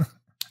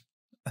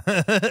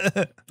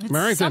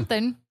 It's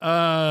something.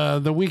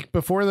 The week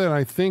before that,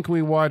 I think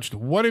we watched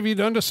What Have You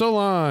Done to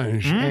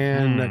Solange?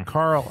 And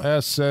Carl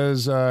S.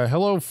 says,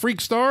 hello, Freak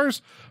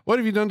Stars. What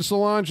Have You Done to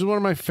Solange is one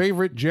of my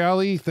favorite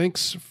Jolly.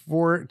 Thanks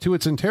to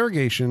its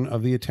interrogation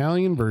of the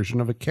Italian version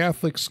of a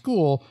Catholic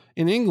school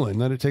in England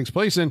that it takes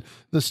place in.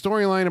 The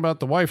storyline about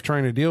the wife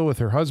trying to deal with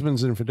her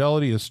husband's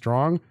infidelity is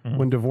strong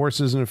when divorce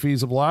isn't a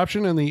feasible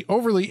option, and the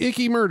overly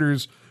icky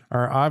murders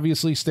are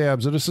obviously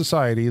stabs at a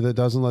society that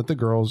doesn't let the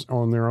girls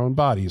own their own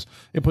bodies.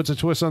 It puts a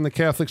twist on the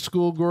Catholic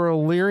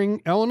schoolgirl leering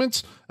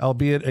elements,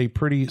 albeit a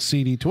pretty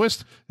seedy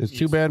twist. It's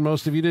too bad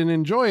most of you didn't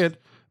enjoy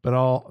it,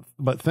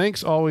 but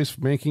thanks always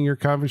for making your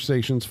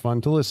conversations fun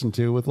to listen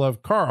to. With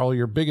love, Carl,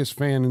 your biggest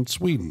fan in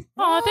Sweden.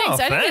 Oh, thanks.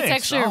 I think it's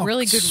thanks. actually a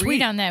really good Sweet.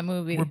 read on that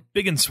movie. We're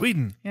big in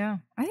Sweden. Yeah.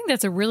 I think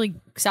that's a really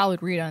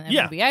solid read on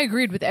that movie. I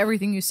agreed with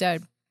everything you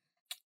said.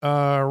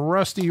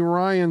 Rusty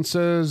Ryan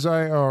says,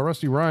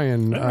 Rusty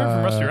Ryan. I haven't heard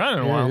from Rusty Ryan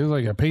in a while. He's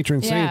like a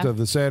patron saint of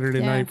the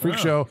Saturday Night Freak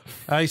Show.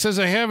 He says,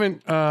 I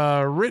haven't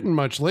written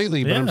much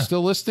lately, but I'm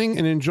still listening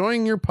and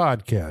enjoying your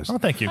podcast. Oh,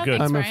 thank you. Good.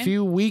 thanks. I'm a Ryan.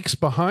 few weeks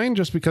behind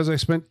just because I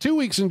spent 2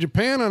 weeks in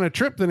Japan on a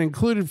trip that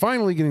included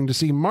finally getting to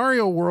see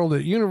Mario World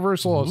at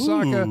Universal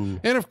Osaka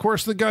and, of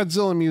course, the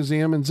Godzilla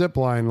Museum and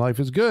Zipline.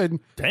 Life is good.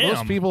 Damn.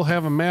 Most people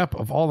have a map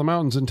of all the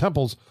mountains and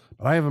temples,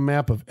 but I have a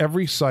map of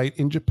every site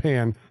in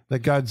Japan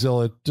that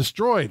Godzilla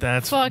destroyed.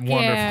 That's Fuck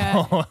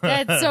wonderful.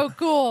 yeah. That's so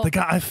cool. The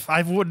guy,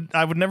 I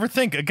would never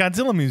think a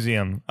Godzilla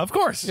museum. Of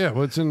course. Yeah,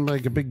 well, it's in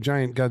like a big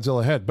giant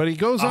Godzilla head. But he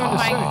goes on Oh to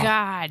my say,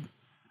 God.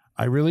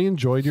 I really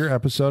enjoyed your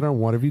episode on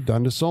What Have You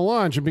Done to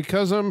Solange? And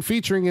because I'm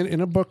featuring it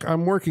in a book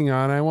I'm working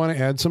on, I want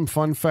to add some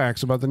fun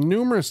facts about the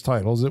numerous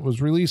titles it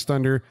was released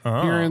under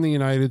here in the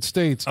United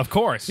States. Of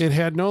course. It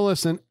had no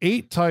less than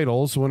 8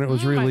 titles when it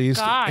was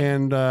released. God.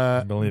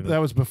 And believe it.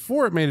 that was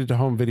before it made it to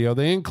home video.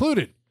 They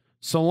included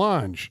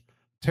Solange,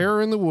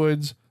 Terror in the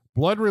Woods,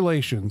 Blood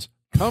Relations,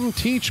 Come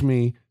Teach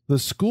Me, The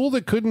School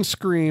That Couldn't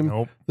Scream,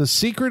 Nope. The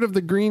Secret of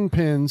the Green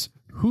Pins,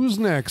 Who's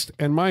Next,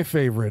 and my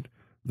favorite,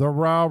 The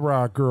Rah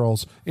Rah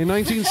Girls. In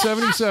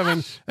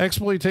 1977,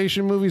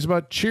 exploitation movies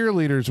about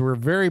cheerleaders were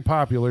very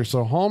popular,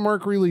 so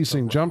Hallmark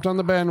Releasing jumped on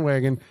the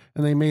bandwagon,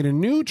 and they made a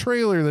new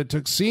trailer that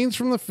took scenes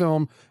from the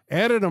film,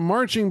 added a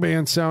marching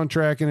band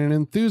soundtrack, and an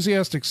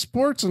enthusiastic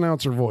sports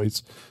announcer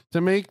voice to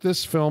make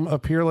this film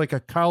appear like a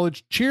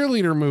college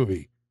cheerleader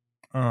movie.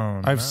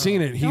 I've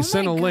seen it. He Oh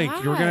sent a my link.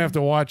 God. You're gonna have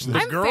to watch this.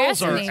 I'm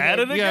Girls are fascinated. at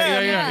it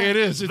again. Yeah. It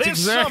is. It's This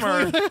exactly.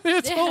 summer.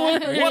 It's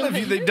hilarious. What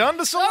have they done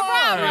to The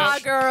rah-rah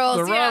Solange? girls.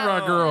 The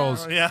rah-rah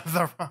girls.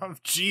 Yeah,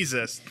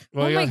 Jesus.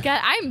 Well, Oh my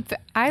yeah. God,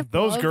 I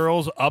Those love,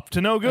 girls up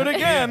to no good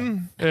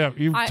again. Yeah,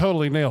 you've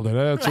totally nailed it.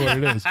 That's what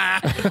it is.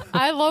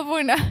 I love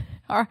when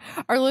our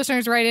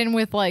listeners write in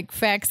with like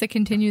facts that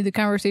continue the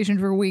conversation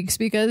for weeks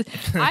because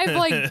I've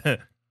like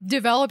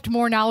developed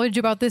more knowledge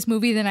about this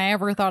movie than I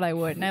ever thought I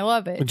would, and I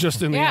love it.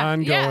 Just in the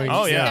ongoing.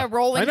 Oh, yeah. That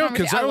rolling I know,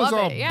 because I was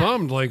all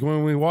bummed like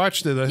when we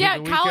watched it. I Yeah,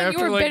 think the week Colin, you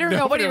after, were like, bitter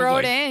nobody was wrote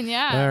like, in. All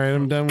Yeah, right,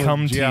 I'm done with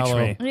Come teach Giallo.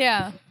 me.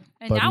 yeah.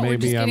 And But now we're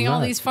just maybe I'm getting all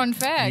not. these fun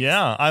facts.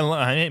 Yeah,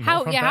 I ain't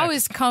How more how facts.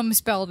 is cum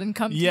spelled and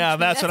cum? Yeah, teach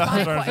me? that's what I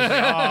was my trying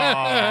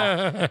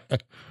to question.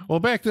 say. Well,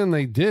 back then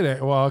they did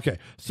it. Well, okay.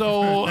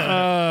 So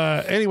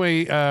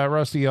anyway,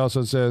 Rusty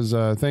also says,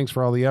 thanks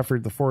for all the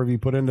effort the four of you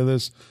put into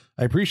this.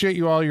 I appreciate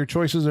you all. Your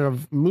choices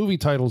of movie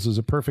titles is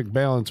a perfect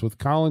balance, with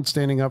Colin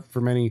standing up for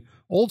many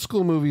old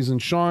school movies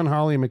and Sean,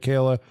 Holly, and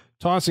Michaela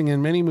tossing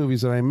in many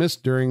movies that I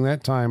missed during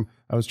that time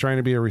I was trying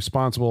to be a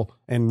responsible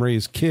and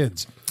raise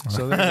kids.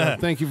 So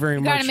thank you very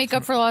You much. got to make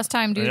up for lost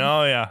time, dude.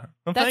 Oh, yeah.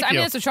 Well, That's, thank I you.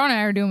 mean, that's what Sean and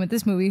I are doing with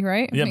this movie,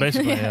 right? Yeah, I mean,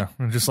 basically, yeah.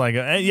 Just like,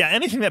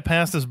 anything that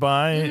passed us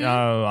by,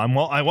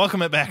 I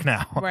welcome it back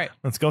now. Right.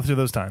 Let's go through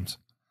those times.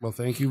 Well,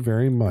 thank you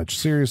very much.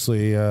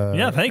 Seriously.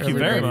 Thank you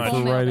very everybody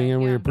much. for writing in.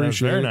 We Yeah.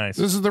 appreciate very it. nice.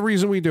 This is the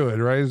reason we do it,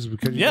 right? Is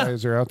because you Yeah.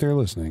 guys are out there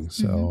listening.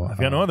 So I've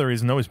got no other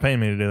reason. Nobody's paying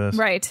me to do this.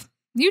 Right.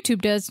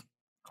 YouTube does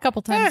a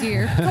couple times a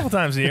year. A couple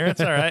times a year.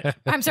 It's all right.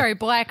 I'm sorry,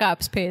 Black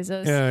Ops pays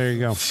us. yeah, there you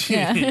go.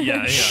 Yeah.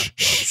 yeah.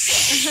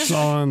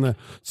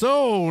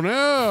 So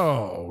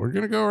now we're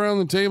gonna go around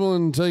the table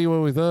and tell you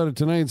what we thought of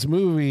tonight's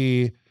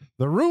movie,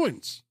 The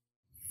Ruins.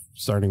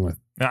 Starting with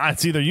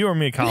It's either you or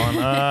me, Colin.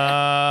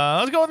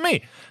 Let's go with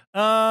me.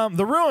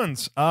 The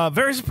Ruins.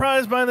 Very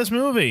surprised by this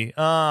movie.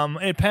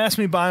 It passed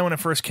me by when it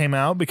first came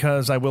out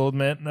because I will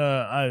admit,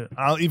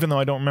 I'll even though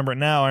I don't remember it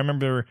now, I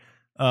remember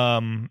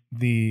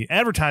the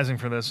advertising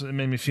for this. It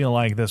made me feel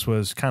like this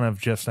was kind of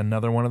just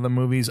another one of the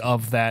movies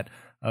of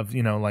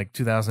like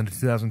 2000 to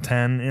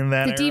 2010 in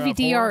that The era of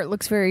DVD horror. art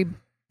looks very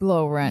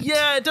low rent.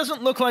 Yeah, it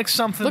doesn't look like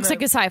something. Looks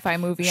like a sci-fi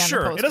movie on the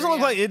Sure, poster. it doesn't look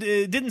yeah. like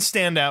it didn't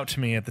stand out to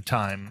me at the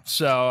time,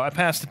 so I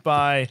passed it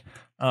by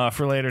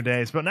for later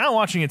days. But now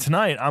watching it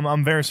tonight,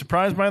 I'm very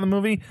surprised by the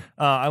movie.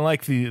 I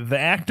like the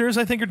actors.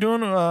 I think are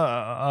doing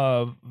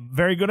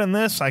very good in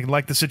this. I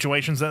like the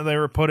situations that they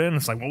were put in.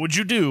 It's like, what would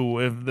you do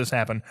if this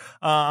happened?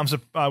 I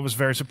was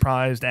very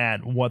surprised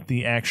at what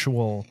the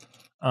actual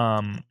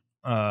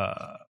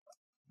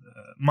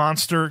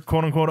monster,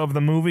 quote unquote, of the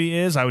movie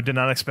is. I did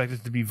not expect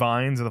it to be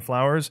vines or the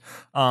flowers.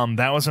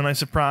 That was a nice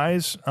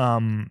surprise.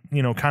 Kind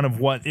of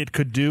what it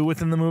could do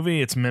within the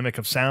movie. Its mimic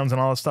of sounds and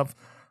all this stuff.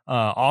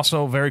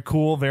 Also very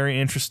cool, very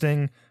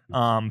interesting.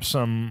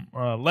 Some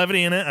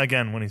levity in it.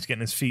 Again, when he's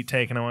getting his feet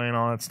taken away and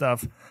all that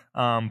stuff.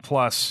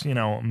 Plus,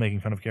 making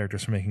fun of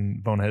characters for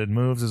making boneheaded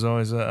moves is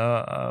always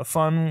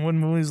fun with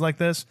movies like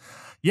this.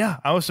 Yeah,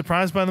 I was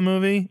surprised by the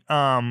movie.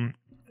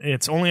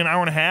 It's only an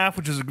hour and a half,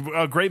 which is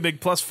a great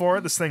big plus for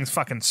it. This thing's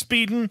fucking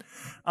speeding.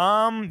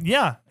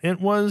 It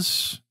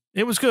was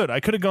good. I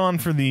could have gone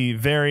for the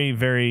very,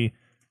 very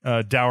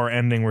dour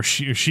ending where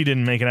she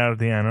didn't make it out at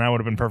the end, and I would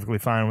have been perfectly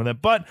fine with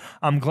it. But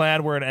I'm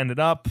glad where it ended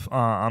up.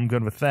 I'm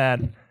good with that.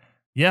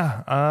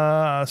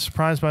 Yeah,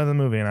 surprised by the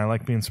movie, and I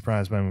like being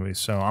surprised by movies.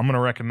 So I'm going to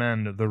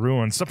recommend The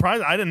Ruins.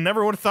 Surprised, I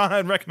never would have thought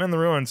I'd recommend The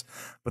Ruins,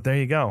 but there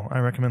you go. I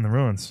recommend The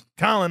Ruins.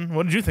 Colin,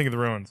 what did you think of The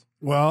Ruins?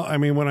 Well, I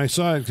mean, when I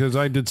saw it, because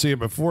I did see it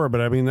before,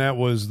 but I mean, that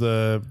was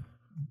the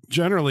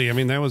gist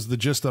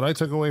that I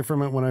took away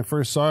from it when I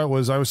first saw it.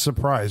 Was I was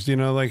surprised,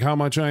 like how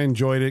much I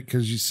enjoyed it,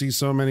 because you see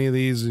so many of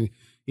these and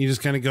you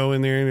just kind of go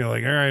in there and you're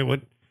like, all right,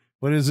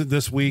 what is it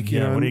this week?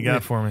 What do you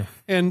got for me?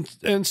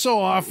 And so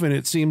often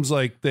it seems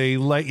like they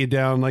let you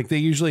down. Like they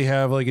usually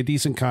have like a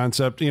decent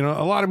concept. A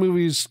lot of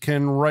movies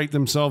can write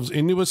themselves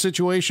into a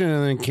situation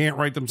and then can't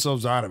write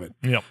themselves out of it.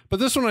 Yep. But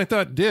this one I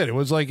thought did. It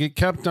was like it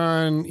kept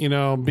on,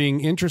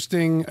 being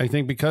interesting. I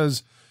think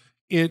because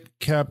it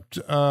kept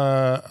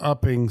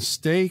upping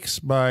stakes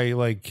by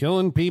like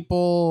killing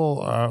people,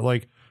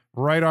 like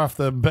right off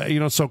the bat,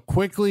 so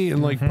quickly,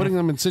 and like putting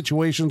them in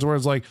situations where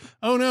it's like,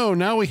 oh no,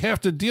 now we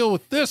have to deal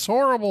with this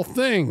horrible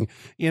thing,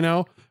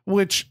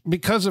 which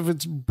because of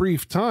its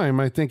brief time,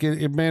 I think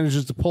it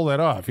manages to pull that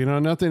off.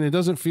 It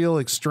doesn't feel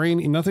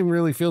extraneous. Nothing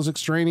really feels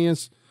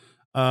extraneous.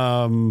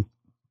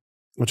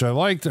 Which I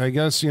liked. I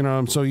guess,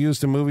 I'm so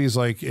used to movies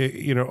like,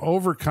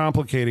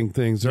 overcomplicating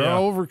things. They're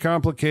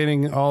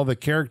overcomplicating all the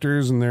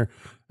characters, and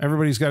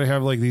everybody's got to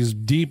have like these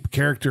deep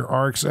character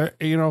arcs.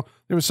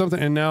 They There was something,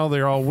 and now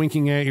they're all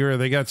winking at you, or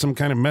they got some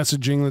kind of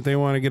messaging that they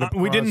want to get across.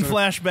 We didn't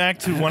flash back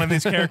to one of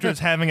these characters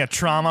having a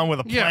trauma with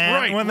a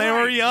plant when they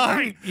were young.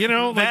 Right. You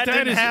know, that like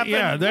didn't happen.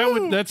 Yeah,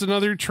 that's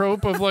another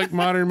trope of like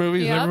modern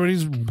movies. Yep.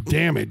 Everybody's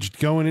damaged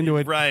going into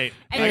it. Right.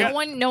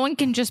 And no one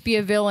can just be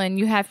a villain.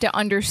 You have to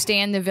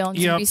understand the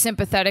villains and be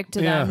sympathetic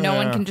to them. No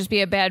one can just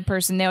be a bad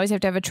person. They always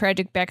have to have a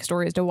tragic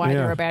backstory as to why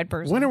they're a bad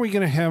person. When are we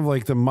going to have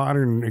like the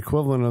modern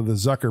equivalent of the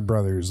Zucker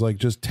brothers, like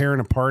just tearing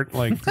apart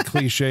like the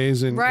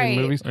cliches in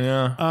movies?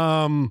 Yeah.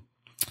 And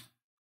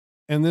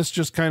this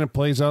just kind of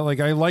plays out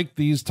like I like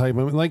these type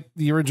of like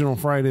the original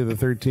Friday the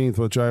 13th,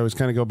 which I always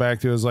kind of go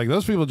back to is like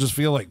those people just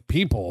feel like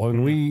people,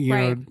 and we you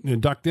know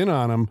ducked in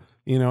on them.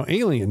 You know,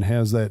 Alien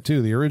has that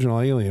too. The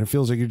original Alien, it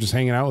feels like you're just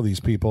hanging out with these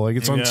people, like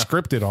it's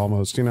unscripted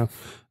almost. You know,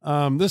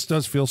 this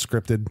does feel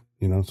scripted.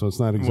 You know, so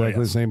it's not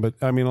exactly the same. But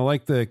I mean, I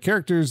like the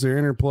characters, their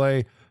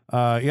interplay.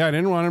 I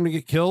didn't want them to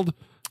get killed.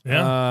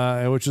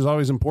 Which is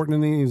always important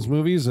in these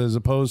movies, as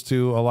opposed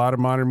to a lot of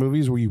modern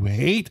movies where you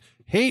hate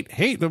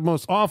the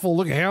most awful.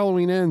 Look at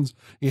Halloween Ends.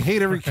 You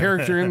hate every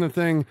character in the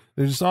thing.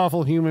 They're just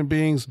awful human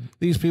beings.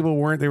 These people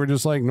weren't. They were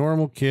just like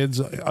normal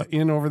kids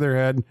in over their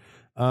head.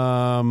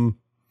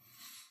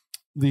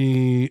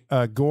 The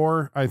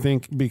gore, I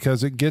think,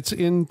 because it gets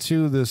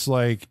into this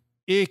like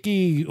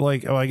icky,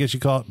 like, I guess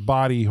you call it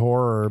body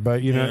horror,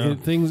 but you know,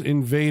 things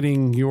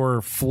invading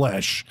your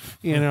flesh,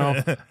 you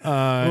know.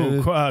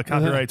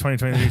 Copyright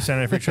 2023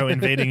 Saturday Freak Show,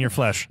 invading your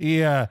flesh.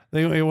 Yeah,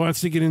 it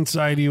wants to get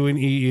inside you and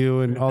eat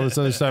you and all this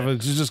other stuff.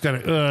 It's just kind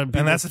of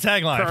and that's the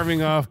tagline,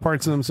 carving off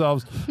parts of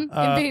themselves.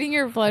 Invading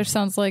your flesh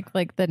sounds like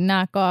the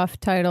knockoff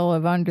title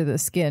of Under the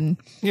Skin.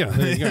 Yeah,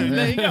 there you go.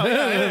 There you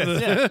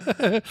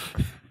go.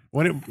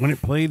 When it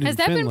played has in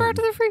that Finland. been brought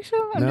to the Freak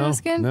Show? Under the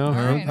Skin? No,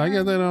 right, I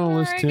got that on a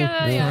list too.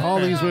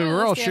 All these movies,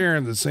 we're all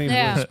sharing the same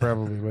list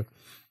probably,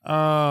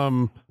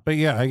 but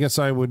yeah, I guess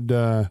I would.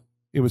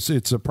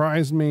 It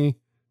surprised me.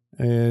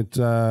 It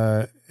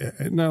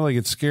not like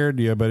it scared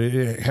you, but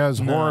it has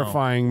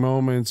horrifying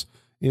moments.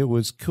 It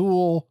was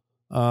cool.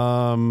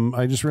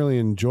 I just really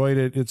enjoyed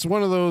it. It's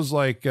one of those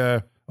like.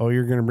 Oh,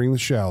 you're going to bring The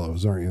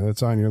Shallows, aren't you?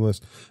 That's on your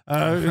list.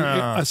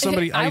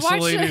 Somebody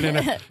isolated in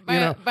a...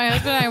 My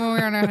husband and I, when we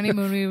were on our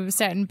honeymoon, we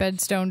sat in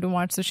Bedstone to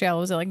watch The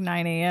Shallows at like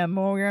 9 a.m.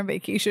 while we were on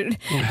vacation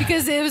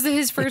because it was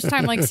his first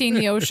time like seeing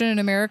the ocean in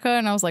America.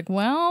 And I was like,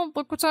 well,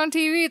 look what's on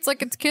TV. It's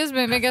like it's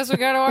Kismet. I guess we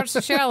got to watch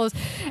The Shallows.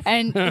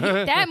 And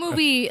that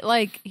movie,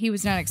 like, he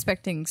was not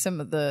expecting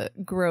some of the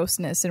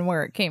grossness and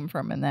where it came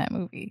from in that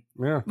movie.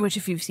 Yeah. Which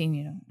if you've seen,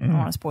 you know, I don't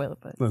want to spoil it,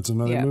 but... That's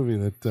another movie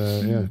that,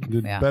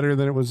 did better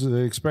than it was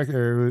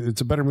expected.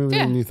 It's a better movie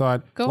than you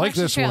thought. Go like watch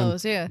this The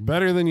Shallows, one.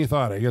 Better than you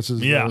thought, I guess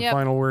is the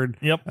final word.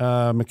 Yep.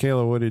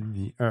 Michaela, what did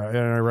and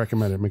I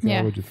recommend it.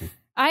 Michaela, what did you think?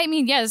 I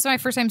mean, this is my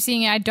first time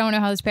seeing it. I don't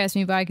know how this passed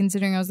me by,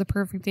 considering I was the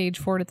perfect age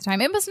for it at the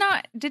time. It was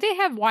not... Did they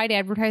have wide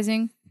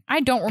advertising? I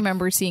don't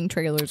remember seeing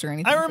trailers or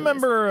anything. I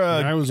remember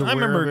I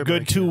remember a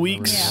good 2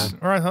 weeks.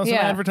 Or I saw some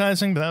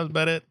advertising, but that was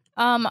about it.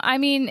 I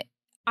mean,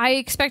 I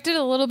expected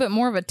a little bit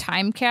more of a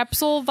time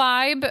capsule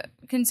vibe,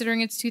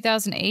 considering it's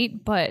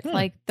 2008, but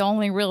like the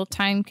only real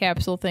time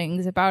capsule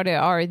things about it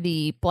are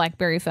the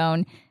BlackBerry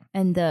phone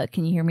and the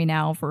 "Can you hear me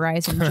now?"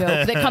 Verizon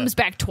joke that comes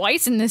back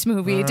twice in this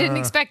movie. Didn't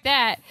expect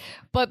that.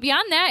 But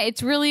beyond that,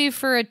 it's really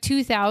for a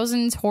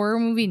 2000s horror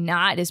movie,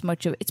 not as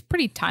much of it's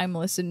pretty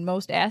timeless in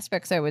most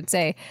aspects, I would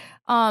say.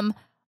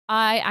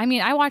 I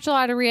mean, I watch a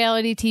lot of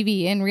reality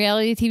TV, and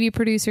reality TV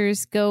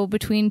producers go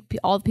between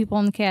all the people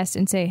on the cast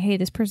and say, hey,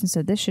 this person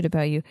said this shit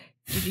about you.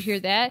 Did you hear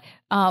that?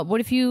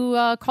 What if you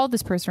called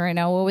this person right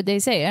now? What would they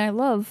say? And I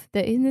love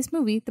that in this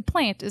movie, the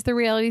plant is the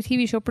reality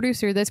TV show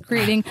producer that's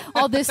creating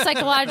all this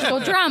psychological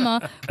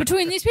drama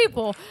between these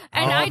people.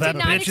 And I did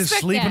not bitch expect is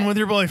sleeping with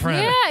your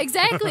boyfriend. Yeah,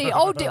 exactly.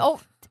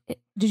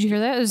 Did you hear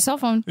that? It was a cell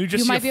phone.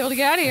 You might be able to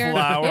get out of here.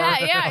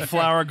 A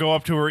flower go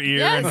up to her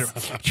ear.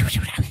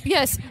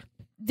 Yes.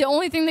 The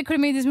only thing that could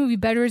have made this movie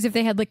better is if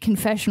they had like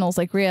confessionals,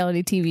 like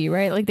reality TV,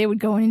 right? Like they would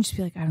go in and just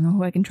be like, I don't know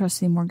who I can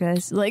trust anymore,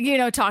 guys. Like, you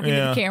know, talking to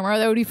the camera.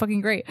 That would be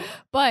fucking great.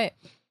 But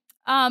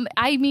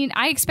I mean,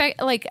 I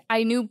expect, like,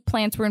 I knew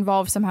plants were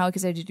involved somehow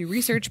because I did do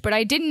research, but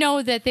I didn't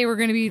know that they were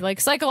going to be like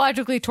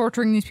psychologically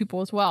torturing these people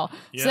as well.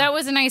 Yeah. So that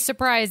was a nice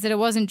surprise that it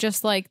wasn't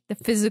just like the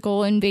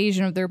physical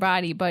invasion of their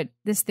body, but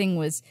this thing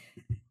was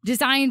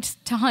designed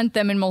to hunt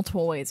them in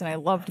multiple ways. And I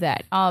loved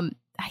that. I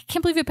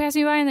can't believe it passed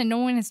me by and that no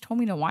one has told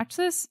me to watch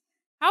this.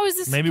 How is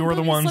this? Maybe we're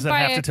the ones that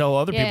have to tell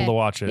other people to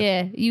watch it.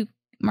 Yeah, you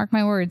mark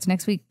my words.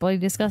 Next week, bloody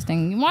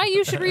disgusting. Why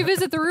you should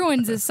revisit the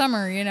ruins this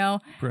summer? You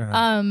know.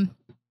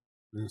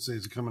 Say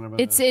it's coming up.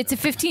 It's a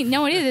 15.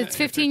 No, it is. It's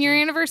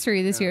 15-year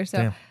anniversary this year.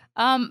 So,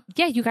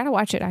 you got to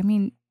watch it. I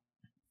mean,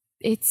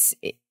 it's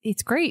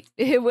great.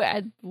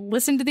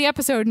 Listen to the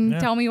episode and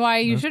tell me why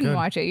you shouldn't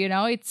watch it. You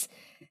know, it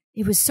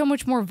was so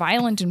much more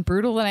violent and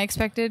brutal than I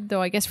expected.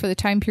 Though I guess for the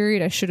time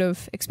period, I should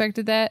have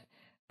expected that.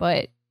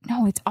 But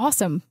no, it's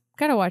awesome.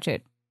 Gotta watch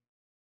it.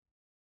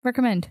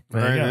 Recommend.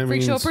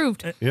 Freak Show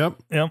approved. Yep.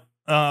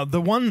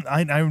 The one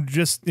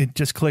it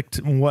just clicked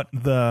when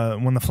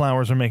the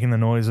flowers are making the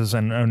noises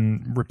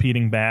and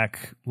repeating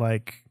back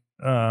like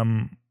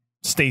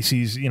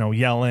Stacy's,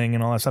 yelling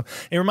and all that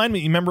stuff. It reminded me,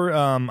 you remember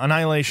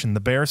Annihilation, the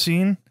bear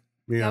scene?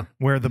 Yeah.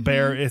 Where the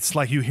bear, it's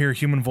like you hear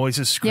human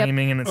voices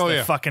screaming and it's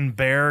the fucking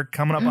bear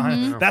coming up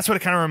behind. That's what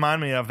it kind of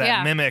reminded me of,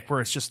 that mimic, where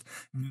it's just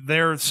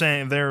they're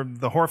saying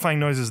the horrifying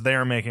noises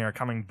they're making are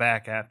coming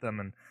back at them,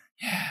 and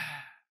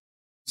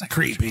it's like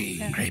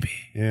creepy.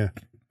 Yeah.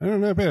 I don't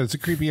know, not bad. It's a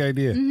creepy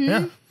idea.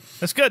 Yeah.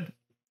 That's good.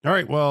 All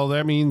right. Well,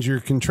 that means you're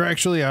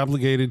contractually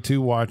obligated to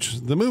watch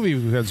the movie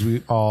because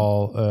we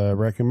all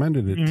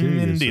recommended it to you.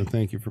 Indeed. So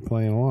thank you for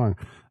playing along.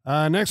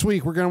 Next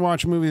week, we're going to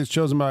watch a movie that's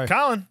chosen by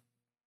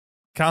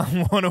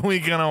Colin, what are we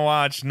going to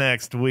watch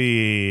next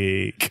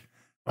week?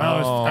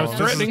 I was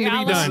threatening to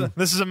be done.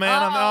 This is a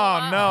man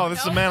on. This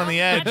is a man on the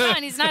edge.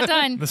 He's not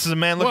done. This is a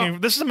man looking.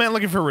 This is a man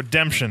looking for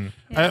redemption.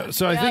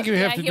 So I think you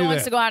have to do that. He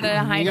wants to go out on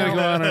a high note. You got to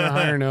go out on a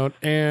higher note,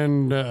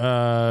 and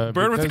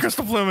Bird with the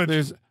crystal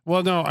plumage.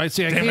 Well, no, I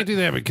can't do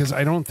that because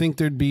I don't think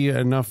there'd be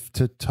enough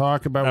to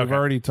talk about. Okay. We've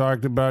already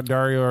talked about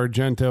Dario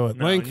Argento at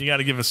length. You got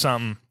to give us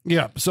something.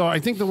 Yeah, so I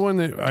think the one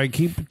that I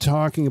keep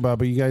talking about,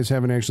 but you guys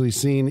haven't actually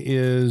seen,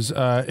 is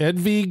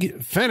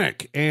Edvig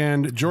Fennick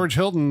and George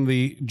Hilton,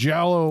 the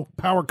Giallo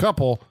power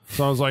couple.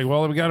 So I was like,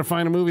 well, we got to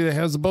find a movie that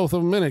has the both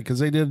of them in it, because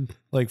they did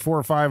like 4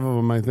 or 5 of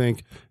them, I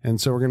think.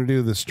 And so we're going to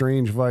do The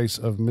Strange Vice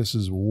of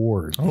Mrs.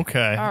 Ward.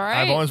 Okay. All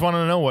right. I've always wanted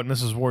to know what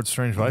Mrs. Ward's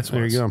Strange Vice was.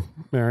 There you go.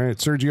 All right,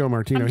 Sergio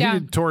Martino. He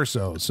did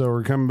Torso, so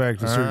we're coming back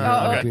to Sergio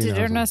Martino. Did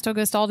Ernesto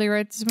Gastaldi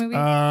write this movie?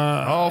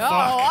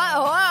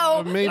 Fuck.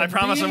 Maybe. I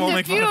promise I won't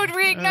make The fun feud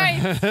reignites.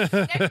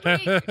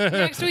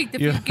 Next week, the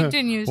feud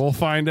continues. We'll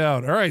find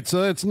out. All right,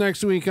 so that's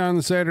next week on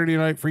the Saturday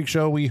Night Freak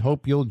Show. We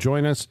hope you'll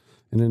join us.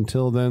 And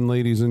until then,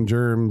 ladies and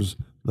germs,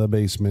 the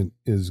basement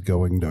is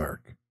going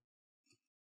dark.